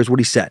well. And here's what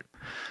he said.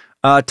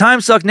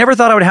 Timesuck, never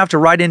thought I would have to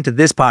write into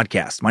this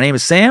podcast. My name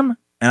is Sam,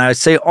 and I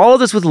say all of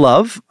this with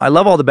love. I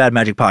love all the Bad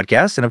Magic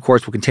podcasts, and of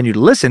course will continue to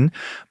listen.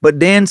 But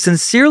Dan,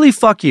 sincerely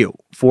fuck you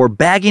for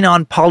bagging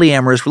on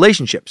polyamorous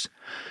relationships.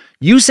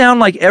 You sound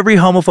like every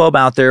homophobe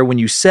out there when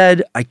you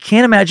said, I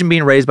can't imagine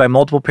being raised by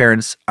multiple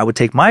parents. I would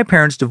take my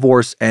parents'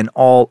 divorce and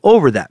all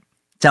over that.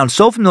 It sounds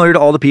so familiar to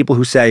all the people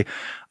who say,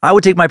 I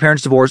would take my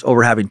parents' divorce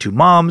over having two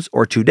moms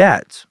or two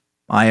dads.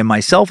 I am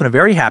myself in a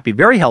very happy,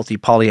 very healthy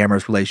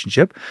polyamorous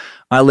relationship.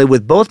 I live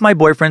with both my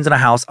boyfriends in a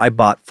house I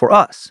bought for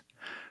us.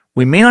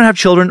 We may not have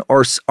children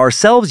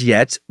ourselves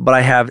yet, but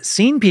I have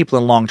seen people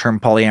in long-term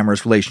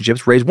polyamorous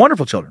relationships raise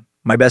wonderful children,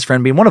 my best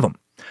friend being one of them.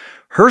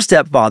 Her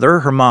stepfather,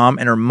 her mom,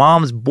 and her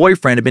mom's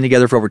boyfriend have been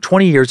together for over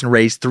 20 years and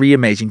raised 3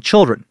 amazing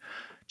children.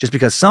 Just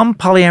because some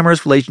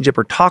polyamorous relationships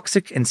are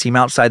toxic and seem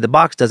outside the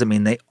box doesn't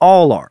mean they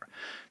all are.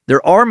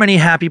 There are many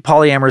happy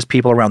polyamorous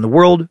people around the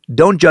world.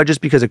 Don't judge us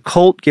because a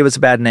cult gave us a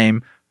bad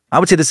name. I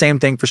would say the same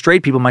thing for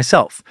straight people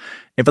myself.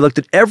 If I looked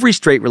at every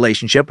straight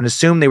relationship and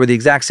assumed they were the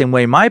exact same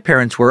way my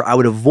parents were, I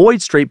would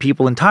avoid straight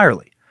people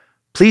entirely.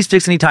 Please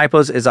fix any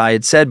typos. As I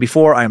had said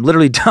before, I am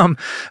literally dumb.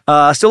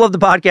 Still love the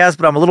podcast,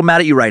 but I'm a little mad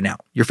at you right now.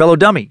 Your fellow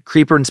dummy,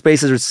 Creeper and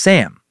Spaces, or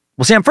Sam.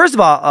 Well, Sam, first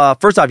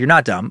off, you're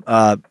not dumb.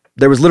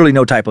 There was literally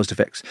no typos to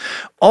fix.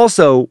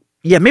 Also,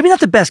 yeah, maybe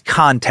not the best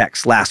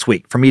context last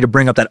week for me to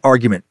bring up that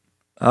argument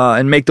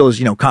and make those,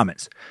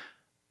 comments.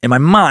 In my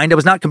mind, I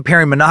was not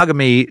comparing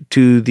monogamy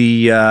to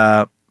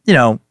the,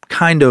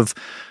 kind of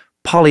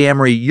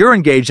polyamory you're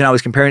engaged in. I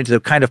was comparing it to the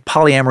kind of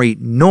polyamory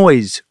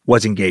Noyes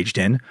was engaged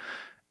in.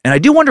 And I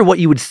do wonder what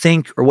you would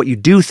think or what you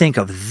do think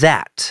of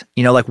that.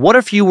 What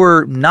if you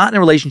were not in a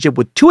relationship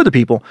with 2 other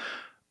people,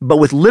 but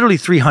with literally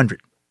 300?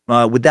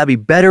 Would that be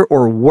better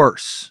or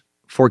worse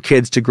for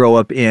kids to grow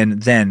up in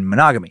than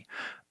monogamy?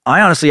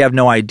 I honestly have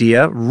no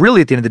idea,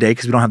 really, at the end of the day,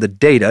 because we don't have the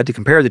data to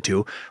compare the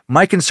two.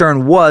 My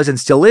concern was and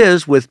still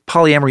is with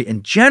polyamory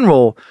in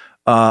general,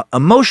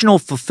 emotional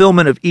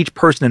fulfillment of each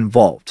person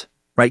involved.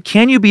 Right?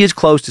 Can you be as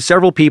close to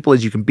several people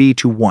as you can be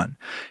to one?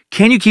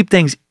 Can you keep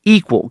things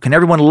equal? Can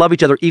everyone love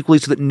each other equally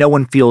so that no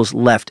one feels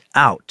left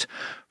out?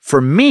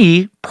 For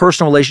me,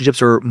 personal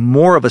relationships are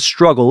more of a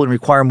struggle and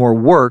require more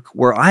work,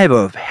 where I have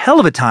a hell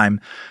of a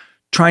time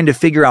trying to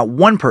figure out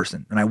one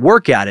person, and I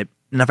work at it.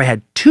 And if I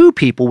had 2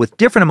 people with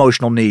different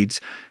emotional needs,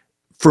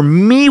 for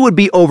me would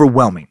be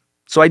overwhelming.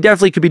 So I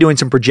definitely could be doing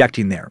some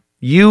projecting there.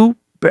 You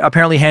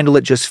apparently handle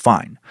it just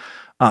fine.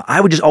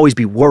 I would just always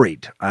be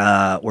worried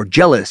or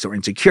jealous or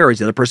insecure. Is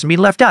the other person being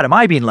left out? Am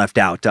I being left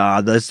out?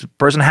 This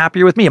person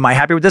happier with me? Am I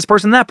happier with this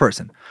person, that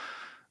person?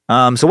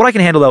 So what I can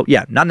handle, though,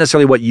 yeah, not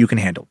necessarily what you can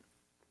handle.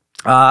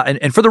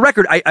 And for the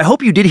record, I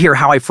hope you did hear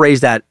how I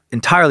phrased that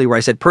entirely, where I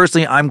said,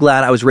 personally, I'm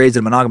glad I was raised in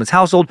a monogamous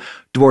household,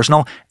 divorce and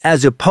all,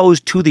 as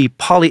opposed to the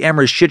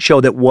polyamorous shit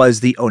show that was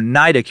the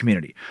Oneida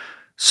community.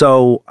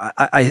 So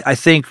I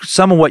think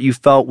some of what you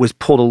felt was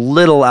pulled a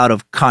little out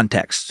of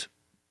context.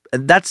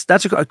 That's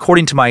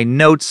according to my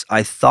notes.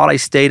 I thought I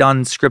stayed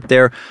on script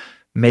there.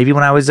 Maybe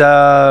when I was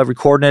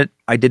recording it,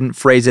 I didn't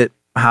phrase it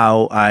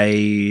how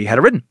I had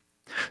it written.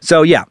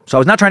 So yeah, so I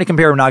was not trying to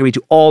compare monogamy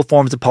to all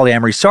forms of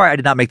polyamory. Sorry, I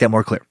did not make that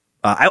more clear.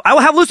 I will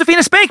have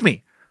Lucifina spank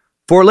me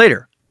for it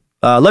later.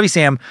 Love you,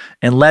 Sam,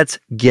 and let's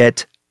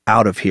get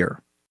out of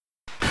here.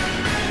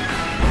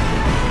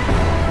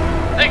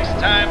 Thanks,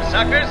 time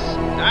suckers.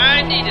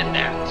 I needed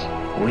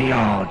that. We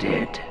all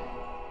did.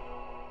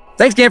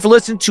 Thanks again for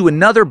listening to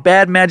another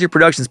Bad Magic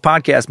Productions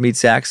podcast, Meat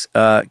Sacks.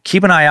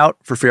 Keep an eye out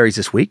for fairies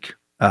this week.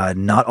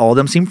 Not all of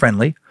them seem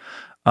friendly.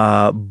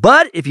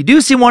 But if you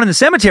do see one in the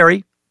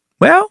cemetery,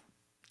 well,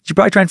 you should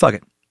probably try and fuck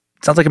it.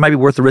 Sounds like it might be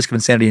worth the risk of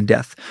insanity and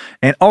death.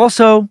 And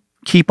also,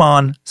 keep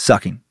on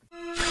sucking.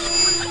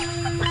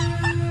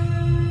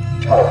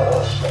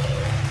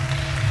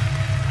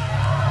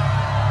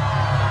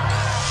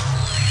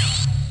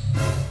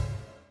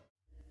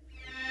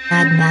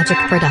 Bad Magic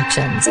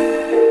Productions.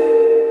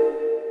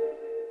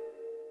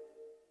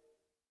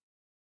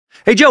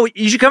 Hey, Joe,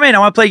 you should come in. I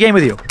want to play a game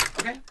with you.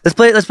 Okay.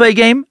 Let's play a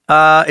game.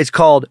 It's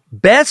called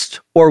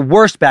Best or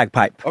Worst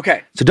Bagpipe.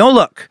 Okay. So don't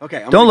look.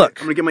 Okay. Don't look.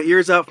 I'm gonna get my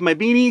ears out from my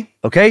beanie.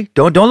 Okay.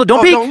 Don't look. Don't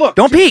Oh, peek. don't look.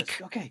 Don't Jesus.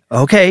 peek. Okay.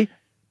 Okay.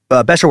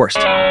 Best or worst?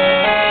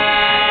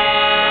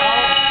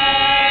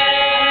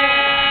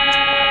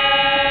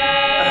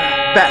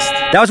 Best.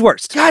 That was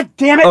worst. God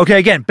damn it. Okay,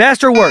 again,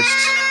 best or worst?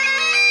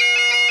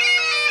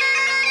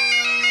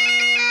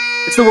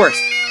 It's the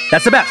worst.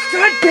 That's the best.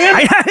 God damn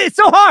it. It's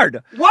so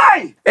hard.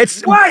 Why?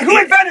 It's Why? Who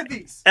invented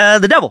these?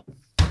 the devil.